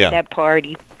time, at that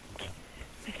party.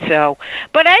 So,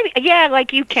 but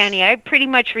like you, Kenny, I pretty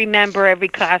much remember every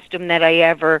costume that I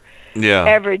ever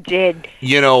did.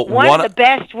 One of the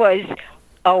best was,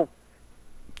 go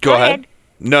ahead.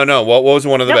 No, what was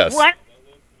one of the best?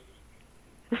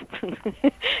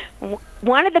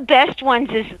 One of the best ones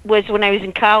was when I was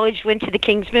in college. Went to the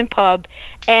Kingsman pub,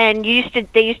 and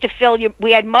they used to fill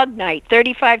we had mug night,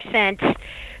 35 cents.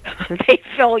 They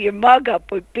fill your mug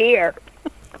up with beer.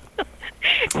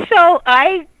 So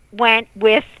I went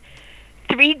with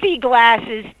 3D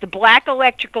glasses, the black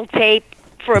electrical tape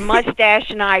for a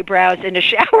mustache and eyebrows, and a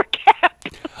shower cap.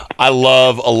 I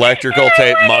love electrical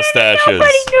tape mustaches.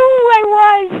 Nobody knew who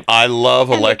I was. I love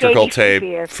electrical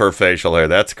tape for facial hair.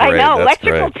 That's great. I know. That's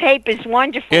electrical great. tape is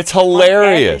wonderful. It's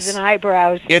hilarious. Mustaches and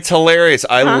eyebrows. It's hilarious.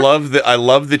 I love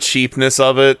the cheapness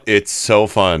of it. It's so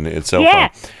fun. It's so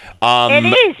fun. It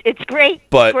is. It's great.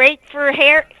 But great for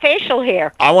facial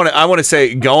hair. I want to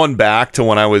say, going back to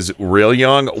when I was real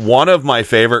young, one of my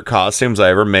favorite costumes I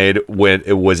ever made, when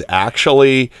it was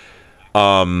actually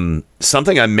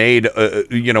something I made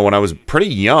when I was pretty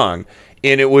young,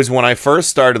 and it was when I first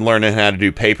started learning how to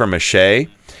do paper mache,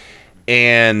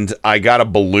 and I got a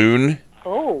balloon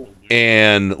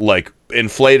and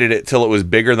inflated it till it was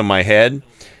bigger than my head,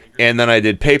 and then I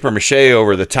did paper mache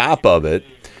over the top of it.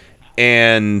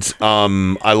 And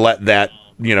I let that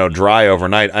dry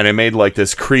overnight, and I made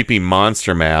this creepy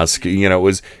monster mask. It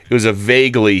was a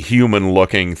vaguely human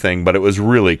looking thing, but it was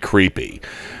really creepy.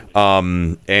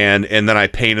 And then I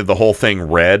painted the whole thing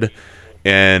red,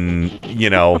 and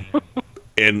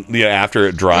after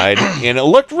it dried, and it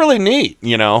looked really neat.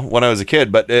 When I was a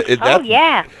kid, but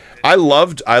I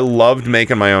loved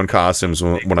making my own costumes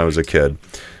when I was a kid.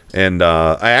 And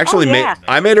I actually yeah.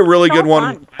 made a really So good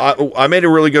one. I made a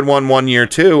really good one year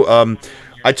too.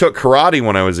 I took karate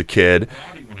when I was a kid,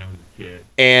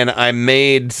 and I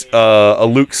made a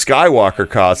Luke Skywalker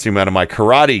costume out of my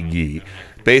karate gi.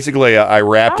 Basically, I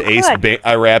wrapped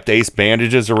ace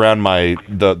bandages around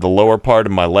the lower part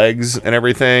of my legs and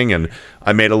everything, and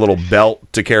I made a little belt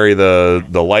to carry the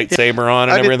lightsaber on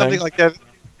and everything. Something like that.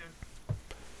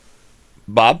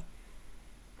 Bob?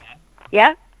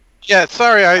 Yeah. Yeah,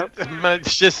 sorry,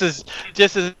 just as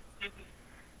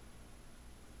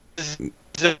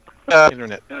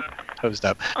internet hosed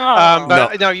up.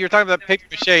 But no, you were talking about paper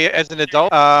mache as an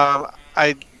adult.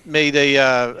 I made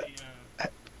a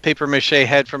paper mache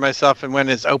head for myself and went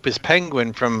as Opus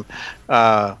Penguin from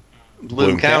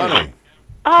Bloom County.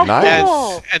 Oh, nice.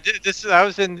 cool. And I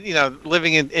was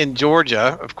living in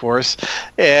Georgia, of course,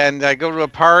 and I go to a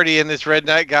party, and this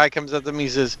redneck guy comes up to me, he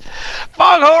says,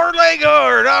 "Foghorn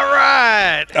Leghorn, all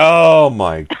right." Oh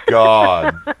my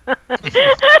God. Oh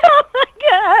my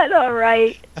God! All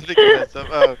right. I think I messed up.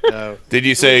 Oh no. Did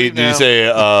you say?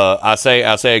 I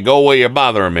say, go where you're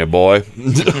bothering me, boy.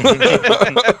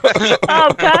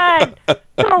 Oh God!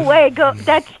 No way! Go.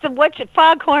 What's it?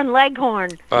 Foghorn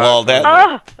Leghorn. Well, that's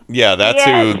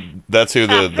who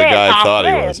the guy thought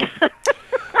he was.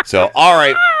 So, all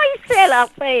right. Oh, he said I'll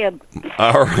say him.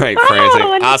 All right,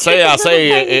 Francie. I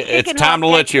say, it's time to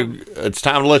let you. It's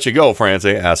time to let you go,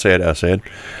 Francie. I said. I said.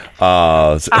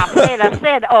 Oh,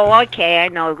 okay. I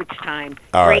know it's time.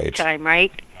 All Break right. time,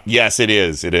 right? Yes, it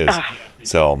is. It is.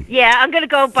 So. Yeah, I'm gonna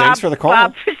go, Bob. Thanks for the call.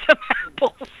 Bob, for some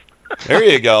apples. There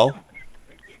you go.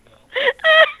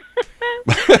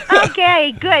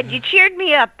 Okay, good. You cheered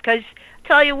me up because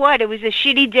tell you what, it was a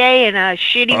shitty day and a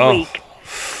shitty week.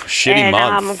 Shitty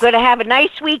month. I'm going to have a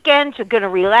nice weekend. So I'm going to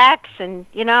relax and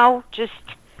just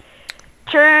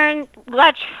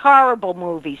watch horrible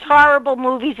movies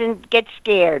and get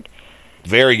scared.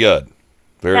 Very good.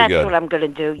 Very good. That's what I'm going to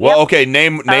do. Well, Yep. okay.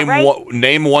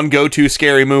 Name one go-to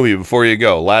scary movie before you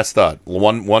go. Last thought.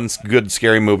 One good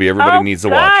scary movie everybody needs to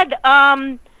watch.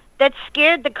 God, that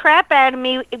scared the crap out of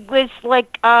me. It was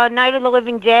like Night of the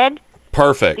Living Dead.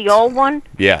 Perfect. The old one.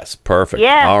 Yes, perfect.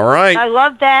 Yeah. All right. I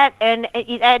love that, and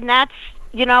that's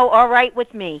all right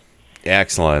with me.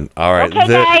 Excellent. All right. Okay,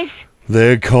 guys.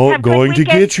 They're going to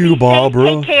get you,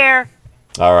 Barbara. Take care.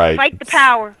 All right. Fight the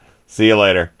power. See you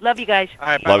later. Love you guys. All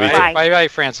right, Love you too. Bye,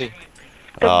 Francie.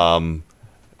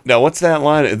 Now, what's that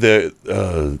line?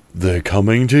 They're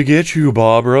coming to get you,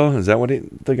 Barbara. Is that what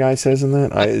the guy says in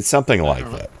that? It's something like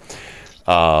that.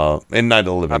 In Night of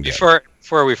the Living Dead.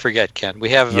 Before we forget, Ken, we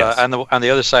have on the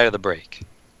other side of the break.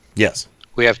 Yes.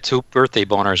 We have 2 birthday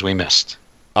boners we missed.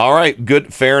 All right,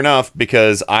 good, fair enough,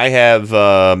 because I have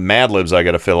Mad Libs I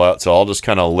got to fill out, so I'll just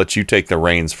kind of let you take the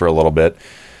reins for a little bit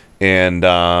and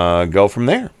go from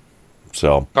there.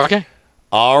 So. Okay.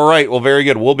 All right, well, very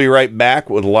good. We'll be right back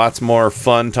with lots more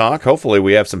fun talk. Hopefully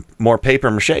we have some more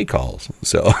paper mache calls.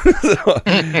 So,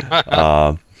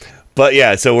 but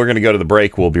yeah, so we're going to go to the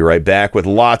break. We'll be right back with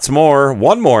lots more,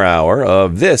 one more hour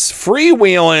of this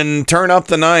freewheeling Turn Up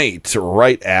the Night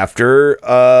right after,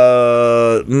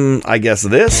 I guess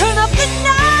this. Turn up the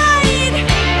night.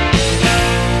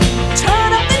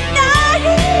 Turn up the night.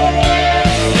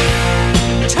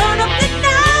 Turn up the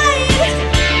night.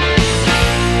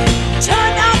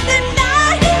 Turn up the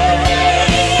night.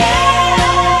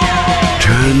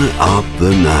 Turn Up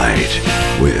the Night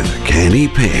with Kenny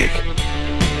Pick.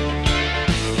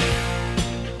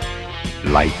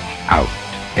 Light out,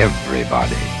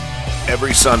 everybody.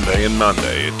 Every Sunday and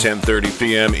Monday at 10:30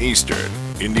 p.m. Eastern,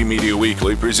 Indie Media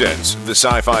Weekly presents the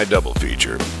Sci-Fi Double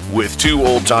Feature with 2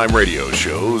 old-time radio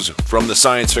shows from the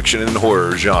science fiction and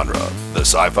horror genre. The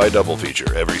Sci-Fi Double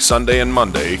Feature every Sunday and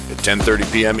Monday at 10:30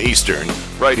 p.m. Eastern,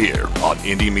 right here on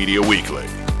Indie Media Weekly.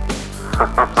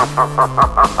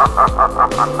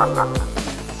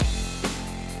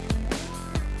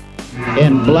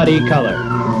 In bloody color.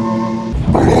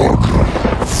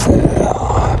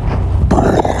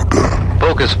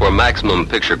 Focus for maximum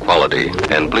picture quality,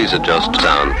 and please adjust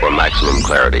sound for maximum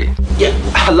clarity. Yeah,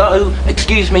 hello,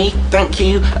 excuse me, thank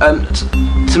you.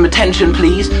 Some attention,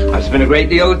 please. I've spent a great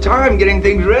deal of time getting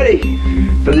things ready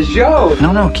for the show.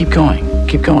 No, keep going.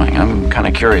 Keep going. I'm kind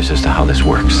of curious as to how this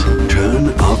works. Turn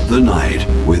Up the Night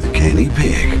with Kenny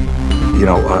Pick. You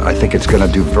know, I think it's going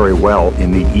to do very well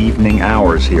in the evening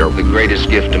hours here. The greatest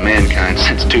gift to mankind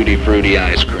since Tutti Frutti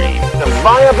ice cream. A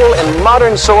viable and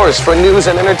modern source for news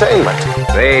and entertainment.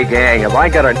 Hey, gang, have I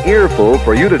got an earful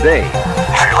for you today?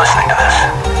 If you're listening to this,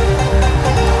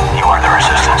 you are the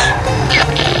resistance.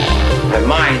 My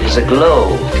mind is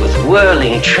aglow with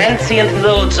whirling, transient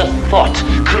loads of thought,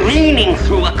 careening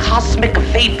through a cosmic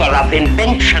vapor of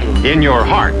invention. In your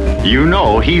heart, you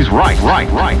know he's right.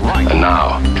 And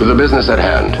now, to the business at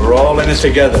hand. We're all in this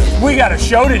together. We got a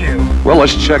show to do. Well,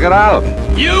 let's check it out.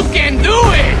 You can do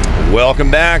it. Welcome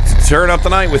back to Turn Up the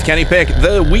Night with Kenny Pick,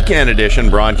 the weekend edition,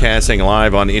 broadcasting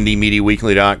live on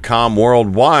IndieMediaWeekly.com,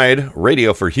 worldwide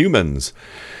radio for humans.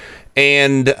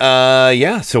 And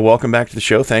so welcome back to the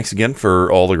show. Thanks again for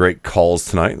all the great calls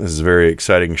tonight. This is a very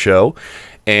exciting show.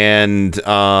 And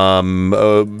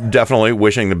definitely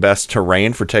wishing the best to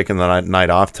Rain for taking the night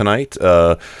off tonight.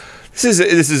 This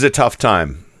is a tough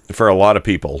time for a lot of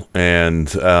people. And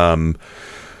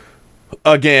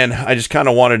again, I just kind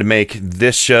of wanted to make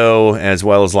this show, as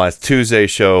well as last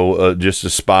Tuesday's show, just a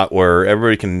spot where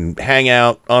everybody can hang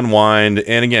out, unwind.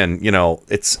 And again,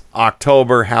 it's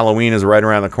October. Halloween is right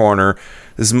around the corner.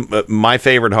 This is my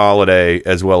favorite holiday,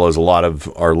 as well as a lot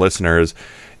of our listeners.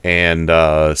 And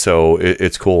so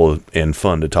it's cool and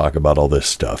fun to talk about all this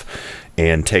stuff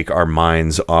and take our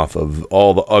minds off of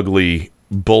all the ugly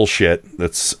bullshit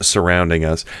that's surrounding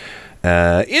us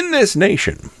in this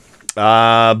nation.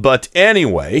 But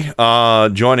anyway,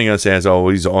 joining us as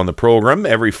always on the program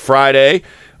every Friday,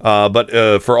 but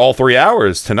for all 3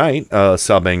 hours tonight,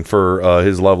 subbing for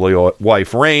his lovely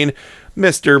wife Rain,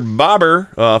 Mr.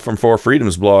 Bobber from Four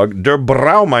Freedoms blog, Der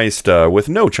Braumeister, with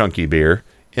no chunky beer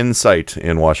in sight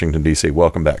in Washington, D.C.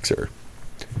 Welcome back, sir.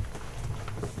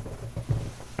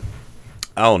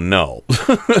 Oh, no.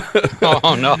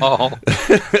 Oh, no.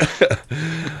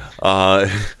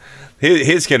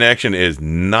 His connection is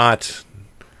not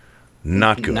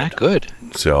good. Not good.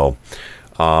 So,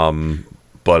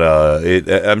 but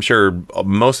I'm sure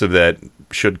most of that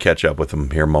should catch up with him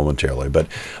here momentarily. But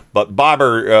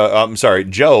Bobber, I'm sorry,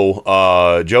 Joe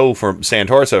from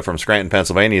Santorsa from Scranton,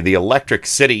 Pennsylvania, the Electric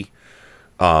City.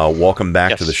 Welcome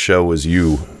back to the show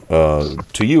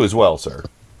to you as well, sir.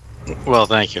 Well,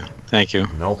 thank you.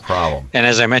 No problem. And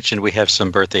as I mentioned, we have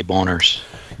some birthday boners.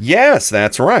 Yes,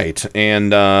 that's right. And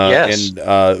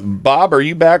Bob, are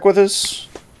you back with us?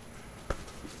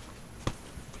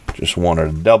 Just wanted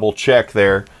to double check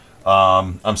there.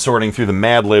 I'm sorting through the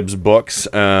Mad Libs books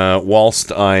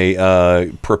whilst I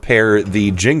prepare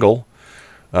the jingle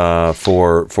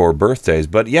for birthdays.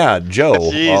 But yeah,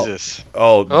 Joe. Jesus.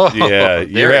 Yeah,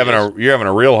 you're having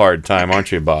a real hard time,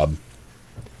 aren't you, Bob?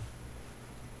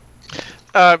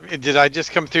 Did I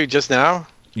just come through just now?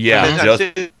 Yeah,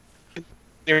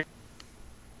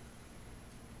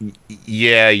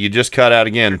 you just cut out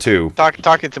again too.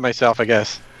 Talking to myself, I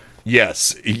guess.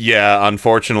 Yes, yeah.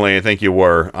 Unfortunately, I think you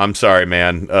were. I'm sorry,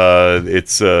 man.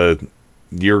 It's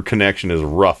your connection is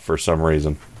rough for some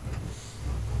reason.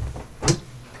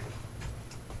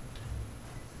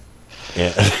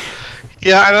 Yeah.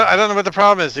 Yeah, I don't know what the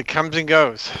problem is. It comes and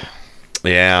goes.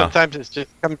 Yeah. Sometimes it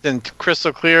just comes in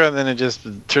crystal clear, and then it just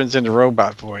turns into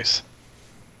robot voice.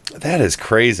 That is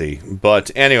crazy.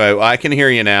 But anyway, I can hear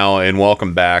you now, and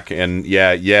welcome back. And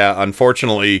yeah.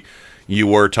 Unfortunately, you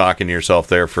were talking to yourself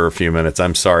there for a few minutes.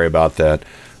 I'm sorry about that.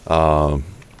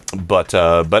 But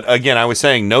again, I was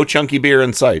saying no chunky beer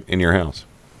in sight in your house.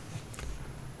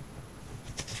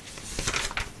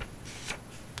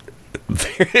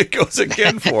 There it goes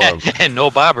again for him. And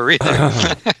no bobber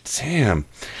either. Damn.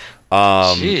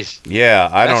 Jeez. Yeah,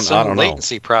 I don't know.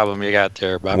 Latency problem you got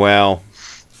there, Bob. Well,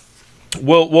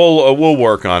 we'll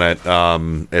work on it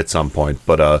at some point.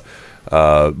 But at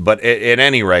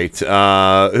any rate,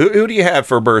 who do you have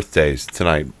for birthdays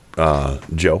tonight,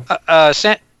 Joe?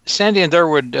 Sandy and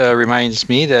Durwood reminds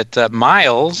me that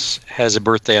Miles has a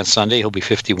birthday on Sunday. He'll be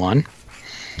 51.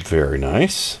 Very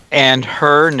nice. And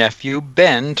her nephew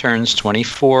Ben turns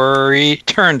 24. He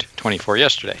turned 24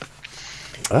 yesterday.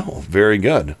 Oh, very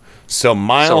good. So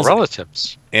Miles,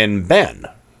 relatives, and Ben.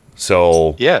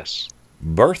 So yes,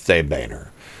 birthday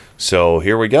banner. So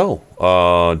here we go.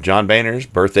 John Boehner's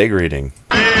birthday greeting.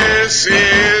 This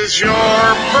is your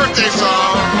birthday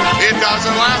song. It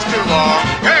doesn't last too long.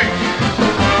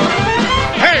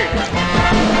 Hey,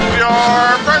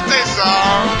 your birthday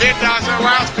song. It doesn't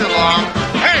last too long.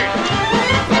 Hey.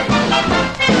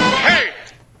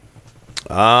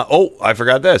 I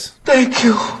forgot this. Thank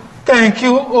you,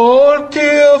 oh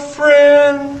dear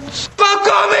friends, for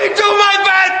coming to my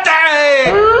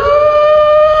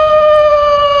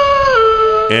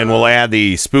birthday. And we'll add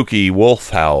the spooky wolf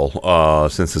howl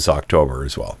since it's October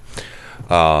as well.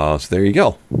 So there you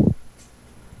go.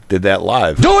 Did that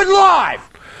live. Do it live!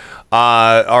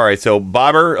 All right, so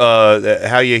Bobber,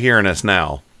 how you hearing us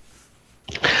now?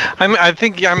 I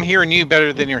think I'm hearing you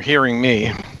better than you're hearing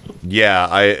me. Yeah,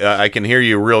 I can hear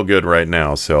you real good right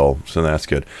now, so that's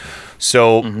good.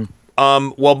 So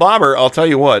Well, Bobber, I'll tell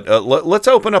you what. Let's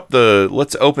open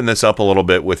this up a little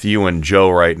bit with you and Joe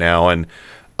right now, and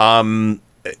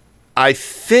I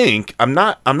think I'm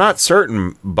not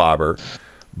certain, Bobber,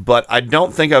 but I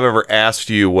don't think I've ever asked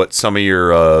you what some of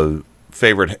your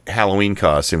favorite Halloween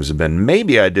costumes have been.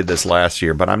 Maybe I did this last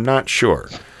year, but I'm not sure.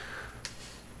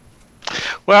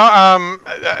 Well,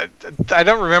 I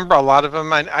don't remember a lot of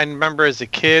them. I remember as a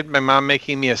kid, my mom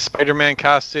making me a Spider-Man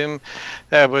costume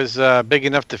that was big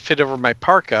enough to fit over my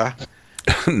parka.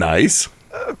 Nice.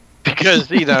 Because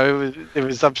it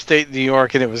was upstate New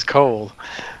York and it was cold.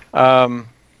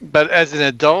 But as an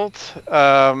adult,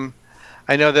 I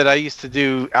know that I used to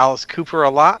do Alice Cooper a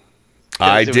lot.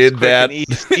 I did that.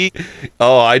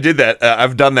 I did that.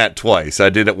 I've done that twice. I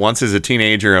did it once as a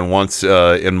teenager and once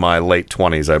in my late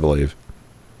 20s, I believe.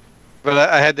 But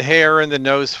I had the hair and the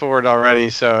nose for it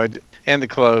already, and the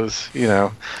clothes,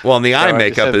 Well, and the eye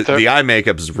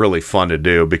makeup is really fun to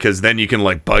do because then you can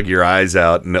like bug your eyes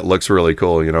out and it looks really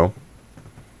cool,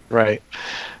 Right.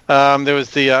 There was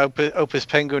the Opus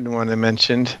Penguin one I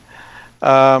mentioned.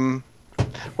 1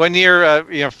 year,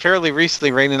 fairly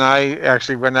recently, Rain and I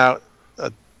actually went out,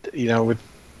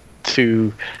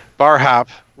 to Bar Hop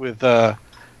with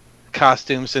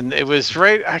costumes, and it was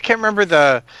right. I can't remember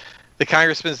the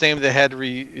congressman's name that had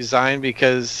resigned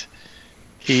because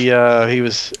he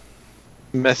was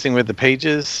messing with the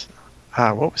pages.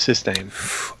 What was his name?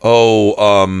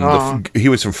 He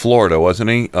was from Florida, wasn't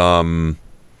he?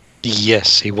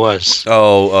 Yes, he was.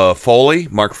 Foley,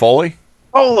 Mark Foley.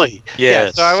 Foley. Yes.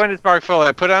 Yeah, so I went to Mark Foley.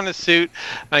 I put on a suit.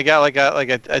 And I got like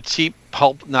a cheap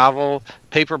pulp novel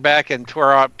paperback and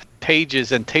tore out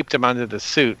pages and taped them onto the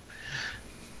suit.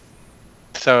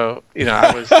 So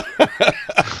I was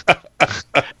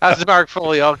I was Mark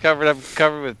Foley, all covered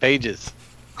with pages.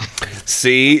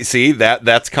 See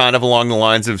that's kind of along the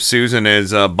lines of Susan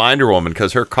as Binder Woman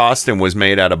because her costume was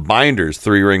made out of binders,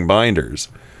 3-ring binders.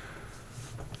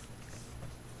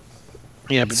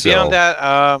 Yeah, but beyond that,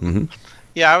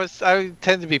 I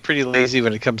tend to be pretty lazy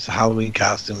when it comes to Halloween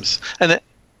costumes, and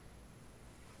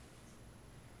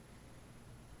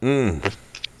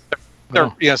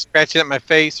they're scratching at my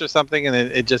face or something, and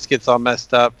it just gets all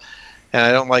messed up, and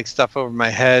I don't like stuff over my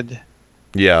head.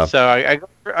 Yeah. So I go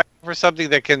for something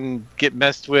that can get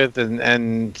messed with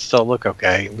and still look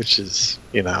okay, which is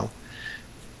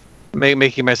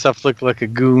making myself look like a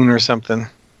goon or something.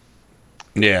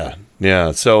 Yeah.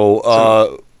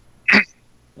 So,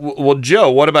 well,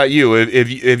 Joe, what about you?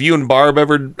 Have you and Barb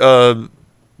ever, do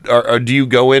you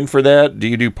go in for that? Do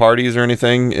you do parties or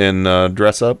anything and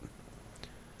dress up?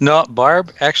 No,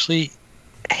 Barb actually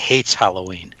hates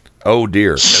Halloween. Oh,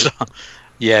 dear. So,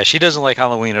 yeah, she doesn't like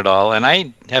Halloween at all, and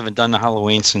I haven't done the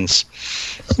Halloween since,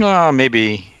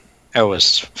 maybe I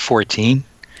was 14.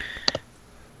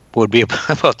 Would be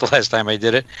about the last time I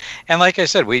did it. And like I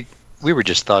said, we were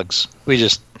just thugs. We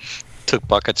just took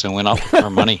buckets and went out for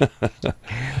money.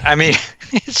 I mean,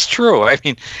 it's true. I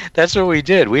mean, that's what we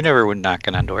did. We never went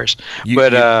knocking on doors.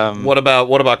 What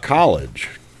about college?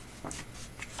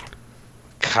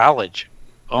 College?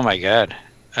 Oh my God,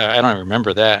 I don't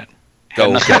remember that.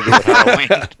 Oh,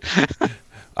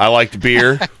 I liked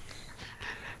beer.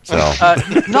 So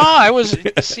no, I was.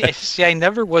 See, I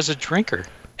never was a drinker.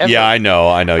 Ever. Yeah, I know.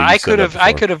 I could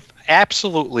have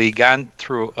absolutely gone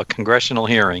through a congressional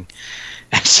hearing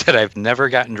and said I've never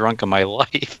gotten drunk in my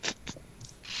life.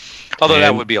 Although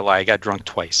that would be a lie. I got drunk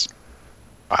twice.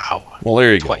 Wow. Well,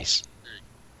 there you twice. Go.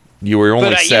 You were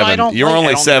only 7. You were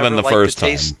only 7 the first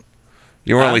time.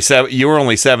 You were only 7. You were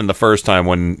only 7 the first time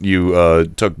when you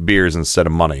took beers instead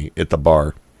of money at the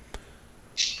bar.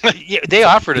 Yeah, they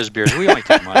offered us beers. We only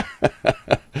took money.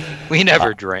 We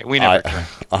never drank. We never drank.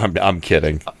 I'm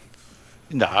kidding.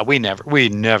 No, we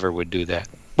never would do that.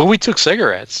 But we took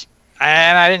cigarettes,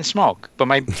 and I didn't smoke. But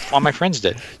all my friends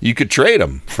did. You could trade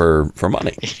them for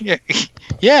money.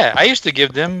 Yeah, I used to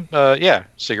give them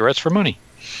cigarettes for money.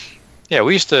 Yeah,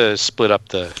 we used to split up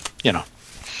the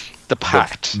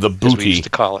pot, the booty, we used to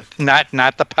call it. Not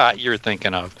the pot you're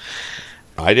thinking of.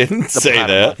 I didn't say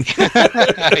that.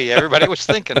 Yeah, everybody was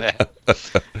thinking that.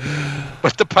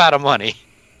 But the pot of money.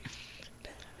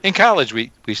 In college,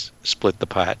 we split the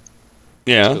pot.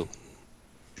 Yeah.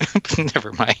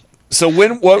 Never mind. So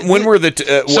when were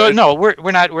the? No,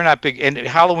 we're not big. And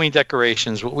Halloween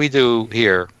decorations. What we do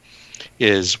here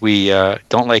is we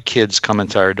don't like kids coming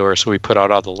to our door, so we put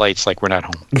out all the lights like we're not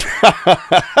home.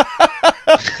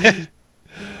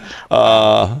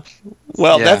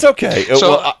 That's okay.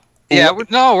 So,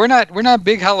 we're not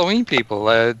big Halloween people.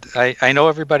 I know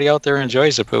everybody out there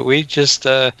enjoys it, but we just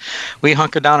we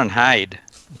hunker down and hide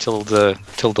until the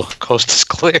coast is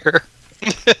clear.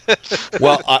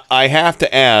 Well, I have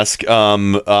to ask.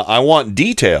 I want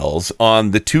details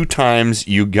on the 2 times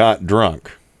you got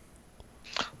drunk.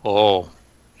 Oh.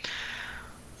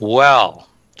 Well,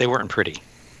 they weren't pretty.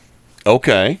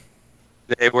 Okay.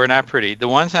 They were not pretty. The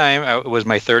one time it was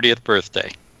my 30th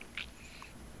birthday.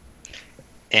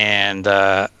 And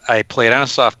I played on a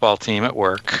softball team at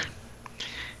work.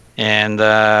 And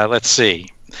let's see.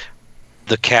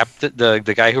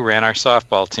 The guy who ran our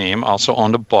softball team also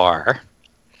owned a bar.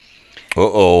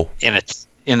 Uh-oh. In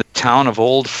the town of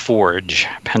Old Forge,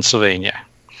 Pennsylvania.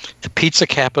 The pizza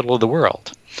capital of the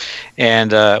world.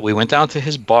 And we went down to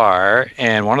his bar,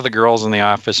 and one of the girls in the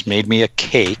office made me a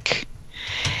cake.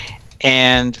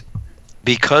 And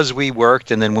because we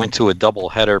worked and then went to played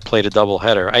a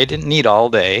doubleheader, I didn't eat all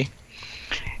day.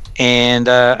 And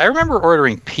I remember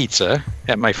ordering pizza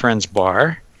at my friend's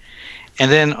bar. And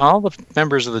then all the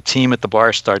members of the team at the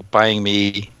bar started buying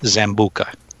me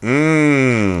Zambuca.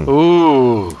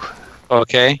 Ooh.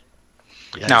 Okay.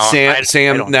 Yes. Now,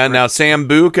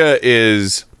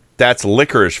 Sambuca that's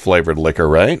licorice flavored liquor,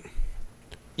 right?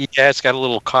 Yeah, it's got a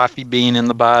little coffee bean in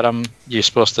the bottom. You're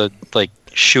supposed to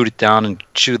shoot it down and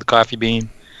chew the coffee bean.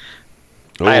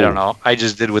 Ooh. I don't know. I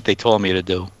just did what they told me to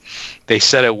do. They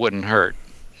said it wouldn't hurt.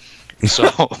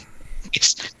 So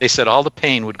they said all the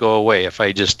pain would go away if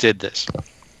I just did this.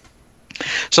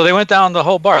 So they went down the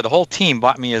whole bar. The whole team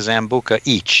bought me a Zambuca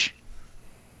each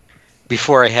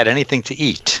before I had anything to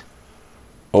eat.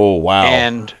 Oh, wow.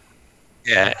 And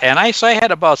I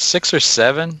had about 6 or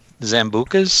 7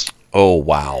 Zambucas. Oh,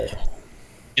 wow.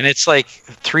 And it's like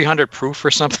 300 proof or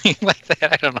something like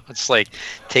that. I don't know. It's like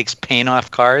takes paint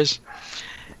off cars.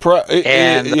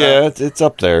 It's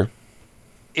up there.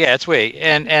 Yeah, it's way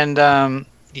and a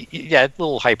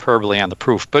little hyperbole on the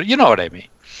proof, but you know what I mean.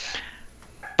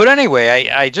 But anyway,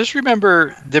 I just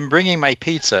remember them bringing my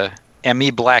pizza and me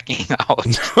blacking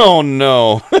out. Oh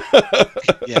no!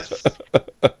 Yes.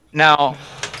 Now,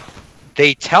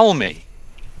 they tell me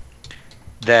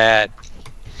that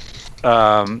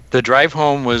the drive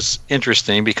home was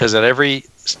interesting because at every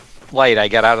light I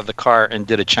got out of the car and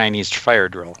did a Chinese fire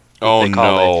drill. Oh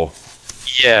no!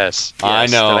 Yes, I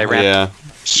know. I ran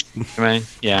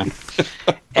yeah.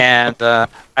 And I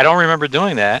don't remember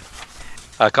doing that.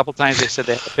 A couple times they said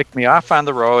they had to pick me off on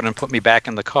the road and put me back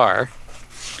in the car.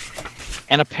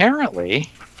 And apparently,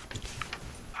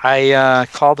 I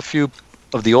called a few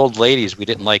of the old ladies we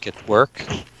didn't like at work.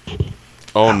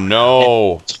 Oh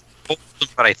no! Told them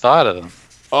what I thought of them.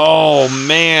 Oh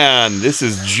man, this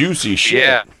is juicy shit.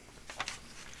 Yeah.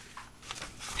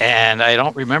 And I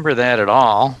don't remember that at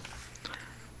all.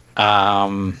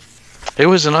 It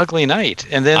was an ugly night,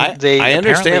 and then I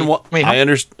understand what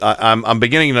I'm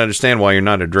beginning to understand why you're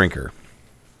not a drinker.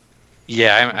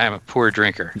 Yeah, I'm a poor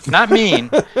drinker. Not mean,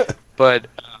 but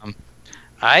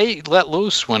I let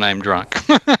loose when I'm drunk.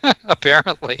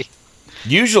 Apparently.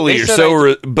 Usually you're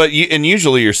so,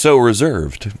 usually you're so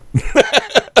reserved.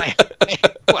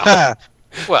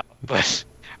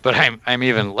 But I'm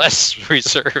even less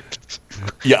reserved.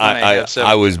 Yeah,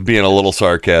 I was being a little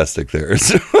sarcastic there.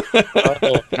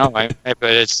 No, but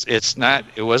it's not.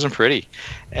 It wasn't pretty,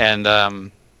 and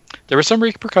there were some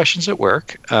repercussions at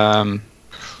work. The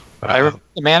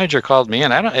manager called me,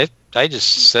 and I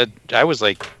just said I was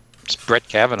like Brett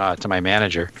Kavanaugh to my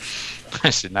manager. I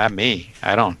said, "Not me.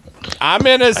 I'm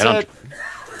innocent.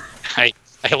 I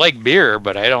like beer,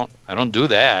 but I don't do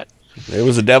that." It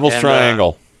was a devil's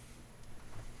triangle.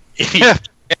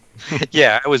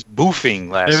 Yeah, I was boofing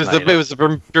last night. It was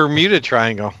the Bermuda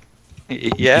Triangle.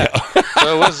 Yeah.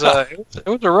 So it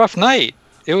was a rough night.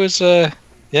 It was it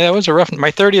was a rough.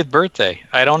 My 30th birthday.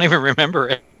 I don't even remember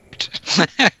it.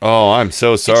 Oh, I'm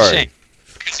so sorry.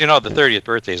 Because the 30th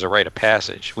birthday is a rite of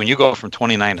passage. When you go from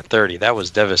 29 to 30, that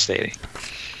was devastating.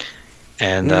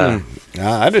 And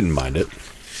I didn't mind it.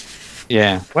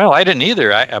 Yeah. Well, I didn't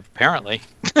either. Apparently.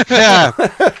 Yeah.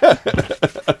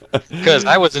 Because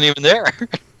I wasn't even there.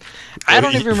 I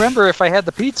don't even remember if I had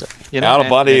the pizza. Out of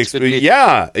body experience.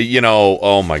 Yeah.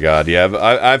 Oh my God. Yeah.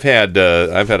 I've had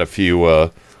a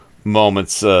few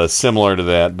moments similar to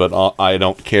that, but I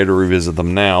don't care to revisit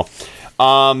them now.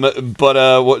 So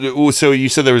you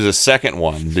said there was a second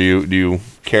one. Do you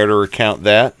care to recount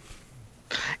that?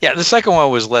 Yeah, the second one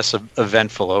was less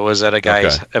eventful. It was at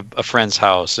a friend's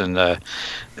house, and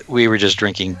we were just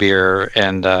drinking beer,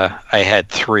 and I had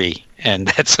 3, and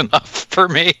that's enough for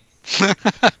me.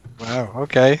 Wow.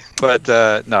 Okay. But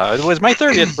no, it was my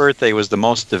 30th birthday was the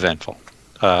most eventful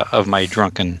of my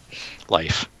drunken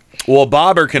life. Well,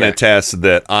 Bobber can attest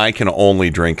that I can only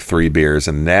drink 3 beers,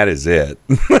 and that is it.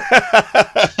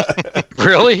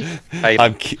 Really?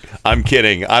 I'm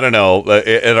kidding. I don't know.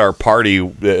 At our party,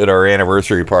 at our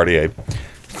anniversary party, I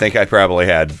think I probably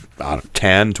had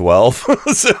 10, 12.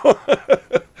 So,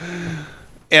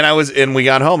 and we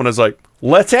got home and I was like,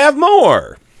 let's have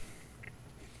more.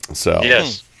 So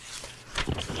yes,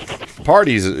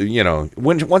 parties,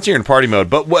 once you're in party mode,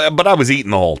 but I was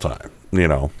eating the whole time,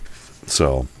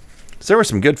 So there was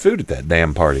some good food at that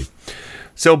damn party.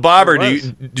 So Bobber,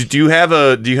 do you have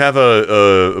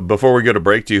a before we go to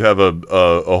break, do you have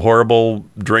a horrible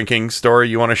drinking story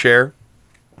you want to share?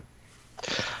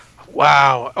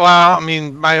 Wow. Well, I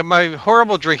mean, my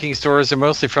horrible drinking stories are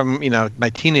mostly from, my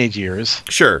teenage years.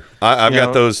 Sure. I've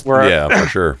got those. Yeah, for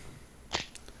sure.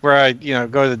 Where I,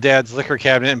 go to the dad's liquor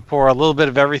cabinet and pour a little bit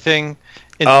of everything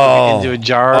into a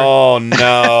jar. Oh,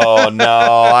 no.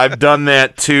 I've done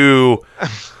that too.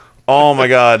 Oh, my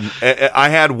God. I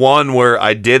had one where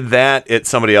I did that at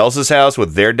somebody else's house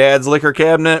with their dad's liquor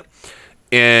cabinet,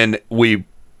 and we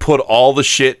put all the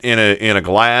shit in a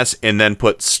glass and then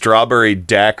put strawberry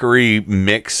daiquiri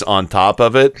mix on top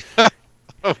of it.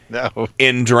 Oh, no.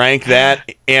 And drank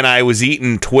that, and I was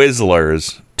eating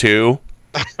Twizzlers, too.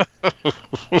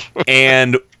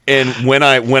 and when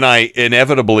I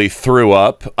inevitably threw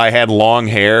up, I had long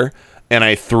hair, and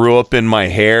I threw up in my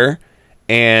hair,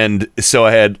 and so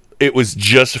it was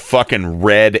just fucking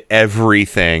red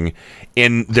everything,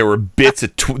 and there were bits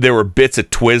of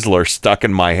Twizzler stuck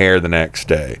in my hair the next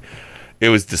day. It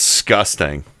was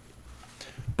disgusting.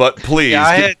 But please,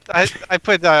 yeah, I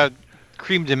put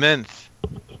creme de menthe.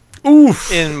 Oof.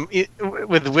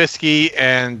 With whiskey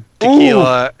and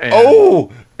tequila. And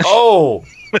Oh.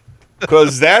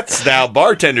 Because that's how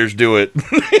bartenders do it.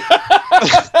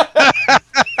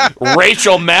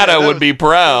 Rachel Maddow would be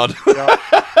proud.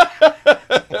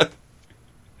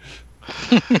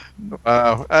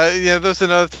 Wow. There's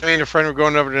another time me and a friend were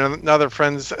going over to another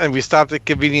friend's, and we stopped at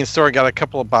the convenience store and got a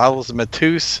couple of bottles of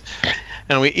Mateus,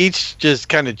 and we each just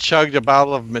kind of chugged a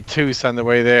bottle of Mateus on the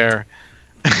way there.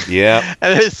 Yeah.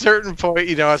 And at a certain point,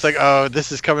 I was like, oh,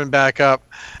 this is coming back up.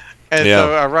 And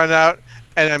so I run out,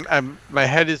 and I'm my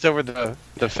head is over the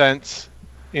fence.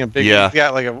 Big. Yeah. He's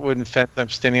got like a wooden fence. I'm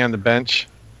standing on the bench.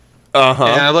 Uh-huh.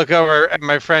 And I look over, and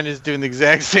my friend is doing the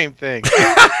exact same thing.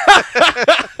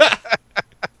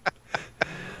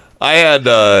 I had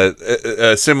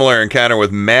a similar encounter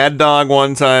with Mad Dog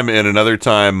one time, and another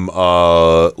time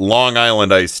Long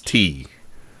Island iced tea.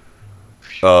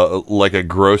 Like a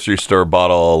grocery store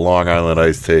bottle of Long Island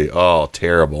iced tea. Oh,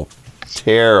 terrible.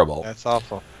 Terrible. That's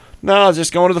awful. No, I was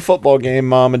just going to the football game,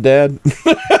 Mom and Dad.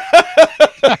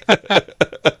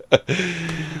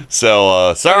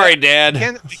 So, sorry,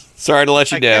 Dad. Sorry to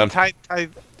let you down.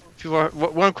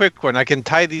 One quick one. I can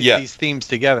tie these themes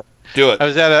together. Do it. I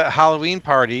was at a Halloween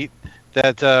party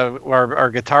that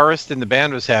our guitarist in the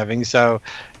band was having. So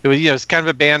it was, it's kind of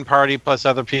a band party plus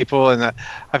other people. And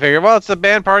I figured, well, it's a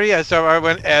band party. So I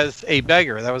went as a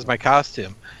beggar. That was my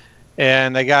costume.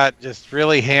 And I got just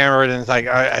really hammered, and it's like,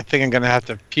 I think I'm going to have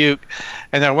to puke.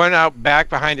 And I went out back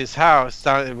behind his house,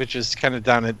 which is kind of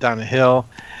down a hill.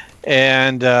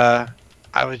 And I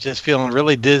was just feeling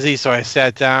really dizzy, so I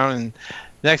sat down. And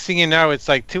next thing you know, it's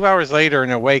like 2 hours later,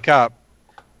 and I wake up,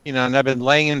 and I've been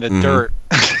laying in the dirt.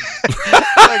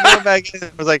 I go back in,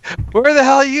 I was like, where the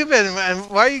hell have you been, man?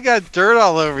 Why you got dirt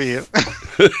all over you?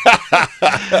 You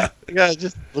gotta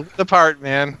just look the part,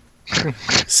 man.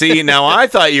 See, now I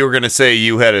thought you were going to say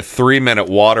you had a 3-minute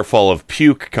waterfall of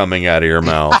puke coming out of your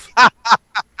mouth.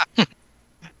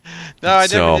 No, I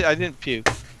didn't puke.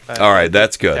 All right,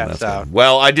 that's good. That's good.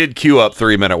 Well, I did cue up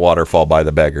 3-minute waterfall by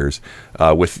the Beggars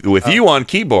with you on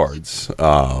keyboards,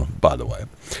 by the way.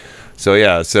 So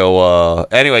yeah,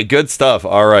 anyway, good stuff.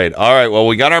 All right. Well,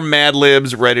 we got our Mad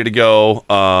Libs ready to go.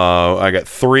 I got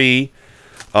 3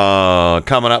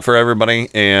 coming up for everybody,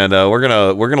 and we're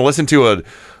gonna listen to a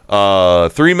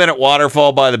 3-minute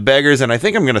waterfall by the Beggars, and I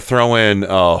think I'm gonna throw in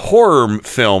a horror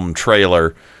film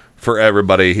trailer for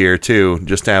everybody here too,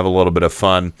 just to have a little bit of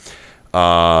fun.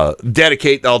 I'll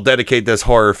dedicate this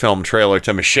horror film trailer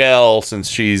to Michelle, since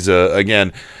she's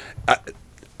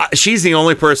she's the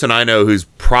only person I know who's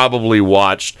probably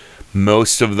watched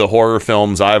most of the horror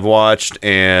films I've watched,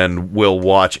 and will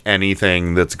watch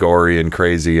anything that's gory and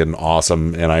crazy and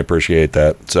awesome, and I appreciate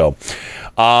that. So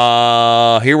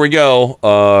here we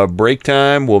go. Break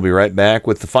time. We'll be right back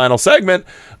with the final segment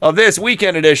of this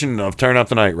weekend edition of Turn Up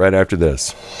the Night right after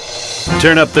this.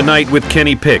 Turn Up the Night with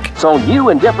Kenny Pick. So New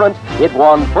and Different, it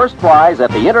won first prize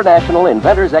at the International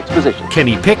Inventors Exposition.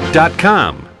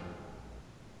 KennyPick.com.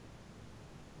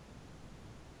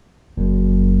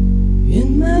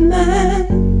 In my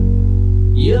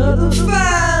mind, you're the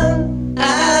fire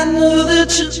I know that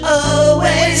that you'll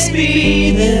always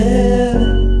be there.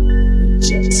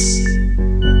 Just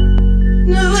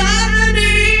no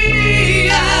irony,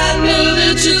 I know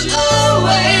that you'll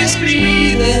always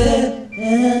be there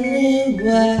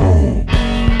anyway.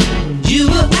 You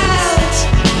were out,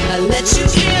 I let you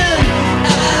in.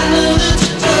 I know that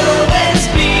you'll always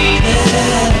be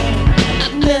there.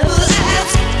 I never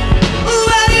asked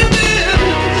where you've been.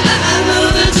 I know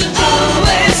that you'll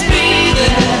always be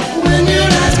there when your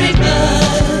eyes meet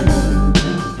mine.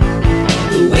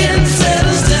 The wind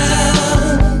settles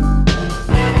down,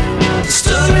 the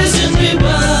stories in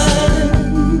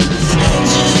rewind, and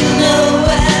you know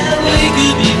where we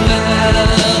could be found.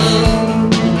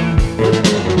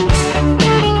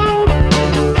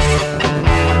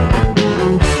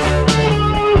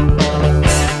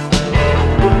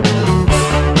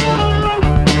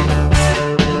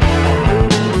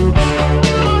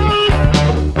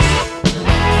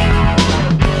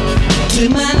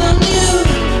 Demand on you,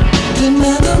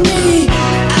 demand on me. I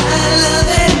love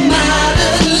a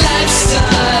modern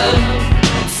lifestyle.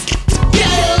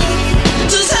 Yeah,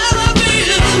 just how I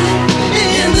feel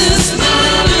in this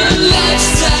modern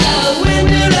lifestyle. When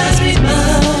your eyes meet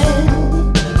mine,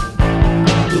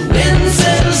 the wind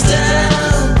settles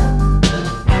down,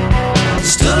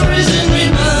 stories in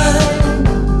remind,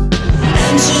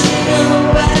 and you know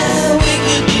where we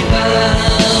could be found.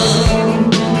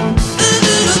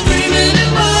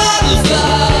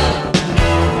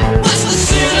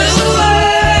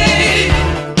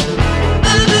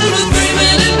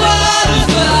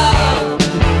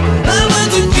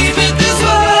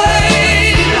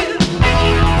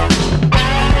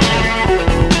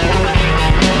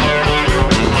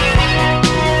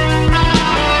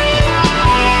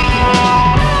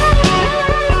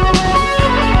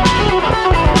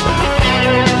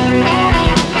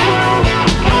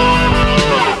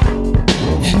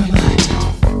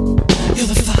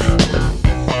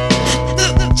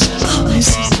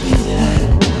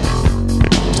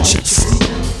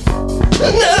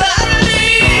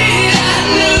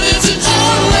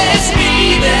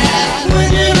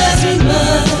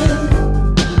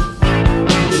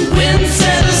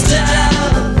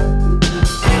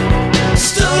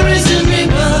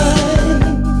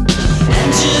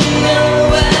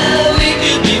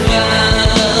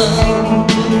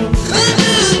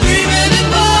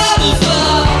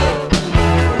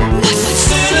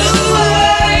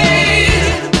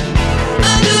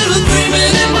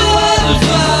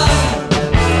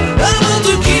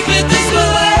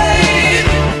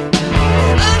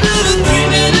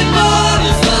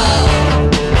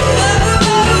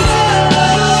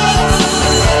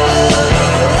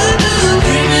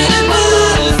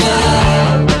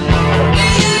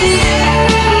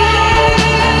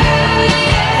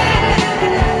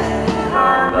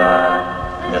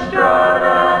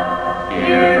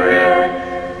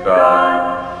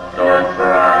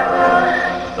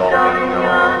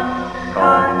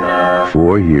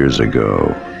 Years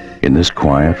ago, in this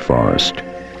quiet forest,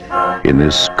 in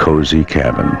this cozy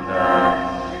cabin,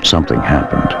 something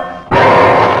happened.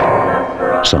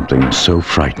 Something so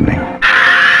frightening.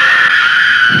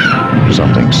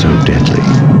 Something so deadly.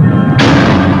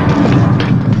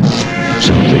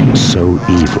 Something so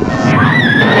evil.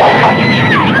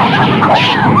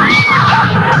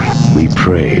 We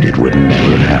prayed it would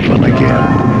never happen again.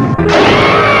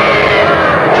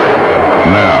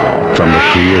 Now, from the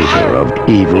creator of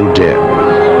Evil Dead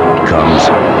comes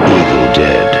Evil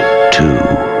Dead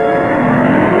 2.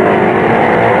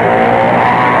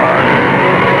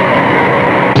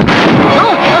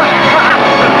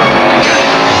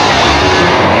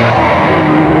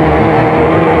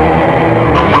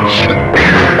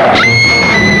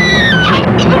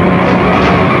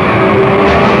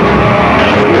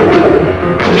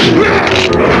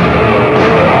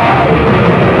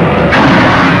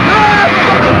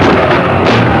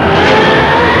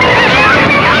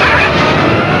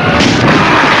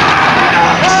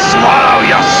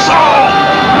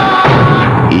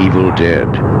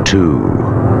 Dead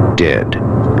 2, Dead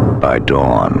by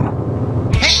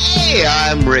Dawn. Hey,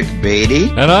 I'm Rick Beatty.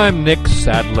 And I'm Nick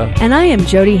Sadler. And I am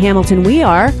Jody Hamilton. We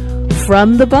are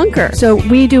From the Bunker. So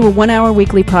we do a 1-hour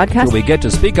weekly podcast. Where we get to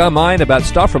speak our mind about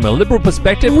stuff from a liberal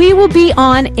perspective. We will be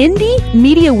on Indie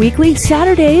Media Weekly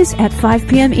Saturdays at 5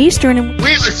 p.m. Eastern. And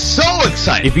we are so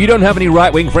excited. If you don't have any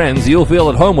right-wing friends, you'll feel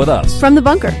at home with us. From the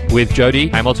Bunker. With Jody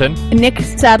Hamilton. Nick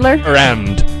Sadler.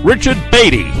 And Richard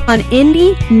Beatty. On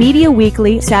Indie Media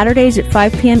Weekly Saturdays at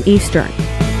 5 p.m. Eastern.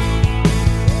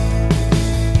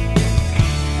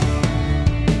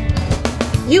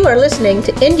 You are listening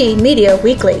to Indie Media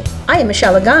Weekly. I am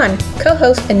Michelle Lagan,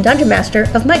 co-host and Dungeon Master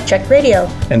of Mic Check Radio.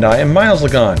 And I am Miles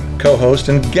Lagan, co-host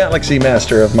and Galaxy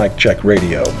Master of Mic Check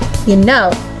Radio. You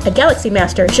know, a Galaxy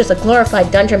Master is just a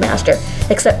glorified Dungeon Master,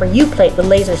 except for you play with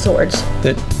laser swords.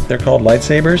 They're called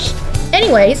lightsabers?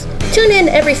 Anyways, tune in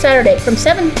every Saturday from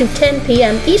 7 to 10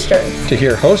 p.m. Eastern to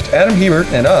hear host Adam Hebert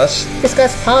and us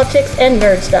discuss politics and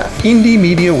nerd stuff. Indie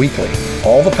Media Weekly.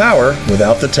 All the power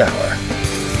without the tower.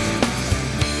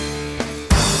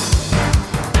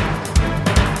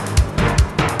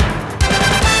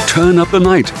 Turn up the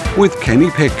night with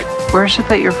Kenny Pick. Where's it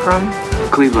that you're from?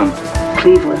 Cleveland.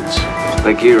 Cleveland.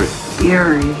 Like Erie.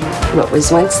 Erie. What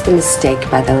was once the mistake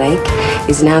by the lake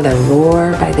is now the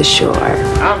roar by the shore.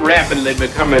 I'm rapidly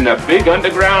becoming a big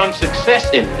underground success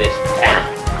in this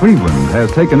town. Cleveland has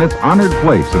taken its honored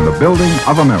place in the building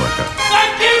of America.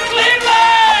 Thank you, Cleveland!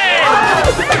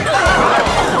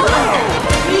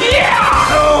 Yeah!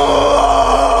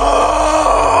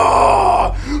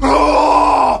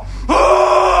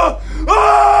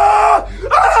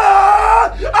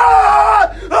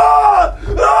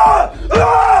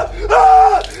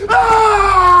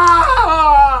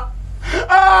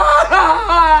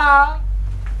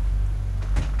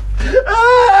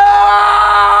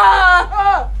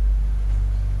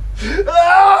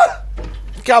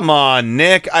 Come on,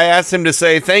 Nick. I asked him to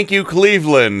say thank you,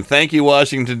 Cleveland, thank you,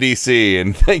 Washington, D.C.,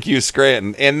 and thank you,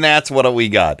 Scranton. And that's what we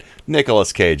got.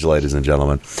 Nicolas Cage, ladies and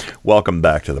gentlemen. Welcome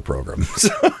back to the program.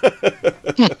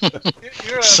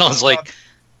 Sounds like...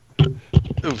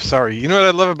 Oops, sorry. You know what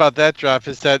I love about that drop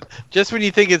is that just when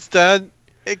you think it's done,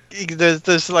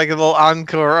 there's like a little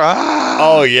encore.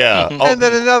 Oh, yeah. And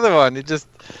then another one. It just...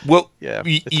 Well, yeah.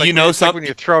 You know something? Like when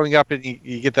you're throwing up and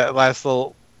you get that last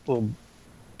little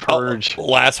purge.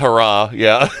 Last hurrah,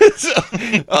 yeah.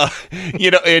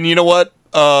 You know what,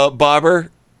 Bobber?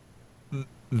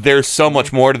 There's so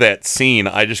much more to that scene.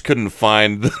 I just couldn't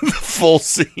find the full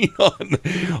scene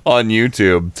on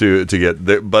YouTube to get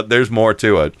there, but there's more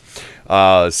to it.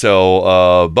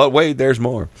 But wait, there's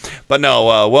more. But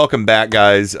no, welcome back,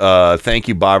 guys. Thank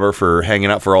you, Bobber, for hanging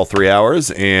out for all 3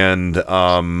 hours, and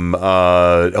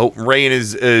hope Rain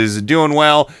is doing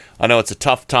well. I know it's a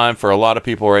tough time for a lot of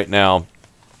people right now.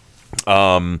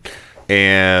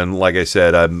 And like I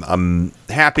said, I'm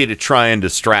happy to try and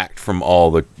distract from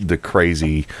all the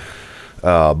crazy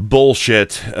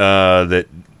bullshit that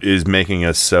is making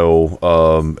us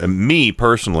so me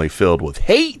personally filled with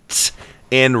hate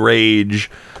and rage.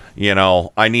 You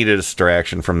know, I need a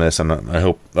distraction from this, and I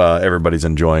hope everybody's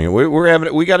enjoying it.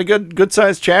 We got a good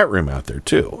sized chat room out there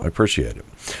too. I appreciate it.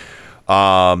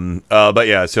 But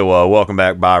yeah, so welcome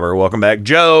back, Bobber. Welcome back,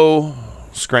 Joe,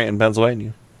 Scranton,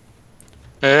 Pennsylvania.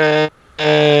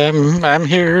 I'm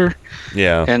here.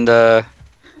 Yeah. And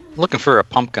looking for a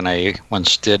pumpkin I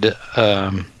once did. If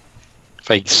I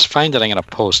find it, I'm gonna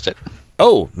post it.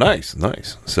 Oh, nice.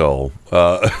 So,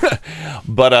 but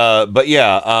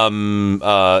yeah,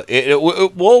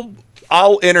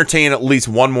 I'll entertain at least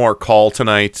one more call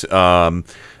tonight. Give us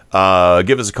a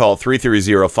call,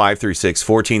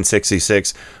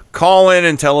 330-536-1466. Call in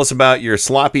and tell us about your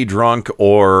sloppy drunk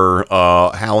or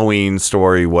Halloween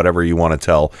story, whatever you want to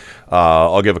tell.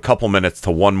 I'll give a couple minutes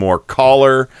to one more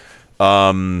caller.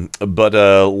 But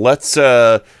let's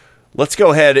go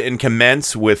ahead and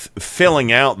commence with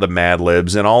filling out the Mad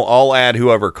Libs, and I'll add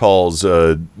whoever calls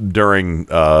during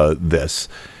this,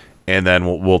 and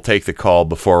then we'll take the call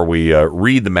before we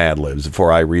read the Mad Libs,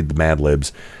 before I read the Mad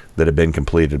Libs that have been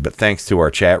completed. But thanks to our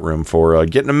chat room for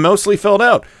getting them mostly filled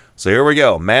out. So here we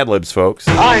go, Mad Libs, folks.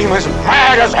 I'm as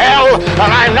mad as hell, and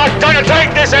I'm not gonna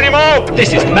take this anymore!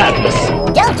 This is madness.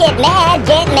 Don't get mad,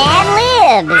 get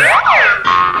Mad Libs!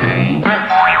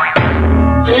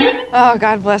 Oh,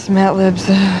 God bless Mad Libs.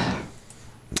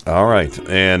 All right,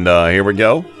 and here we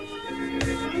go.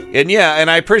 And yeah, and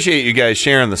I appreciate you guys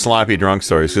sharing the sloppy drunk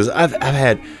stories, because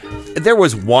there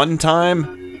was one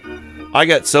time I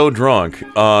got so drunk,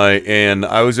 and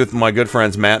I was with my good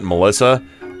friends Matt and Melissa.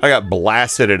 I got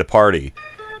blasted at a party,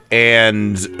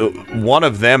 and one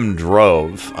of them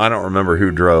drove. I don't remember who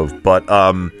drove, but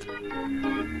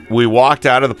we walked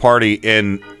out of the party,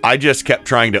 and I just kept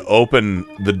trying to open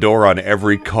the door on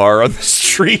every car on the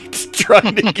street,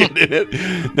 trying to get in it.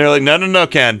 They're like, no,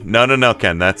 Ken. No,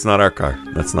 Ken. That's not our car.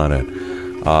 That's not it.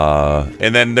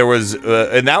 And then there was,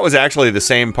 and that was actually the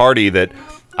same party that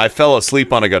I fell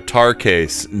asleep on a guitar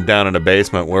case down in a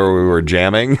basement where we were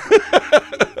jamming.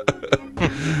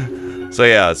 So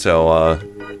yeah,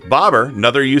 Bobber,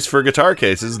 another use for guitar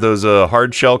cases, those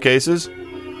hard shell cases,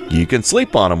 you can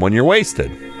sleep on them when you're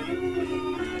wasted.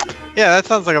 Yeah, that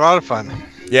sounds like a lot of fun.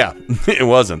 Yeah, it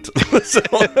wasn't. So,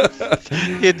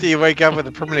 you wake up with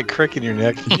a permanent crick in your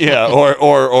neck. yeah,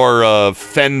 or a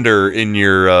fender in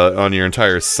your on your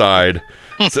entire side.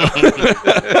 So,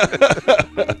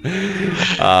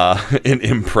 an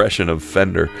impression of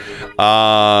Fender.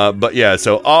 But yeah,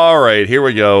 so all right, here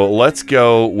we go. Let's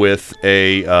go with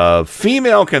a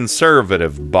female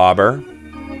conservative, Bobber.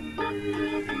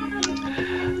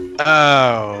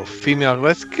 Oh, female.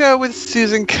 Let's go with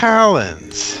Susan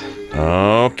Collins.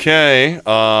 Okay.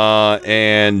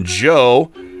 And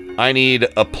Joe, I need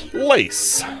a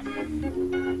place.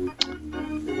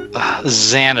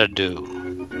 Xanadu.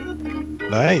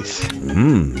 Nice.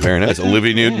 Very nice.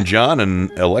 Olivia Newton-John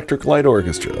and Electric Light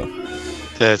Orchestra.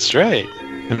 That's right.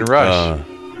 And Rush.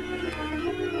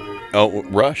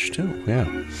 Rush too.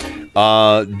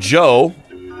 Yeah. Joe,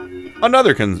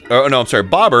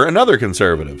 Bobber, another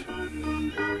conservative.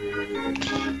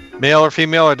 Male or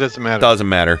female, it doesn't matter. Doesn't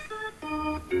matter.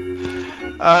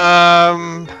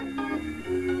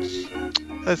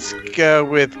 Let's go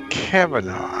with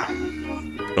Kavanaugh.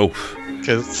 Oh.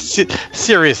 Because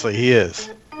seriously, he is.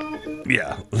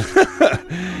 Yeah.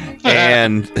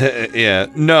 And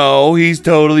no, he's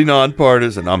totally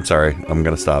nonpartisan. I'm sorry, I'm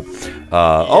gonna stop.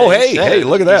 Hey,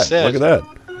 look at that! Look at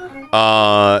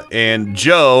that! And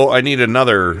Joe, I need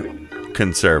another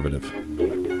conservative.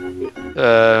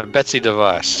 Betsy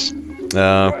DeVos.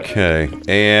 Okay,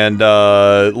 and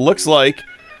looks like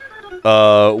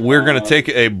we're going to take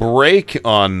a break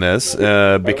on this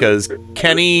because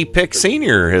Kenny Pick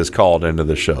Sr. has called into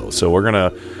the show. So we're going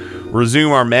to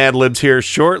resume our Mad Libs here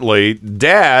shortly.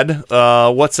 Dad,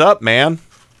 what's up, man?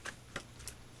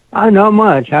 Not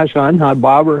much. Hi, son. Hi,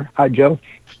 Bobber. Hi, Joe.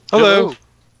 Hello.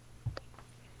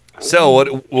 So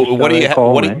what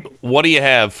do you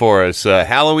have for us?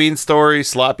 Halloween story,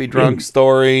 sloppy drunk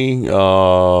story?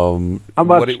 How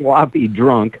about sloppy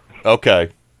drunk? Okay.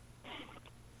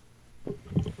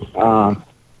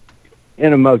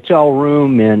 In a motel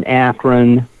room in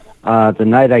Akron, the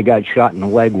night I got shot in the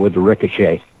leg with a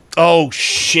ricochet. Oh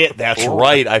shit, that's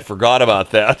right. I forgot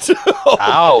about that.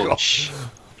 Ouch. God.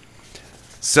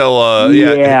 So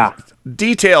yeah.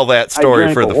 Detail that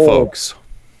story for the folks.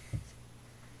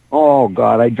 Oh,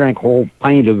 God, I drank a whole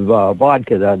pint of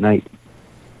vodka that night.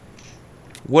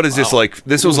 What is this like?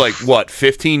 This was like, what,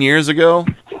 15 years ago?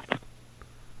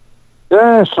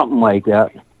 Something like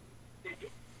that.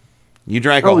 You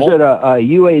drank I was at a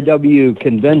UAW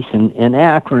convention in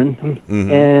Akron,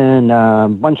 and a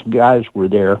bunch of guys were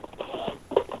there.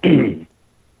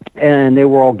 And they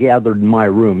were all gathered in my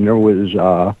room. There was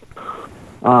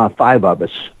 5 of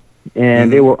us.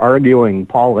 And they were arguing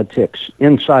politics,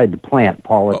 inside the plant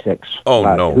politics,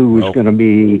 about who was going to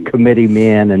be committee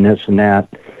man and this and that.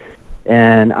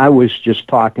 And I was just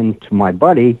talking to my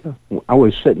buddy. I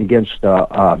was sitting against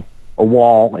a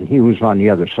wall, and he was on the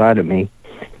other side of me.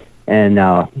 And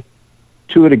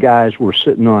 2 of the guys were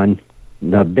sitting on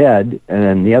the bed,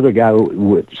 and the other guy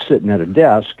was sitting at a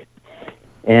desk.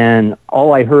 And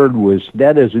all I heard was,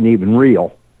 "That isn't even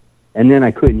real." And then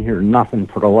I couldn't hear nothing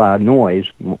for the loud noise.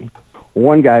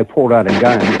 One guy pulled out a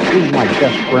gun. He was my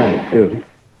best friend, too.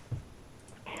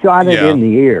 Shot it in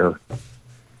the air.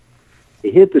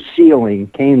 It hit the ceiling,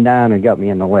 came down, and got me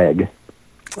in the leg.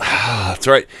 That's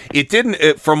right. It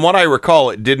didn't, from what I recall,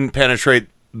 it didn't penetrate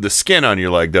the skin on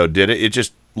your leg, though, did it? It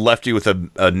just left you with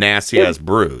a nasty-ass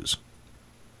bruise.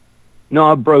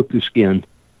 No, it broke the skin.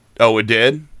 Oh, it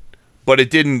did? But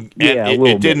it didn't. Yeah,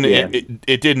 it didn't.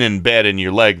 It didn't embed in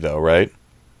your leg, though, right?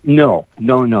 No.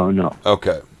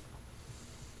 Okay.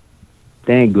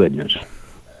 Thank goodness.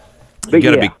 But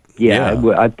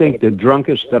I think the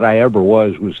drunkest that I ever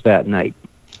was that night.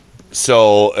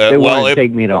 So they wanted to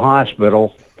take me to the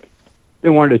hospital. They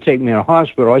wanted to take me to the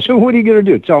hospital. I said, "What are you going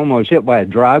to do? Tell them I was hit by a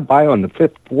drive-by on the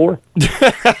 5th floor?"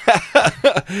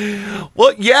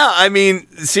 Well, yeah. I mean,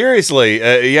 seriously,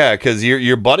 because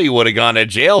your buddy would have gone to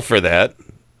jail for that,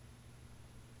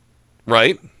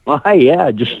 right?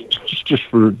 Yeah, just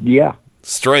for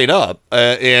straight up.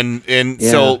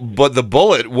 So, but the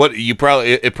bullet,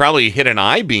 it probably hit an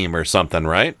I-beam or something,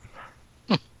 right?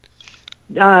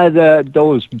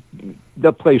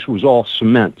 The place was all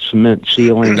cement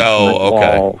ceiling,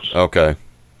 walls. Okay.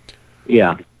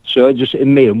 Yeah. So it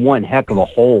made one heck of a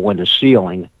hole in the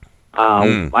ceiling.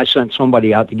 I sent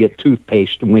somebody out to get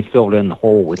toothpaste, and we filled in the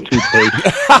hole with toothpaste.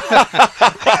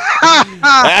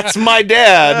 That's my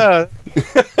dad.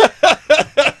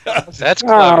 That's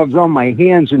clever. I was on my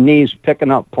hands and knees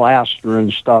picking up plaster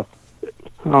and stuff.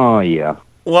 Oh, yeah.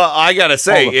 Well, I gotta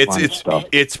say,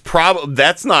 it's probably,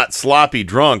 that's not sloppy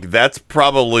drunk. That's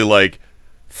probably like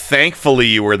Thankfully,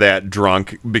 you were that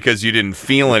drunk because you didn't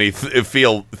feel it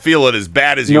as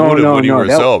bad as you would have when you were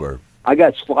sober. I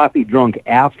got sloppy drunk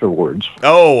afterwards.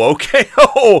 Oh, okay.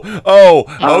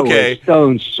 Okay. I was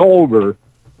stone sober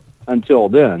until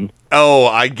then. Oh,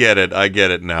 I get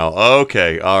it now.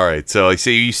 Okay, all right. So,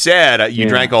 see, you said you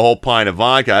drank a whole pint of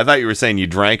vodka. I thought you were saying you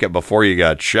drank it before you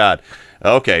got shot.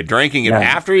 Okay, drinking it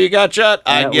after you got shot?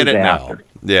 I get it now.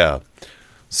 Yeah.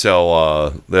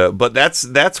 So, but that's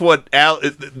what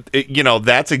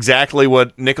that's exactly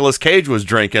what Nicolas Cage was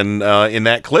drinking in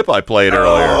that clip I played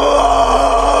earlier.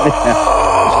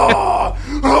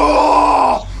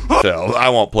 So I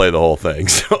won't play the whole thing.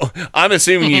 So I'm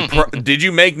assuming did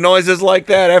you make noises like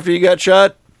that after you got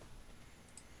shot?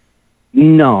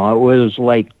 No, it was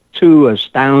like too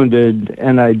astounded,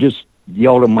 and I just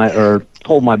yelled at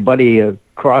told my buddy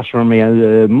across from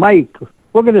me, Mike,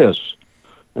 look at this.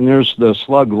 And there's the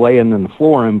slug laying in the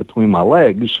floor in between my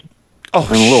legs, and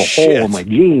a little hole in my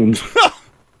jeans.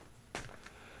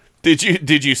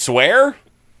 Did you swear?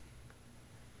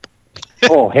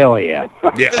 Oh, hell yeah.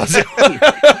 Yeah.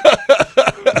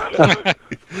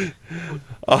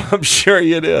 I'm sure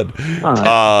you did.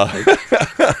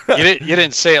 You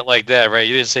didn't say it like that, right?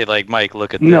 You didn't say like, Mike,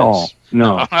 look at this.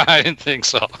 No. I didn't think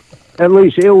so. At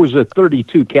least it was a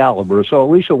 .32 caliber, so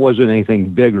at least it wasn't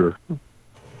anything bigger.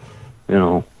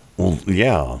 Well,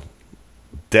 yeah,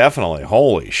 definitely.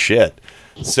 Holy shit.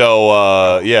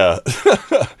 So, yeah.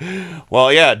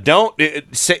 Well, yeah,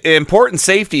 important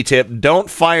safety tip, don't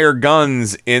fire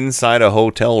guns inside a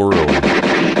hotel room.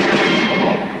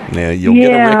 Yeah, you'll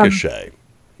get a ricochet.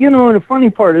 And the funny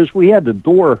part is we had the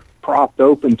door propped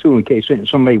open, too, in case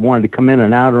somebody wanted to come in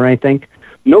and out or anything.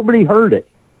 Nobody heard it.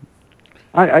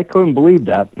 I couldn't believe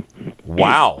that.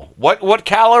 Wow. What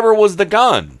caliber was the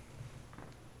gun?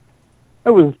 It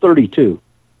was a .32.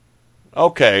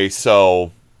 Okay,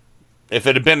 so if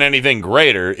it had been anything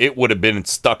greater, it would have been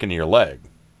stuck in your leg.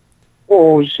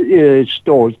 Oh, it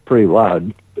still was pretty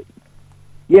loud.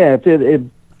 Yeah,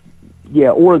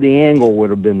 or the angle would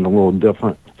have been a little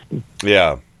different.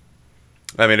 Yeah.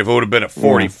 I mean, if it would have been a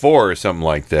 44 or something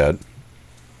like that.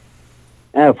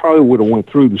 It probably would have went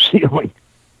through the ceiling.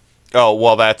 Oh,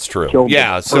 well, that's true.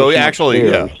 Yeah, so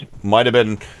actually, might have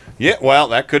been... Yeah, well,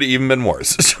 that could have even been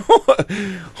worse.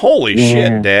 Holy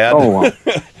shit, Dad. Oh, well.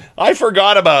 I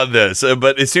forgot about this,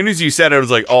 but as soon as you said it, I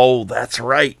was like, oh, that's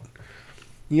right.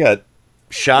 You got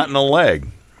shot in the leg.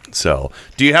 So,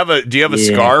 do you have a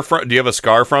scar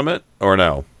from it or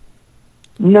no?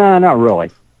 No, not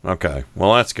really. Okay.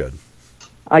 Well, that's good.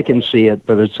 I can see it,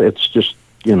 but it's just,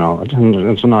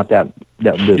 it's not that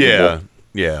visible.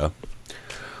 Yeah.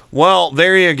 Well,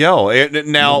 there you go.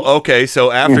 Now, okay, so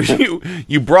after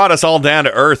you brought us all down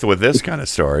to earth with this kind of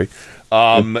story,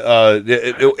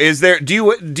 is there? Do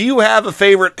you have a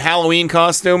favorite Halloween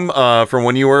costume from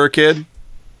when you were a kid?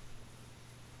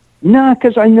 No,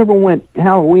 because I never went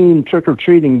Halloween trick or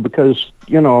treating because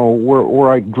where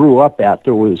I grew up at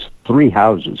there was 3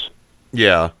 houses.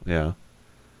 Yeah. And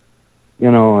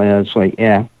it's like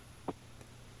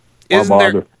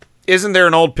Isn't there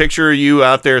an old picture of you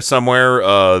out there somewhere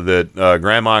that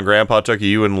Grandma and Grandpa took of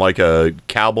you in like a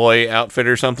cowboy outfit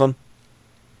or something?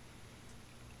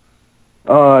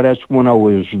 That's when I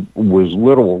was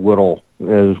little.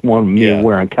 There's one of me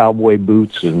wearing cowboy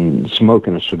boots and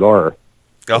smoking a cigar.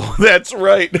 Oh, that's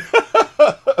right.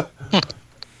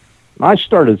 I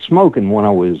started smoking when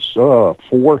I was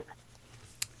 4.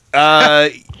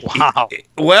 Wow.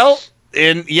 Well,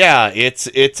 and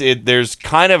there's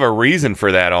kind of a reason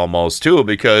for that almost too,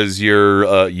 because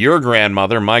your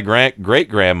grandmother, my great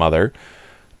grandmother,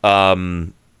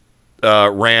 ran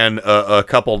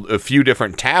a few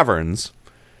different taverns,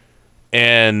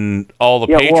 and all the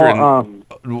patrons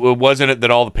wasn't it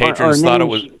that all the patrons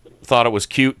thought it was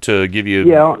cute to give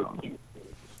you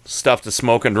stuff to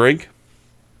smoke and drink?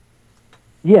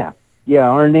 Yeah.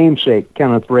 Our namesake,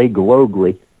 Kenneth Ray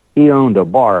Galogly, he owned a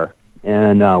bar.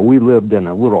 And we lived in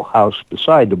a little house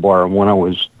beside the bar when I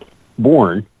was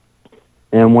born.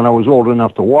 And when I was old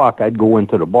enough to walk, I'd go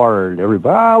into the bar and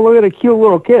everybody, look at a cute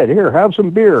little kid. Here, have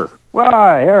some beer.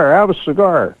 Why? Here, have a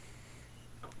cigar.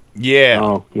 Yeah.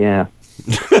 Oh, yeah.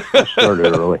 I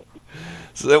started early.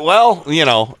 So, well,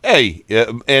 hey,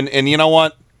 and you know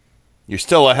what? You're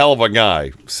still a hell of a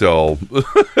guy. So,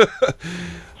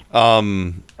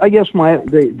 I guess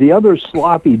the other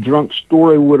sloppy drunk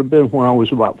story would have been when I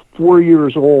was about 4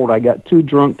 years old. I got too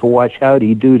drunk to watch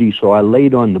Howdy Doody, so I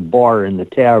laid on the bar in the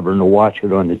tavern to watch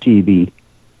it on the TV.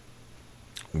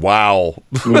 Wow.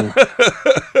 Yeah.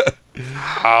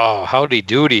 Oh, Howdy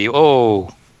Doody. Oh.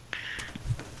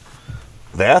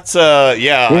 That's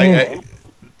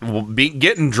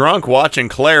getting drunk watching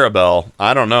Clarabelle.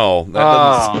 I don't know.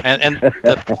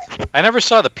 I never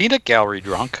saw the peanut gallery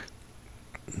drunk.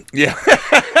 Yeah.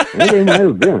 They might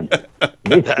have been.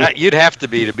 You'd have to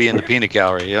be in the peanut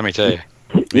gallery, let me tell you.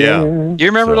 Yeah. Do you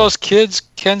remember those kids,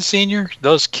 Ken Sr.?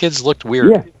 Those kids looked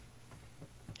weird.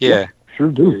 Yeah. Sure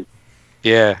do.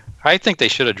 Yeah. I think they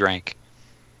should have drank.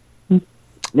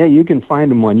 Yeah, you can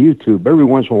find them on YouTube. Every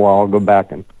once in a while, I'll go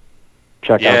back and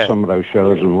check out some of those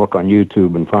shows and look on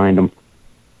YouTube and find them.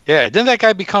 Yeah. Didn't that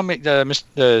guy become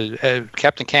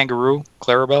Captain Kangaroo,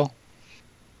 Clarabelle?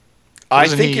 I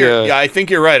think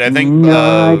you're right. I think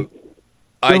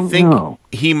I think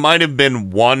he might have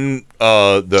been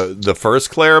the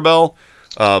first Clarabelle,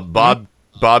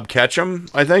 Bob Ketchum,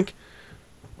 I think,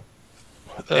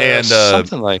 and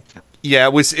something like that. Yeah,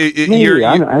 it was. I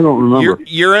don't remember.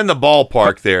 You're in the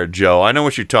ballpark there, Joe. I know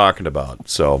what you're talking about.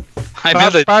 So I'm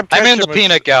in the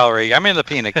peanut gallery. I'm in the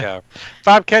peanut gallery.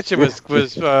 Bob Ketchum was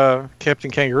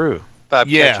Captain Kangaroo. Bob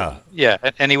Ketchum. Yeah,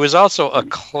 and he was also a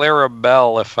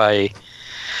Clarabelle.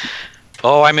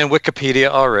 I'm in Wikipedia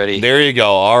already. There you go.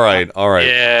 All right.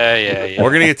 Yeah.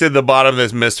 We're gonna get to the bottom of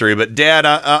this mystery, but Dad,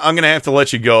 I'm gonna have to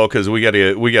let you go because we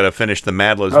gotta finish the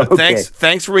Mad Libs. But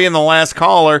thanks for being the last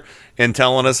caller and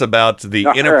telling us about the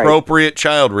inappropriate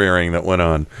child rearing that went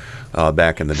on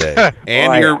back in the day,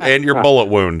 and your bullet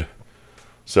wound.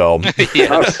 So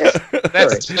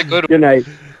that's a good. Good night.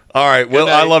 All right. Well,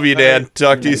 I love you, Dad.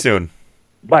 Talk to you soon.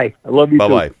 Bye. I love you.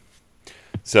 Bye-bye. Too.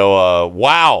 So,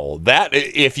 wow, that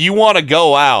if you want to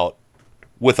go out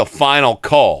with a final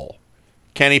call,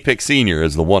 Kenny Pick Sr.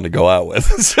 is the one to go out with.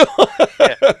 So,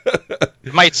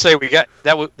 you might say we got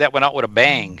that went out with a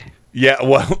bang. Yeah,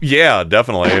 well, yeah,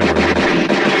 definitely.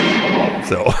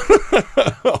 So,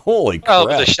 holy crap. Oh, it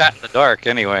was a shot in the dark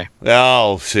anyway.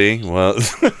 Oh, see? Well,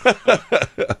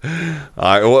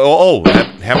 all right,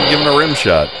 haven't given a rim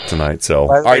shot tonight, so.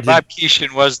 All right, Bob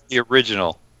Keeshan was the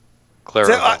original.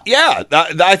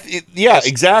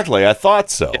 Exactly. I thought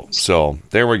so. So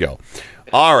there we go.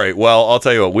 All right. Well, I'll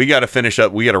tell you what. We got to finish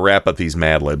up. We got to wrap up these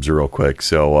Mad Libs real quick.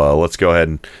 So let's go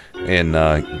ahead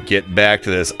and get back to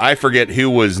this. I forget who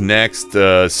was next.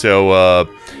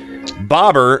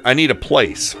 Bobber, I need a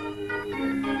place.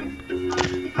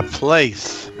 A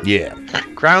place. Yeah.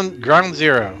 Ground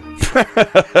zero.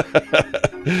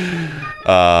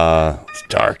 It's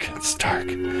dark.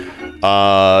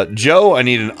 Joe, I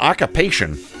need an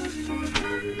occupation.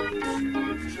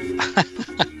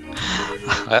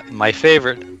 My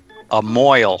favorite, a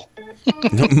moil.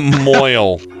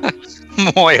 Moil.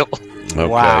 Okay.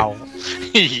 Wow.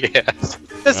 Yeah.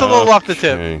 Just a little off the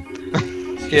tip.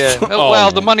 Yeah.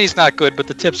 Well, the money's not good, but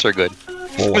the tips are good.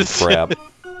 Holy crap.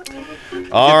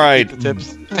 All right. The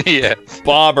tips. Yeah.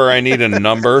 Bobber, I need a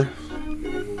number.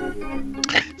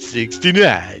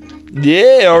 69.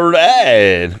 Yeah, all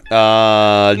right.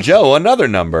 Joe, another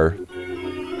number.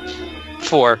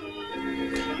 4.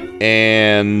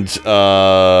 And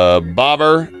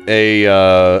Bobber,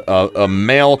 a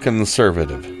male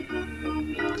conservative. A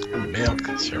male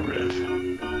conservative.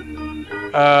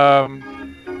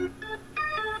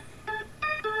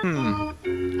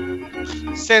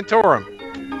 Santorum.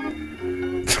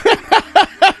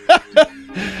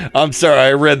 I'm sorry,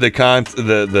 I read the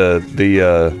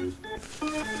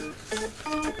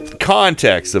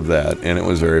context of that, and it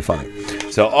was very funny.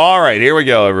 So, all right, here we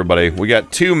go, everybody. We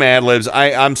got 2 Mad Libs.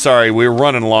 I'm sorry, we're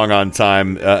running long on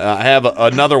time. I have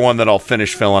another one that I'll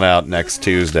finish filling out next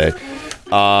Tuesday.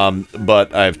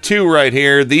 But I have 2 right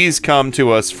here. These come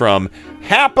to us from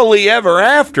Happily Ever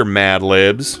After Mad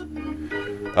Libs.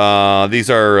 These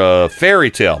are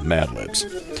fairy tale Mad Libs.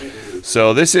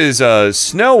 So this is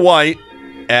Snow White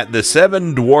at the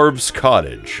 7 Dwarves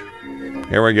Cottage.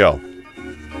 Here we go.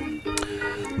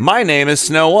 My name is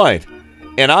Snow White,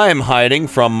 and I am hiding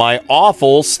from my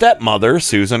awful stepmother,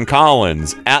 Susan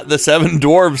Collins, at the 7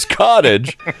 Dwarves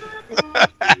Cottage.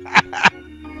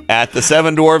 At the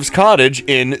 7 Dwarves Cottage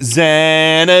in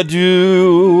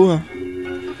Xanadu.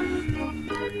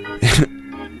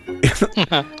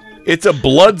 It's a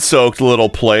blood-soaked little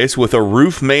place with a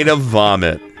roof made of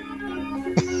vomit.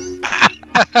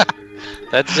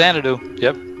 That's Xanadu.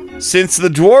 Yep. Since the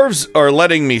dwarves are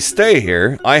letting me stay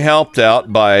here, I helped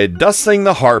out by dusting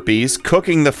the harpies,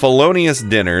 cooking the felonious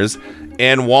dinners,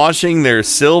 and washing their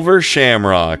silver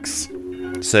shamrocks.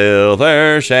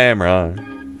 Silver shamrock.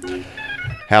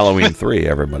 Halloween 3,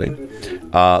 everybody.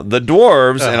 The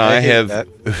dwarves and I have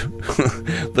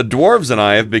the dwarves and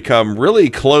I have become really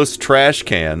close trash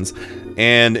cans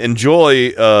and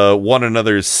enjoy one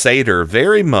another's Seder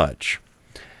very much.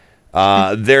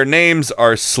 Their names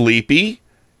are Sleepy,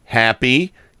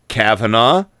 Happy,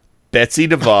 Kavanaugh, Betsy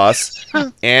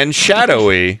DeVos, and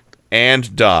Shadowy,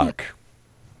 and Doc.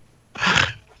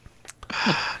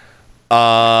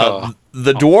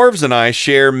 The dwarves and I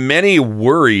share many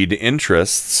worried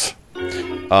interests.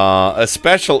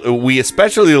 We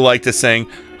especially like to sing,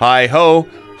 hi ho,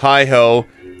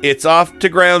 it's off to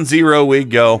ground zero we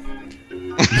go.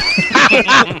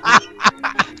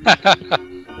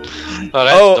 Oh,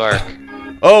 that's dark.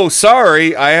 Oh,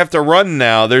 sorry, I have to run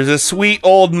now. There's a sweet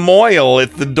old Moyle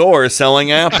at the door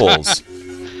selling apples.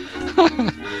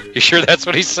 You sure that's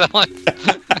what he's selling?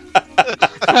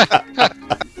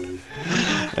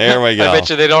 There we go. I bet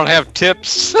you they don't have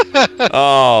tips.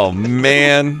 Oh,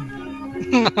 man.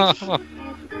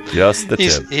 Just the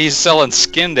tip. He's selling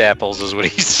skinned apples is what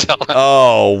he's selling.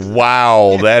 Oh,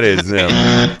 wow. That is him.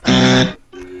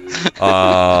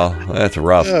 That's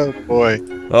rough. Oh, boy.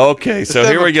 Okay, so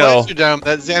here we go. Dome,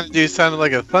 that Xanadu sounded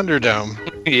like a Thunderdome.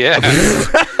 Yeah.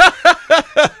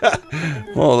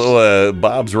 Well,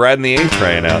 Bob's riding the A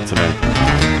train out tonight.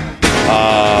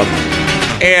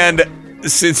 And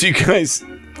since you guys...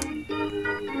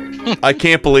 I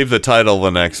can't believe the title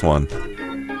of the next one.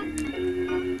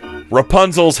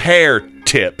 Rapunzel's hair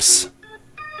tips.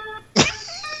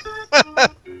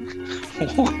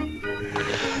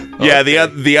 Yeah,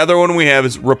 the other one we have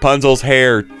is Rapunzel's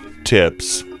hair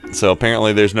tips. So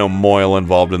apparently there's no Moyle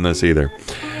involved in this either.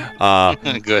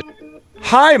 Good.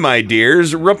 Hi, my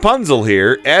dears. Rapunzel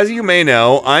here. As you may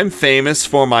know, I'm famous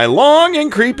for my long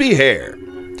and creepy hair.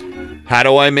 How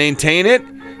do I maintain it?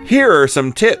 Here are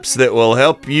some tips that will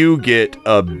help you get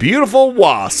a beautiful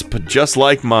wasp just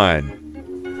like mine.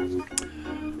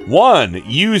 1.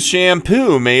 Use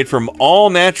shampoo made from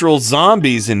all-natural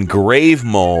zombies and grave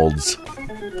molds.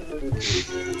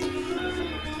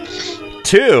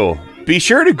 2. Be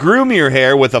sure to groom your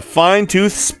hair with a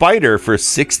fine-tooth spider for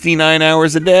 69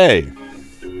 hours a day.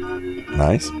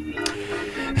 Nice.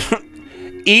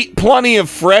 Eat plenty of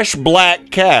fresh black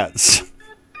cats.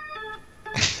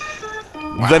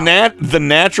 Wow. The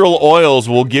natural oils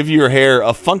will give your hair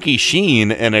a funky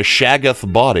sheen and a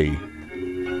shaggoth body.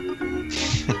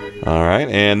 All right,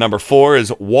 and number 4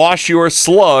 is wash your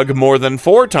slug more than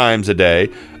 4 times a day.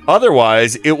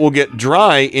 Otherwise, it will get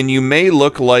dry and you may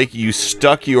look like you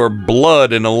stuck your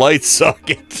blood in a light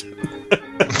socket.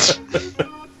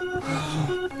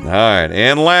 All right,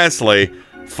 and lastly,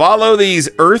 follow these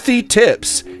earthy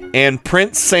tips and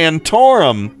Prince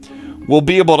Santorum will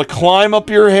be able to climb up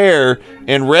your hair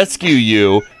and rescue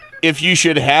you if you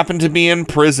should happen to be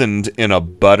imprisoned in a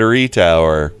buttery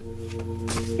tower.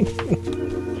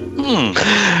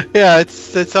 Yeah,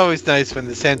 it's always nice when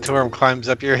the Santorum climbs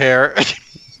up your hair.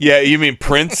 Yeah, you mean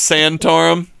Prince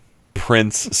Santorum?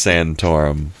 Prince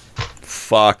Santorum.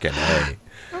 Fucking A.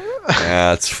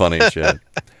 That's funny shit.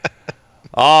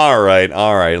 All right.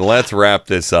 Let's wrap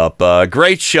this up.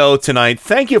 Great show tonight.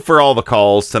 Thank you for all the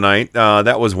calls tonight.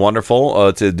 That was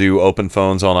wonderful to do open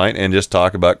phones all night and just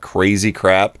talk about crazy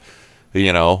crap.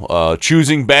 You know,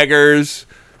 choosing beggars,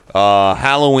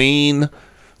 Halloween,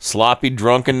 sloppy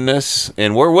drunkenness,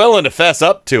 and we're willing to fess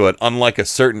up to it, unlike a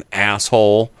certain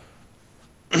asshole.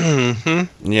 You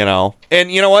know, and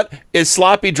you know what? As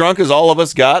sloppy drunk as all of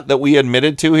us got that we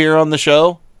admitted to here on the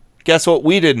show, guess what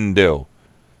we didn't do?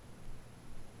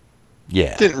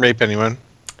 Yeah. Didn't rape anyone.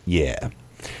 Yeah.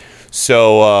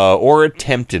 So, or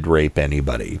attempted rape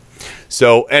anybody.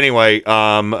 So, anyway,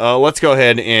 let's go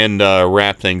ahead and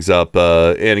wrap things up.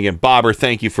 And again, Bobber,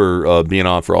 thank you for being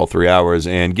on for all 3 hours.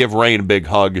 And give Rain a big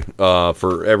hug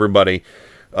for everybody.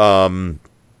 But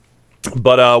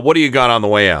what do you got on the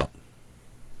way out?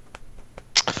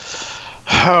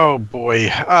 Oh, boy.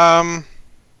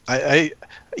 I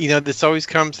this always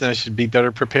comes, and I should be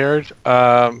better prepared.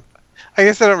 I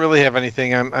guess I don't really have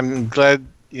anything. I'm glad,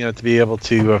 to be able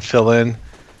to fill in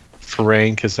for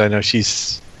Rain, because I know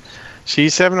she's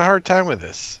having a hard time with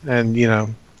this, and it's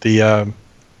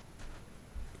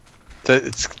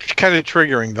kind of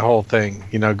triggering the whole thing.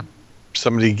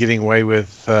 Somebody getting away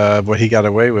with what he got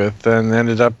away with, and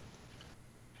ended up,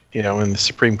 in the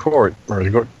Supreme Court.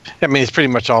 It's pretty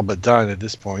much all but done at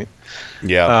this point.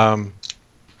 Yeah.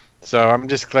 So I'm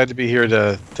just glad to be here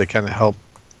to kind of help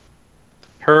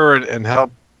her and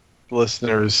help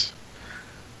listeners,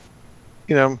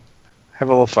 have a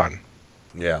little fun.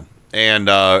 Yeah. And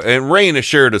Rain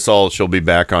assured us all she'll be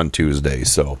back on Tuesday.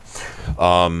 So,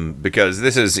 because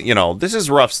this is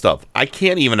rough stuff. I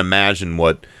can't even imagine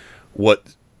what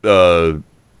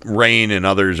Rain and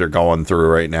others are going through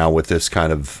right now with this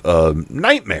kind of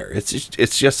nightmare. It's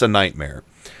just a nightmare.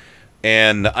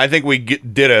 And I think we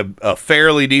did a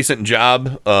fairly decent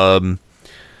job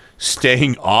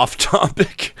staying off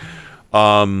topic.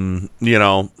 You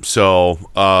know, so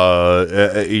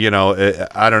you know,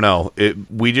 I don't know.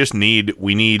 We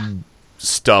need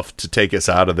stuff to take us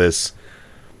out of this.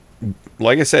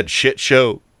 Like I said, shit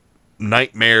show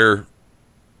nightmare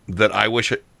that I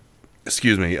wish.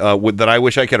 That I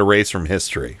wish I could erase from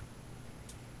history,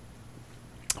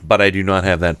 but I do not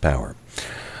have that power.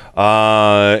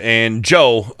 And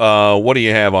Joe, what do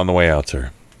you have on the way out,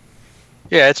 sir?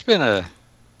 Yeah, it's been a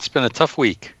tough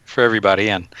week for everybody,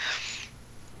 and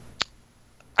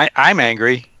I'm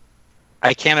angry.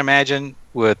 I can't imagine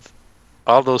with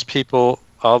all those people,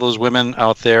 all those women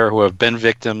out there who have been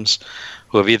victims,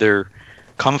 who have either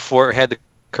had the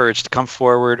courage to come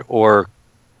forward, or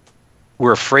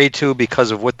were afraid to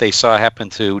because of what they saw happen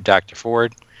to Dr.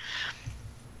 Ford.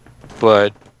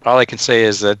 But all I can say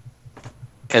is that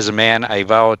as a man, I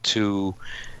vow to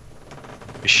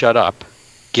shut up,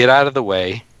 get out of the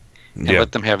way, and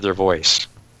let them have their voice.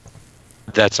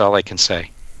 That's all I can say.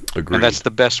 Agreed. And that's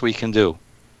the best we can do.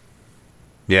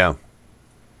 Yeah.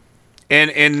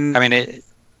 And I mean,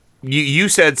 you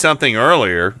said something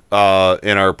earlier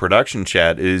in our production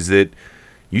chat, is that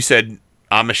you said,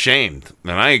 I'm ashamed,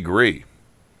 and I agree.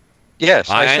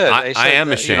 Yes, I said I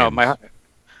am ashamed. You know,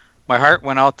 my heart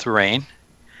went out to Rain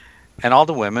and all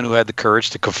the women who had the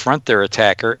courage to confront their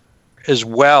attacker, as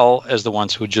well as the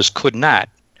ones who just could not,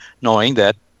 knowing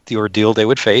that the ordeal they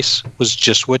would face was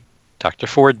just what Dr.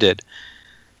 Ford did.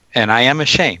 And I am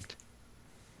ashamed.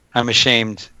 I'm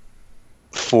ashamed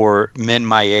for men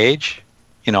my age.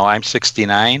 You know, I'm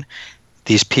 69.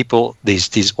 These people,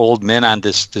 these old men on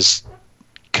this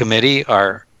committee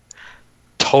are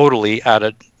totally out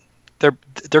of.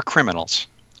 They're criminals.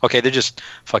 Okay, they're just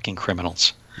fucking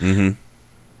criminals. Mm-hmm.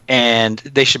 And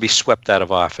they should be swept out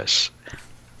of office.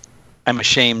 I'm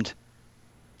ashamed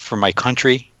for my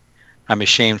country. I'm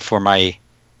ashamed for my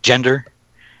gender.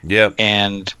 Yeah.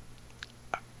 And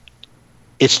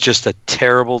it's just a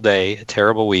terrible day, a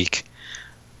terrible week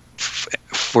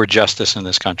for justice in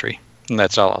this country. And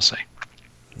that's all I'll say.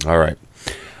 All right.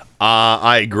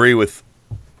 I agree with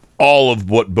all of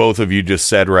what both of you just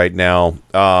said right now.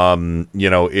 You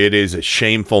know, it is a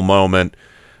shameful moment.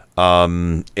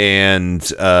 And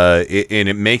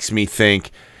it makes me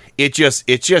think, it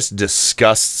just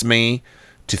disgusts me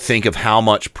to think of how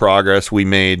much progress we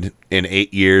made in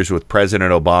 8 years with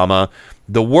President Obama.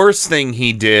 The worst thing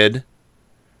he did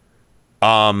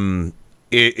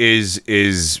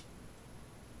is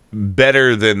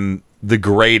better than the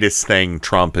greatest thing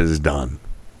Trump has done,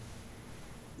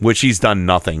 which he's done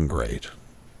nothing great.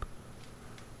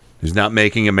 He's not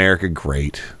making America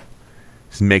great.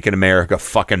 He's making America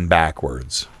fucking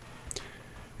backwards.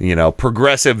 You know,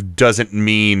 progressive doesn't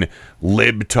mean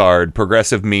libtard.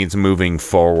 Progressive means moving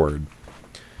forward.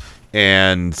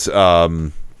 And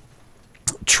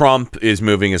Trump is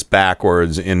moving us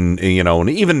backwards in, you know, an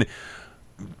even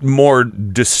more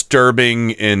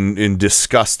disturbing and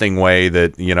disgusting way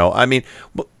that, you know, I mean,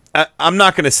 I'm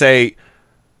not going to say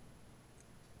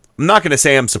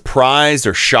I'm surprised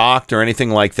or shocked or anything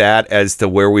like that as to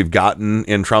where we've gotten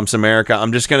in Trump's America.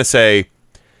 I'm just going to say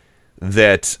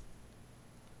that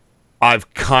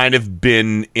I've kind of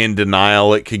been in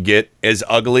denial it could get as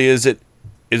ugly as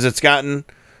it's gotten,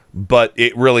 but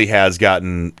it really has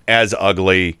gotten as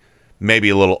ugly, maybe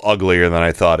a little uglier than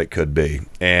I thought it could be.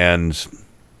 And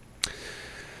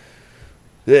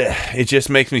it just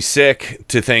makes me sick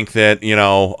to think that, you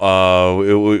know,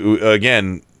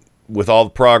 again, with all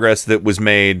the progress that was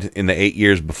made in the 8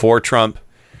 years before Trump,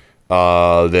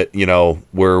 that, you know,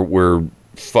 we're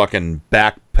fucking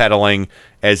backpedaling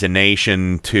as a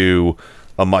nation to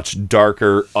a much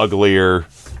darker, uglier,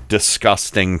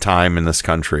 disgusting time in this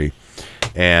country.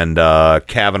 And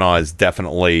Kavanaugh is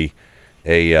definitely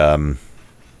a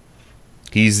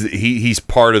he's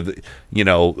part of the, you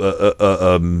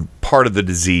know, part of the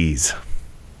disease,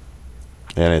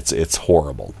 and it's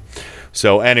horrible.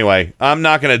 So anyway, I'm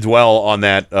not going to dwell on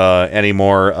that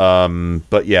anymore.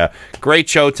 But yeah, great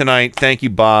show tonight. Thank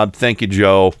you, Bob. Thank you,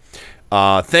 Joe.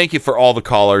 Thank you for all the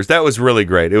callers. That was really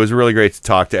great. It was really great to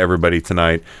talk to everybody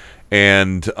tonight.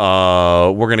 And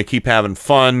we're going to keep having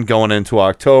fun going into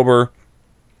October.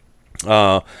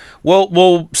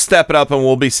 We'll step it up and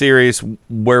we'll be serious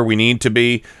where we need to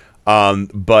be.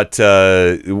 But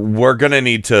we're going to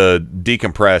need to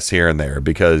decompress here and there,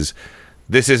 because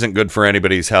this isn't good for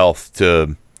anybody's health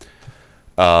to,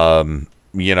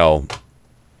 you know,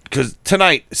 because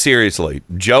tonight, seriously,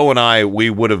 Joe and I, we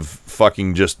would have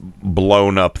fucking just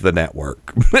blown up the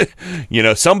network. You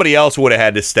know, somebody else would have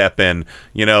had to step in.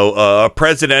 You know, a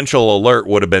presidential alert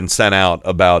would have been sent out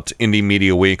about Indie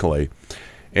Media Weekly.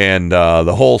 and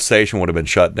the whole station would have been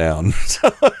shut down.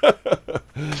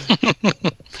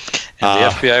 And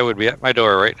the FBI would be at my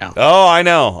door right now. Oh, I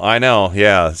know.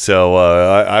 Yeah, so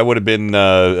I would have been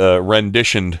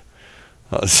renditioned.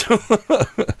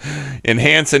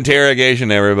 Enhanced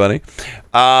interrogation, everybody.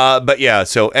 But yeah,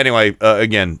 so anyway,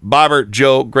 again, Bobbert,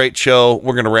 Joe, great show.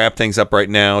 We're going to wrap things up right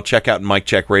now. Check out Mike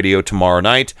Check Radio tomorrow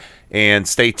night. And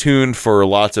stay tuned for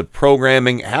lots of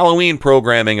programming, Halloween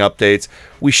programming updates.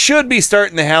 We should be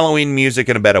starting the Halloween music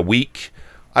in about a week.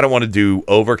 I don't want to do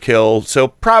overkill, so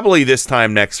probably this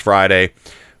time next Friday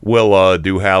we'll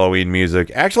do Halloween music.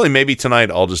 Actually, maybe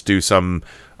tonight I'll just do some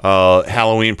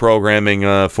Halloween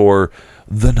programming for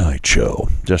the night show,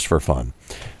 just for fun.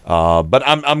 But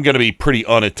I'm going to be pretty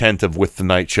unattentive with the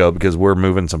night show because we're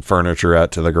moving some furniture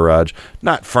out to the garage.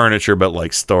 Not furniture, but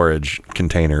like storage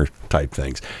container type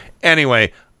things.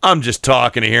 Anyway, I'm just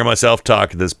talking to hear myself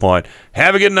talk at this point.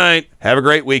 Have a good night. Have a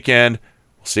great weekend.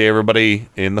 We'll see everybody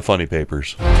in the funny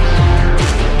papers.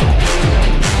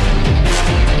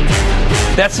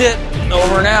 That's it.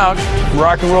 Over and out.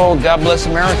 Rock and roll. God bless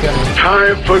America.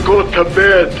 Time for go to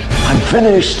bed. I'm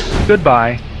finished.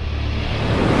 Goodbye.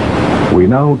 We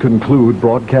now conclude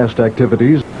broadcast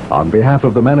activities. On behalf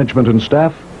of the management and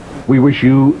staff, we wish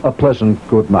you a pleasant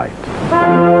good night.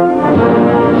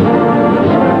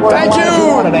 Thank you.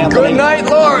 Good night,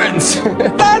 Lawrence.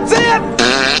 That's it.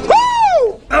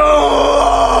 Woo!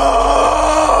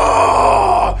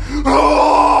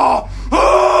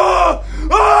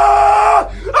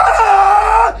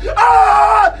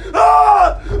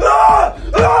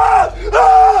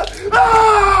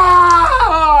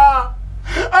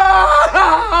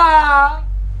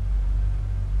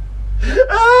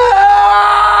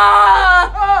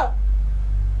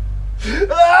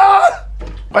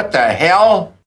 What the hell?